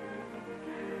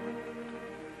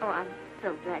 Oh, I'm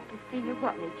so glad to see you.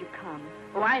 What made you come?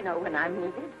 Oh, I know when I'm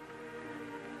needed.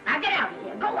 Now get out of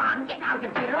here. Go on. Get out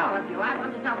of here, all of you. I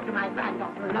want to talk to my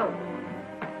granddaughter alone.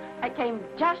 I came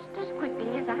just as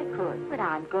quickly as I could, but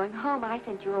I'm going home. I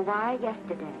sent you a wire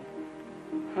yesterday.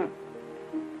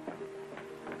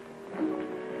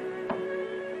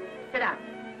 Sit down.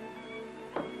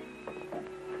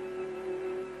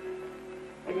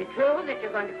 Is it true that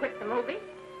you're going to quit the movies?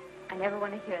 I never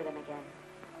want to hear them again.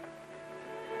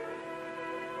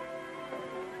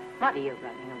 What are you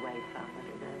running away from,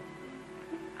 little girl?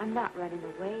 I'm not running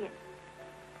away.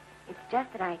 It's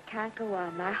just that I can't go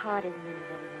on. My heart isn't in it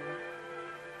anymore.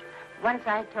 Once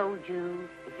I told you,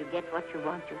 if you get what you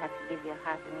want, you have to give your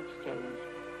heart in exchange.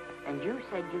 And you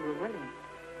said you were willing.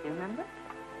 Do you remember?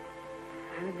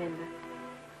 I remember.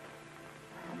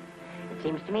 It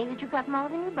seems to me that you got more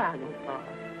than you bargained for.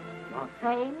 More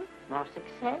fame, more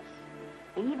success,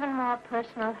 even more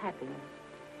personal happiness.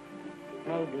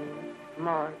 Maybe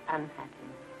more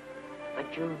unhappiness.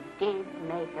 But you did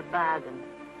make a bargain.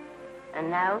 And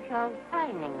now you're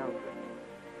whining over it.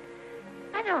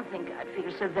 I don't think I'd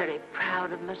feel so very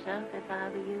proud of myself if I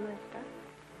were you, Esther.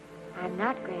 I'm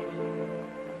not, Granny.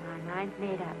 But my mind's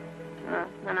made up. Oh,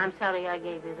 then I'm sorry I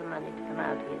gave you the money to come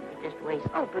out here. You just waste.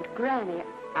 Oh, but Granny...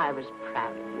 I was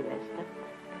proud of you, Esther.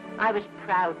 I was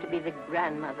proud to be the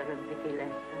grandmother of Vicky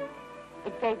Lester.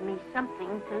 It gave me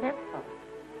something to live for.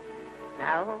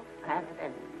 Now, I have it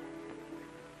ended.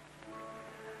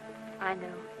 I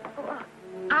know. Oh,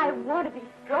 I want to be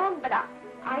strong, but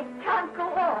I can't go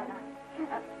on.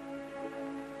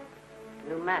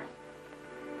 You must.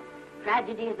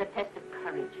 Tragedy is a test of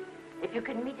courage. If you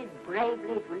can meet it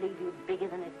bravely, it will leave you bigger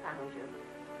than it found you.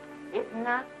 If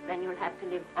not, then you'll have to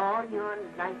live all your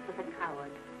life as a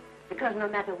coward. Because no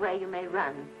matter where you may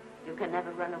run, you can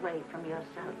never run away from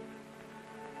yourself.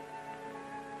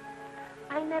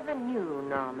 I never knew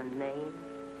Norman Maine.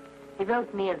 He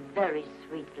wrote me a very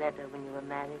sweet letter when you were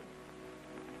married.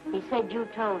 He said you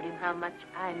told him how much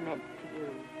I meant to you.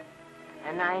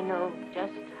 And I know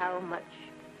just how much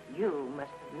you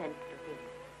must have meant to him.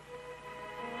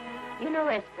 You know,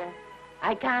 Esther,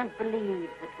 I can't believe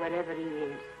that wherever he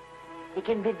is, he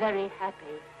can be very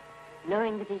happy,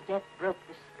 knowing that his death broke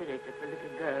the spirit of the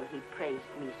little girl he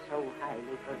praised me so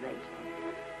highly for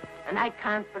raising. And I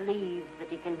can't believe that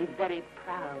he can be very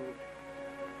proud,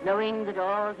 knowing that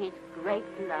all his great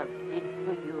love did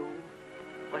for you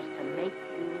was to make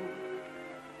you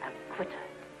a quitter.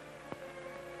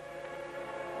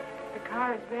 The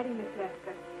car is ready, Miss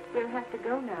Lester. We'll have to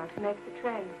go now to make the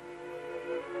train.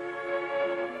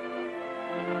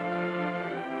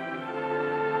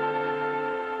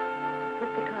 Put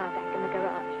the car back in the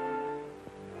garage.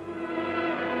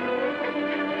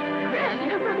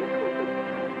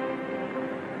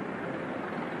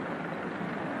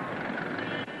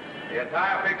 The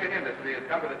entire picture industry has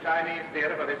come to the Chinese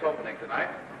theater for this opening tonight.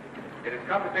 It has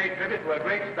come to pay tribute to a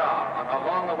great star on her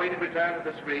long-awaited return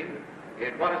to the screen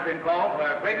in what has been called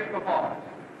her greatest performance.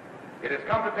 It has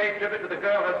come to pay tribute to the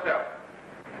girl herself.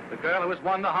 The girl who has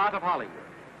won the heart of Hollywood.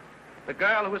 The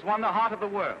girl who has won the heart of the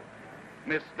world.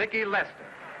 Miss Vicky Lester.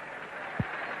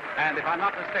 And if I'm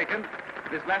not mistaken,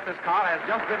 Miss Lester's car has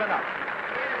just driven up.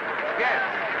 Yes,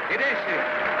 it is she.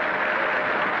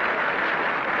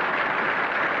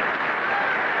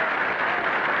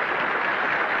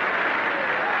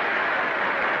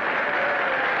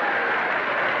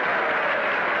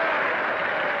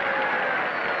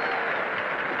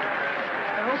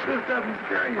 This doesn't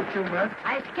scare you too much.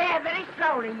 I scare very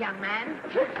slowly, young man.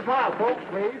 6 o'clock, folks,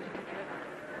 please.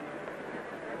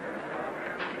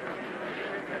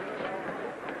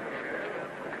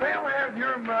 They'll have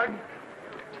your mug,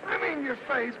 your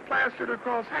face, plastered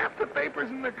across half the papers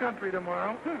in the country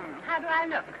tomorrow. How do I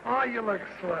look? Oh, you look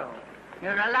swell.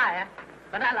 You're a liar,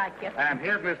 but I like you. And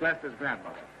here's Miss Lester's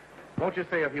grandmother. Won't you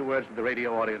say a few words to the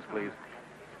radio audience, please?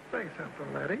 Say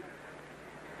something, Letty.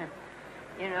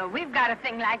 You know, we've got a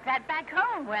thing like that back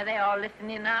home where they all listen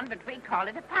in on, but we call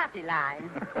it a party line.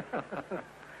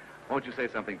 Won't you say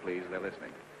something, please? They're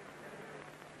listening.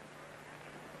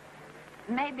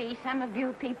 Maybe some of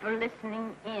you people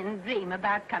listening in dream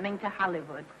about coming to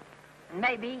Hollywood.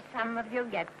 Maybe some of you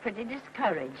get pretty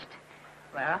discouraged.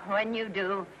 Well, when you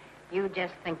do, you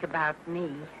just think about me.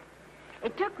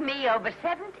 It took me over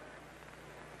 60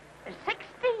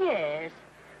 years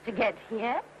to get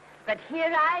here, but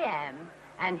here I am,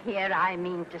 and here I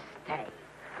mean to stay.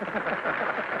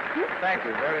 Thank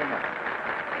you very much.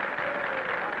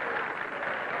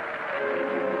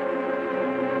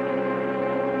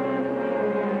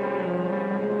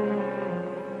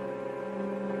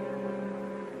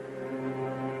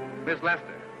 Miss Lester.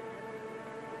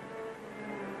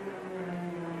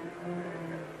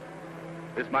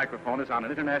 This microphone is on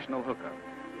an international hookup.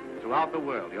 Throughout the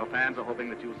world, your fans are hoping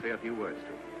that you'll say a few words to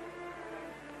them.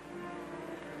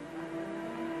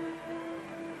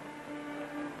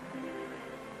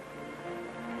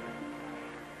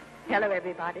 Hello,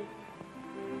 everybody.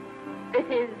 This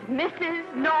is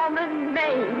Mrs. Norman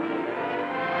Maine.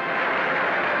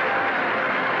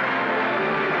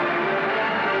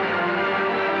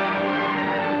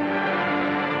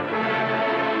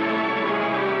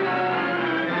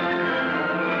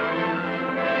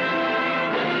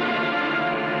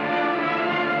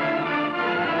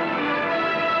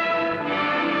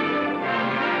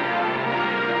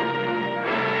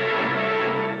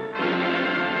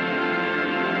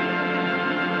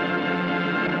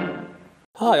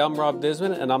 Hi, I'm Rob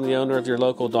Disman, and I'm the owner of your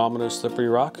local Domino's Slippery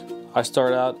Rock. I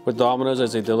started out with Domino's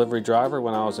as a delivery driver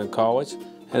when I was in college,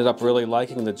 ended up really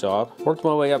liking the job, worked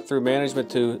my way up through management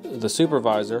to the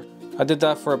supervisor. I did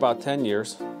that for about 10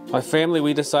 years. My family,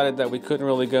 we decided that we couldn't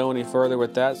really go any further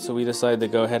with that, so we decided to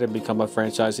go ahead and become a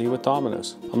franchisee with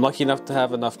Domino's. I'm lucky enough to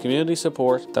have enough community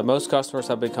support that most customers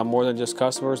have become more than just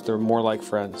customers, they're more like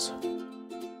friends.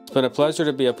 It's been a pleasure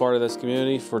to be a part of this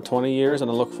community for 20 years, and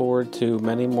I look forward to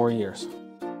many more years.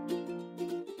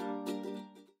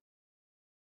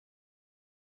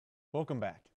 Welcome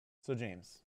back. So,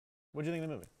 James, what did you think of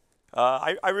the movie?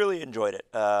 I really enjoyed it.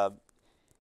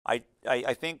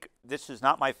 I think this is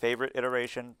not my favorite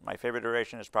iteration. My favorite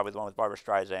iteration is probably the one with Barbra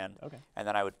Streisand. Okay. And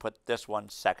then I would put this one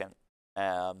second.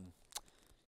 And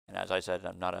as I said,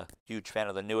 I'm not a huge fan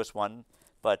of the newest one,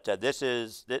 but this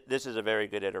is a very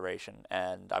good iteration,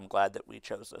 and I'm glad that we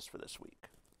chose this for this week.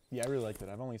 Yeah, I really liked it.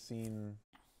 I've only seen,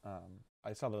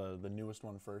 I saw the newest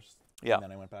one first. Yeah. And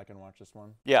then I went back and watched this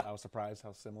one. Yeah. I was surprised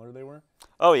how similar they were.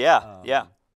 Oh, yeah, yeah.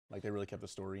 Like, they really kept the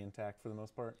story intact for the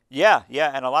most part. Yeah, yeah,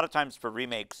 and a lot of times for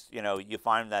remakes, you know, you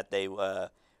find that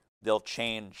they'll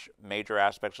change major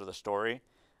aspects of the story,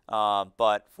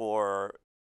 but for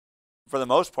the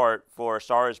most part, for A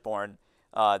Star Is Born,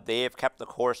 they have kept the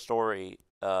core story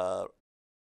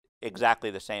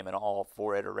exactly the same in all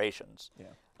 4 iterations.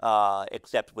 Yeah.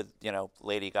 Except with, you know,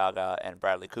 Lady Gaga and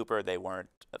Bradley Cooper, they weren't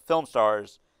film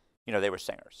stars, you know, they were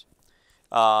singers.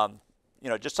 You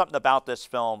know, just something about this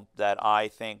film that I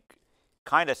think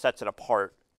kind of sets it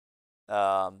apart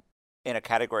in a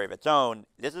category of its own.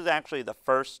 This is actually the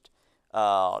first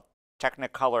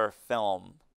Technicolor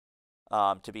film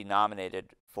to be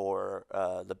nominated for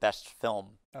the Best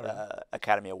Film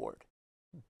Academy Award.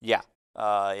 Yeah,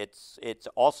 it's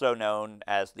also known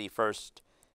as the first,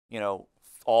 you know,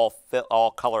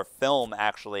 all color film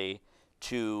actually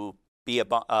to be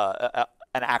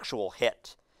an actual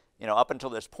hit. You know, up until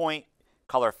this point,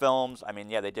 color films, I mean,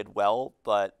 yeah, they did well,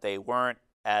 but they weren't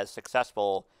as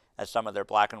successful as some of their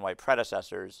black and white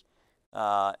predecessors,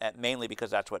 and mainly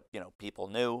because that's what, you know, people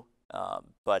knew.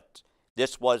 But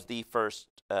this was the first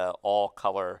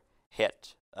all-color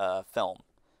hit film,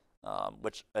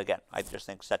 which, again, I just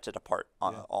think sets it apart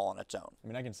all on its own. I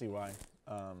mean, I can see why.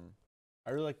 I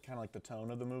really kind of like the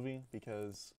tone of the movie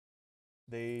because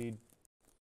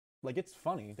it's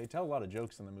funny. They tell a lot of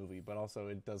jokes in the movie, but also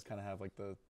it does kind of have like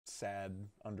the sad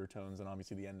undertones, and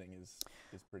obviously the ending is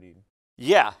pretty.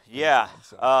 Yeah, yeah. Sad,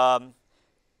 so.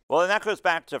 Well, and that goes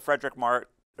back to Frederick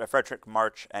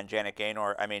March and Janet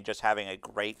Gaynor. I mean, just having a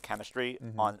great chemistry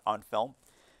on film.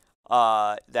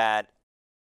 That,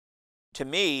 to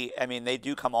me, I mean, they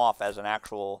do come off as an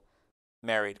actual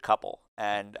married couple.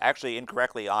 And actually,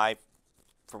 incorrectly, I,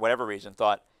 for whatever reason,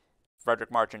 thought Frederick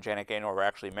March and Janet Gaynor were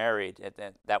actually married.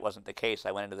 And that wasn't the case.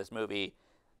 I went into this movie,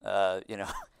 you know,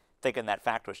 thinking that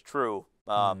fact was true,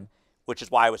 which is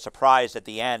why I was surprised at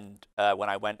the end when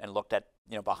I went and looked at,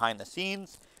 you know, behind the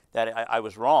scenes that I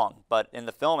was wrong. But in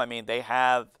the film, I mean, they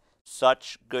have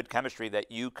such good chemistry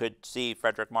that you could see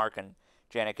Frederick March and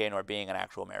Janet Gaynor being an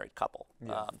actual married couple.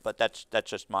 Yeah. But that's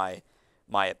just my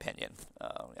opinion, you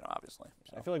know, obviously.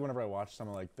 So. I feel like whenever I watch some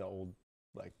of like the old,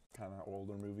 like kind of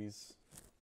older movies,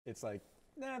 it's like,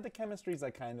 nah, the chemistry's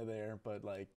like kind of there, but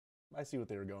like I see what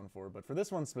they were going for. But for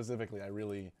this one specifically, I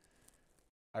really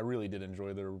did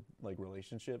enjoy their like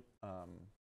relationship.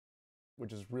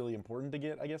 which is really important to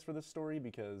get, I guess, for this story,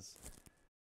 because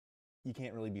you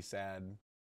can't really be sad.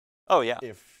 Oh yeah.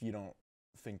 If you don't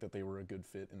think that they were a good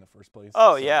fit in the first place.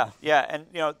 Oh so. yeah, and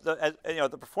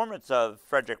the performance of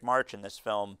Frederick March in this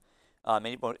film,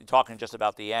 talking just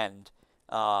about the end,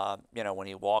 when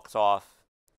he walks off,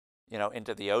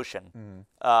 into the ocean.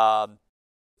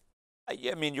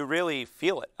 I mean, you really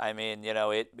feel it. I mean,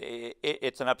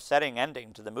 it's an upsetting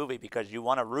ending to the movie because you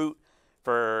want to root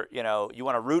for,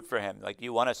 him. Like,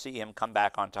 you want to see him come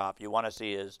back on top. You want to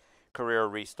see his career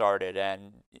restarted,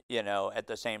 and at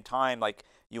the same time, like,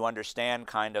 you understand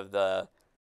kind of the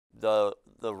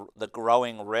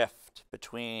growing rift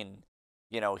between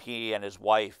he and his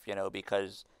wife,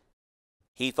 because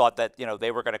he thought that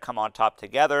they were going to come on top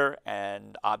together,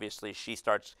 and obviously she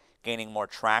starts gaining more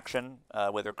traction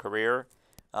with her career,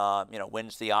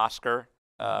 wins the Oscar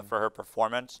for her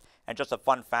performance. And just a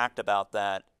fun fact about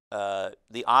that,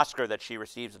 the Oscar that she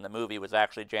receives in the movie was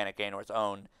actually Janet Gaynor's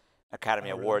own Academy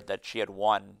Award that she had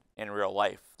won in real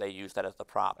life. They used that as the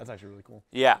prop. That's actually really cool.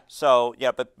 Yeah. So,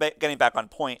 but getting back on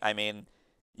point, I mean,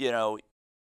 you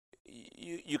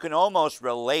can almost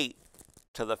relate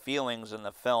to the feelings in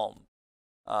the film,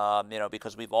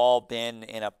 because we've all been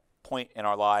in a point in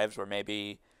our lives where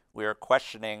maybe we're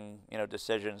questioning,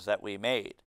 decisions that we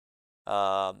made.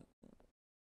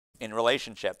 In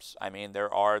relationships, I mean,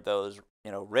 there are those,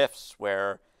 rifts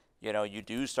where, you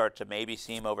do start to maybe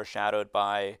seem overshadowed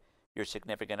by your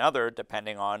significant other,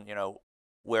 depending on,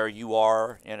 where you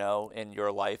are, in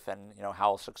your life, and,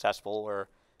 how successful or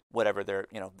whatever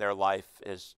their life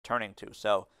is turning to.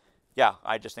 So, yeah,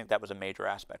 I just think that was a major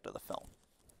aspect of the film.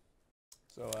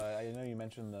 So I know you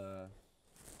mentioned the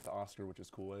Oscar, which is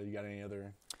cool. You got any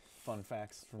other fun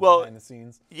facts from behind the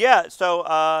scenes? Yeah.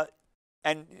 So,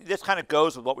 and this kind of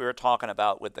goes with what we were talking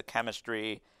about with the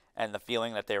chemistry and the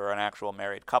feeling that they were an actual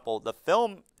married couple. The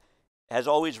film has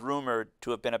always rumored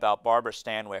to have been about Barbara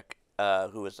Stanwyck,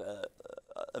 who was a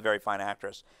very fine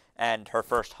actress, and her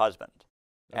first husband,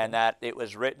 and that it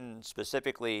was written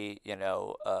specifically,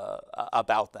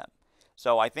 about them.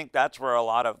 So I think that's where a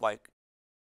lot of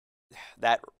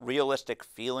that realistic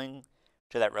feeling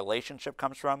to that relationship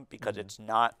comes from, because it's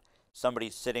not somebody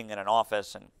sitting in an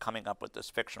office and coming up with this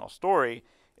fictional story.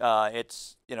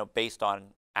 It's based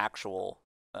on actual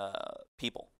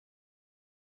people.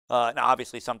 Now,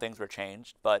 obviously, some things were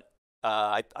changed, but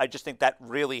I just think that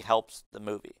really helps the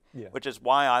movie, which is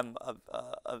why I'm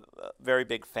a very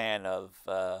big fan of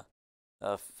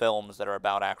films that are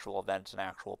about actual events and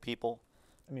actual people.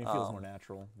 I mean, it feels more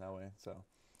natural that way. So.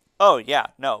 Oh yeah,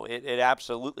 no, it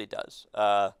absolutely does.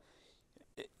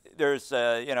 There's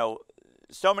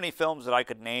so many films that I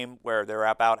could name where they're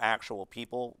about actual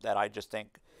people that I just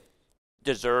think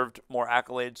deserved more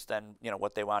accolades than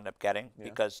what they wound up getting.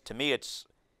 Because to me,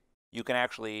 you can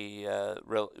actually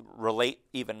relate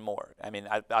even more. I mean,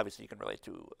 obviously you can relate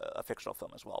to a fictional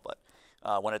film as well,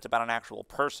 but when it's about an actual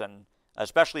person,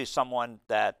 especially someone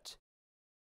that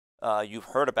you've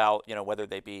heard about, whether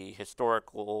they be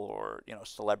historical or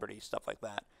celebrity, stuff like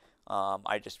that,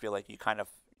 I just feel like you kind of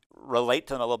relate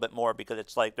to them a little bit more, because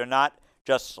it's like they're not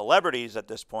just celebrities at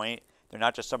this point. They're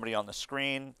not just somebody on the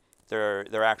screen.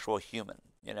 They're actual human.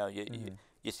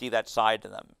 You see that side to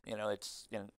them.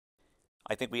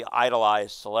 I think we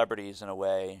idolize celebrities in a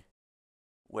way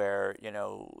where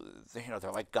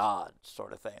they're like God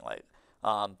sort of thing.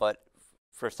 But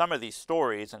for some of these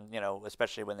stories, and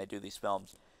especially when they do these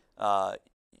films,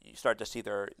 you start to see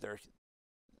their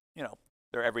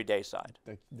everyday side.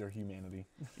 Their humanity.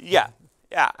 Yeah,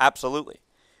 absolutely.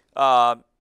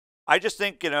 I just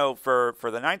think for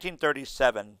the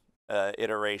 1937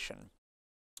 iteration,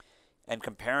 and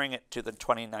comparing it to the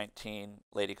 2019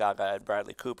 Lady Gaga and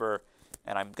Bradley Cooper,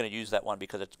 and I'm going to use that one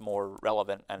because it's more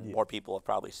relevant and more people have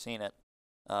probably seen it.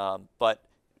 But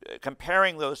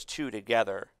comparing those two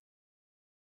together,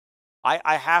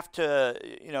 I have to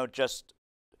just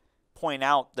point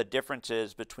out the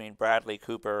differences between Bradley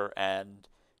Cooper and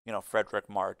Frederick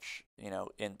March,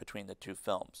 in between the two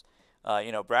films.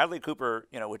 Bradley Cooper,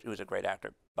 who's a great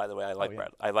actor, by the way.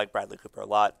 I like Bradley Cooper a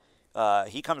lot.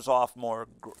 He comes off more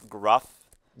gruff,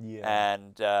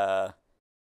 and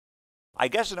I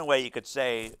guess in a way you could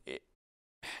say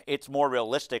it's more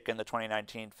realistic in the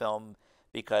 2019 film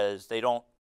because they don't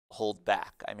hold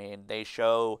back. I mean, they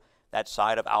show that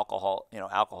side of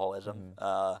alcoholism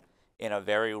in a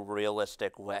very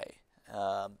realistic way.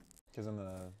 Because in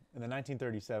the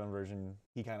 1937 version,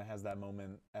 he kind of has that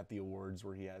moment at the awards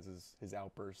where he has his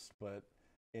outburst, but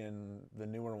in the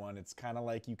newer one, it's kind of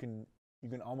like you can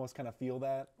almost kind of feel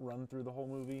that run through the whole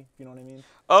movie, if you know what I mean?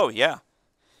 Oh, yeah.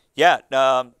 Yeah.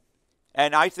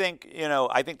 And I think,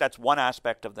 I think that's one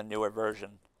aspect of the newer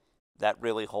version that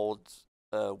really holds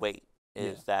weight,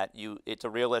 is that it's a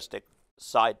realistic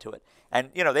side to it.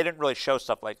 And, they didn't really show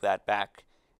stuff like that back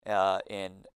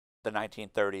in the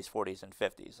 1930s, 40s, and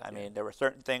 50s. I mean, there were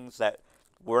certain things that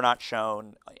were not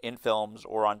shown in films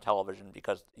or on television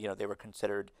because, they were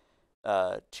considered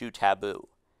too taboo.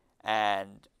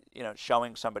 And,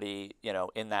 showing somebody,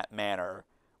 in that manner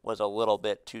was a little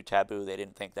bit too taboo. They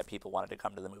didn't think that people wanted to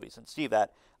come to the movies and see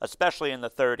that, especially in the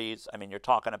 30s. I mean, you're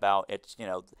talking about it's,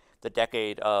 the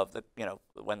decade of the,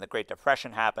 when the Great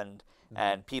Depression happened,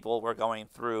 and people were going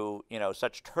through,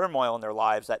 such turmoil in their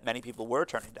lives that many people were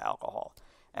turning to alcohol.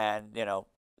 And,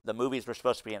 the movies were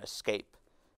supposed to be an escape,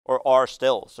 or are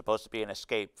still supposed to be an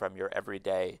escape from your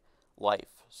everyday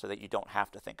life, so that you don't have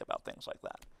to think about things like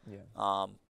that. Yeah.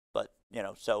 But,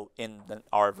 so in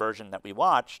our version that we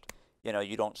watched,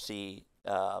 you don't see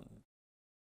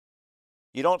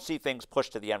things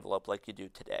pushed to the envelope like you do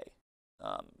today,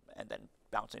 and then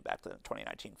bouncing back to the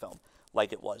 2019 film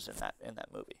like it was in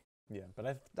that movie. Yeah,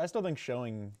 but I still think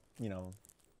showing the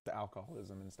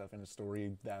alcoholism and stuff in a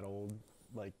story that old,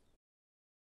 like,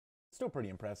 still pretty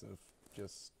impressive.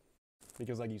 Just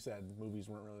because, like you said, movies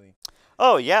weren't really.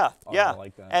 Oh yeah,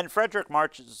 like that. And Frederick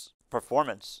March's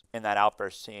performance in that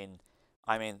outburst scene,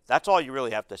 I mean, that's all you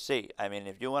really have to see. I mean,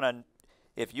 if you want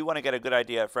to get a good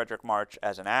idea of Frederick March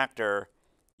as an actor,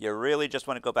 you really just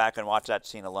want to go back and watch that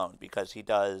scene alone, because he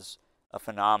does a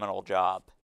phenomenal job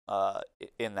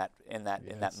in that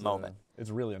moment.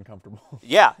 It's really uncomfortable.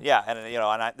 Yeah,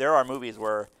 and there are movies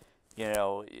where,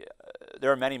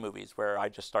 there are many movies where I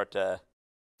just start to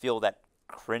feel that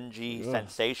cringy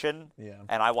sensation,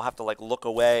 and I will have to look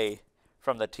away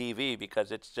from the TV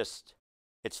because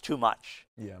it's too much.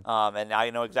 Yeah. And I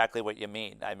know exactly what you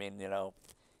mean. I mean,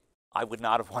 I would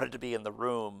not have wanted to be in the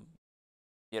room,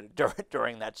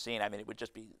 during that scene. I mean, it would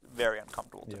just be very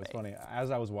uncomfortable to me. It's funny.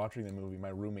 As I was watching the movie, my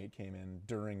roommate came in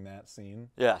during that scene.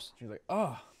 Yes. She was like,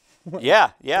 "Oh."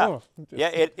 Yeah. Oh. Yeah.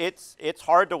 It's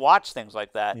hard to watch things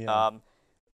like that. Yeah.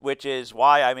 Which is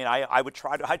why, I mean, I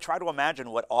try to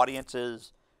imagine what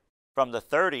audiences from the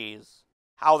 30s,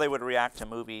 how they would react to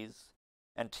movies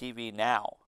and TV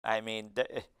now. I mean,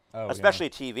 especially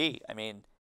TV. I mean,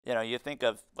 you think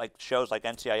of shows like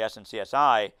NCIS and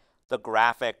CSI, the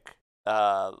graphic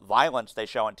violence they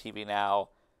show on TV now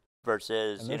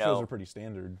versus, and those shows are pretty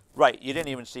standard. Right. You didn't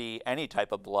even see any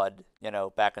type of blood,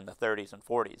 back in the 30s and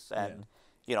 40s. And,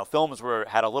 films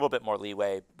had a little bit more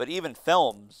leeway, but even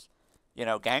films,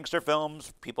 gangster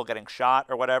films, people getting shot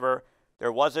or whatever,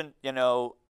 there wasn't,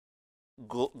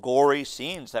 gory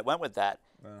scenes that went with that.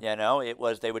 It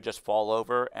was, they would just fall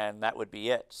over and that would be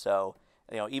it. So,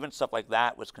 even stuff like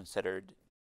that was considered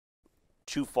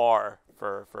too far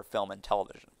for film and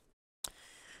television.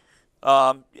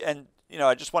 And,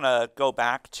 I just want to go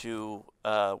back to,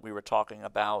 we were talking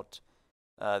about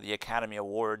the Academy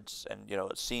Awards and,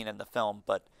 a scene in the film,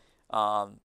 but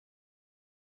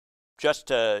just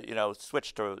to,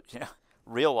 switch to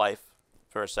real life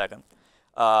for a second,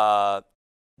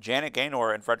 Janet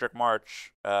Gaynor and Frederick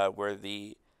March were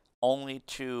the only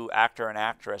two actor and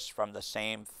actress from the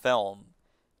same film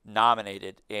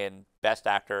nominated in Best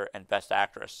Actor and Best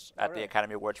Actress at the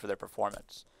Academy Awards for their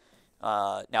performance.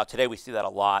 Now, today we see that a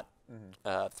lot.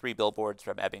 Three Billboards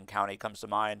from Ebbing County comes to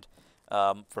mind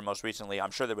for most recently.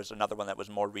 I'm sure there was another one that was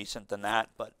more recent than that,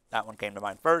 but that one came to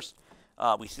mind first.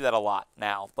 We see that a lot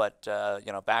now, but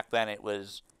back then it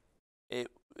was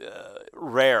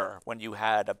rare when you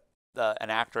had an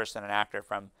actress and an actor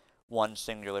from one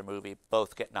singular movie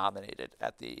both get nominated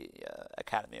at the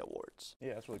Academy Awards.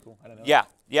 Yeah, that's really cool. I didn't know.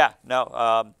 Yeah,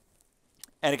 no.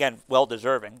 And again, well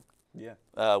deserving. Yeah.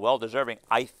 Well deserving.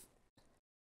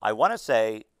 I want to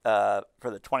say for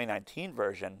the 2019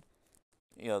 version,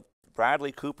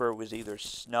 Bradley Cooper was either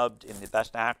snubbed in the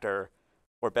Best Actor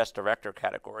or Best Director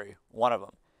category, one of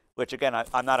them, which again,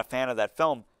 I'm not a fan of that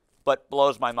film, but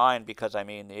blows my mind because, I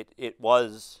mean, it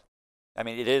is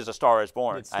A Star is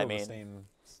Born. It's still the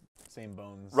same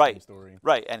bones, right, same story.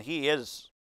 Right, and he is,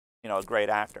 a great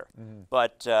actor. Mm-hmm.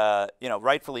 But,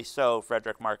 rightfully so,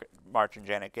 Frederick March and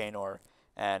Janet Gaynor,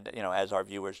 and, as our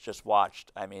viewers just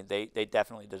watched, I mean, they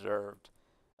definitely deserved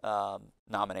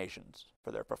nominations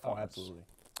for their performance. Oh, absolutely.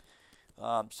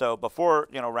 So before,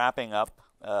 wrapping up,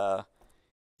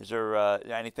 is there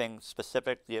anything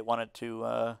specific that you wanted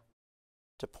to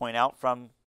point out from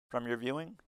your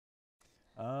viewing?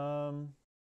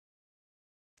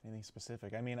 Anything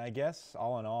specific? I mean, I guess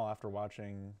all in all, after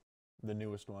watching the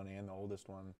newest one and the oldest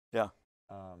one, yeah,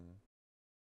 I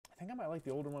think I might like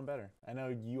the older one better. I know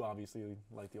you obviously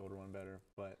like the older one better,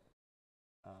 but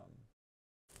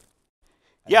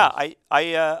Yeah,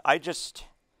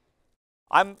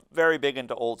 I'm very big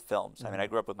into old films. I mean, I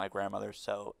grew up with my grandmother,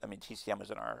 so I mean, TCM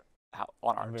was on our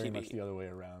I'm very TV. much the other way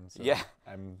around. So yeah,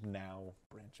 I'm now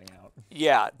branching out.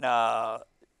 Yeah, no,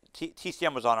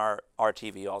 TCM was on our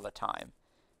TV all the time,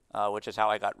 which is how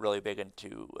I got really big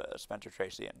into Spencer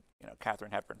Tracy and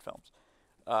Katharine Hepburn films.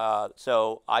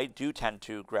 So I do tend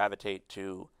to gravitate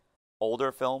to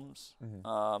older films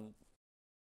a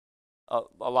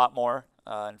lot more.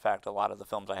 In fact, a lot of the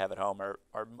films I have at home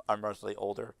are mostly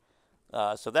older.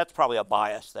 So that's probably a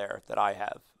bias there that I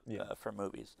have for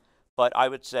movies. But I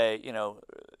would say,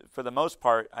 for the most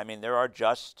part, I mean, there are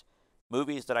just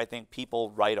movies that I think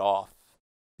people write off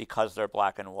because they're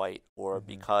black and white or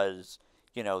because,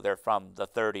 they're from the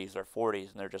 30s or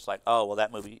 40s and they're just like, oh, well,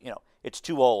 that movie, it's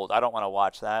too old. I don't want to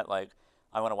watch that. Like,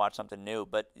 I want to watch something new.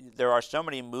 But there are so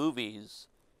many movies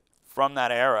from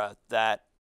that era that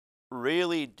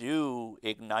really do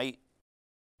ignite,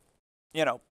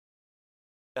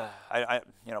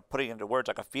 putting into words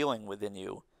like a feeling within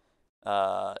you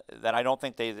that I don't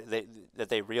think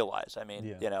they realize. I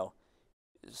mean,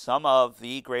 some of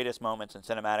the greatest moments in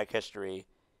cinematic history,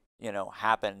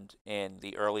 happened in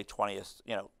the early 20th,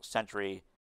 century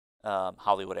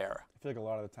Hollywood era. I feel like a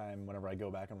lot of the time, whenever I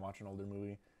go back and watch an older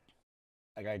movie,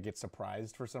 like I get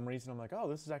surprised for some reason. I'm like, oh,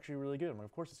 this is actually really good. I'm like,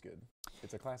 of course it's good.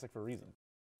 It's a classic for a reason.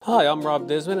 Hi, I'm Rob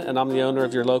Disman, and I'm the owner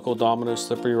of your local Domino's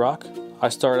Slippery Rock. I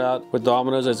started out with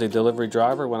Domino's as a delivery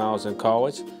driver when I was in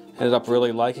college. Ended up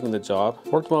really liking the job.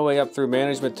 Worked my way up through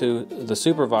management to the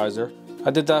supervisor. I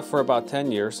did that for about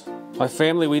 10 years. My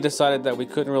family, we decided that we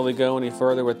couldn't really go any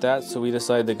further with that, so we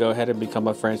decided to go ahead and become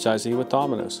a franchisee with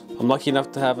Domino's. I'm lucky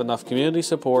enough to have enough community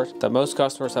support that most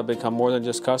customers have become more than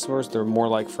just customers, they're more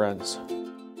like friends.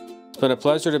 It's been a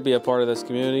pleasure to be a part of this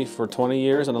community for 20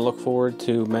 years, and I look forward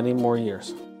to many more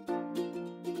years.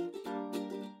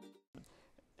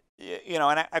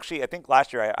 And actually, I think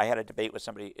last year I had a debate with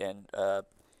somebody in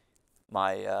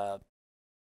my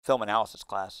film analysis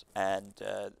class, and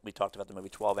we talked about the movie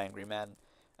 12 Angry Men.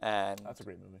 And that's a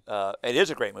great movie. It is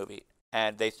a great movie.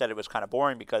 And they said it was kind of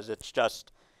boring because it's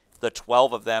just the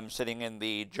 12 of them sitting in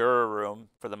the juror room,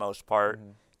 for the most part,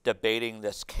 debating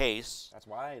this case. That's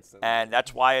why it's so good. And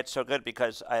that's why it's so good,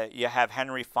 because you have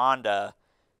Henry Fonda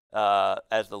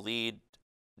as the lead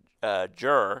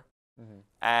juror.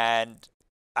 And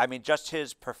I mean, just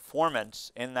his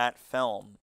performance in that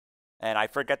film, and I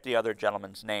forget the other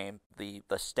gentleman's name, the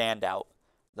standout,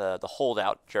 the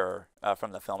holdout juror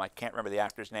from the film. I can't remember the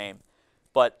actor's name.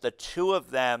 But the two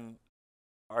of them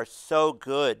are so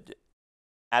good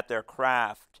at their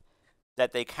craft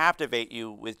that they captivate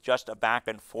you with just a back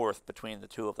and forth between the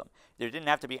two of them. There didn't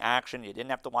have to be action. You didn't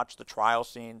have to watch the trial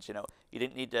scenes. You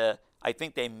didn't need to. I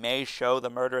think they may show the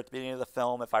murder at the beginning of the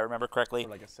film, if I remember correctly. For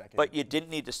like a second. But you didn't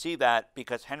need to see that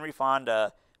because Henry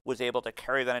Fonda was able to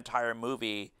carry that entire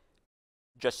movie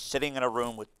just sitting in a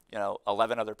room with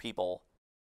 11 other people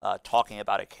talking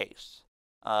about a case.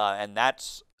 And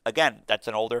that's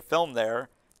an older film there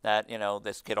that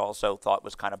this kid also thought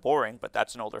was kind of boring, but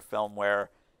that's an older film where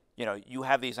you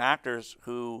have these actors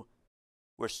who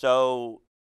were so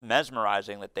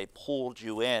mesmerizing that they pulled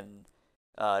you in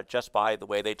just by the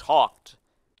way they talked,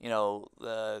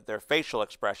 their facial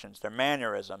expressions, their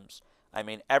mannerisms. I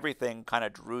mean, everything kind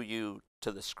of drew you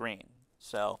to the screen.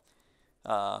 So,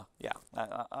 I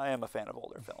am a fan of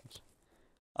older films.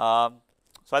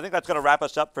 So I think that's going to wrap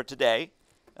us up for today.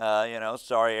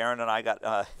 Sorry, Aaron and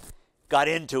I got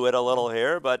into it a little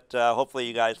here, but hopefully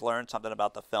you guys learned something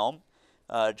about the film.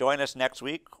 Join us next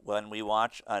week when we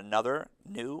watch another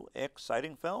new,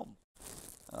 exciting film.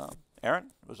 Aaron,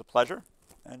 it was a pleasure.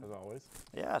 And as always.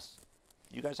 Yes.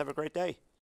 You guys have a great day.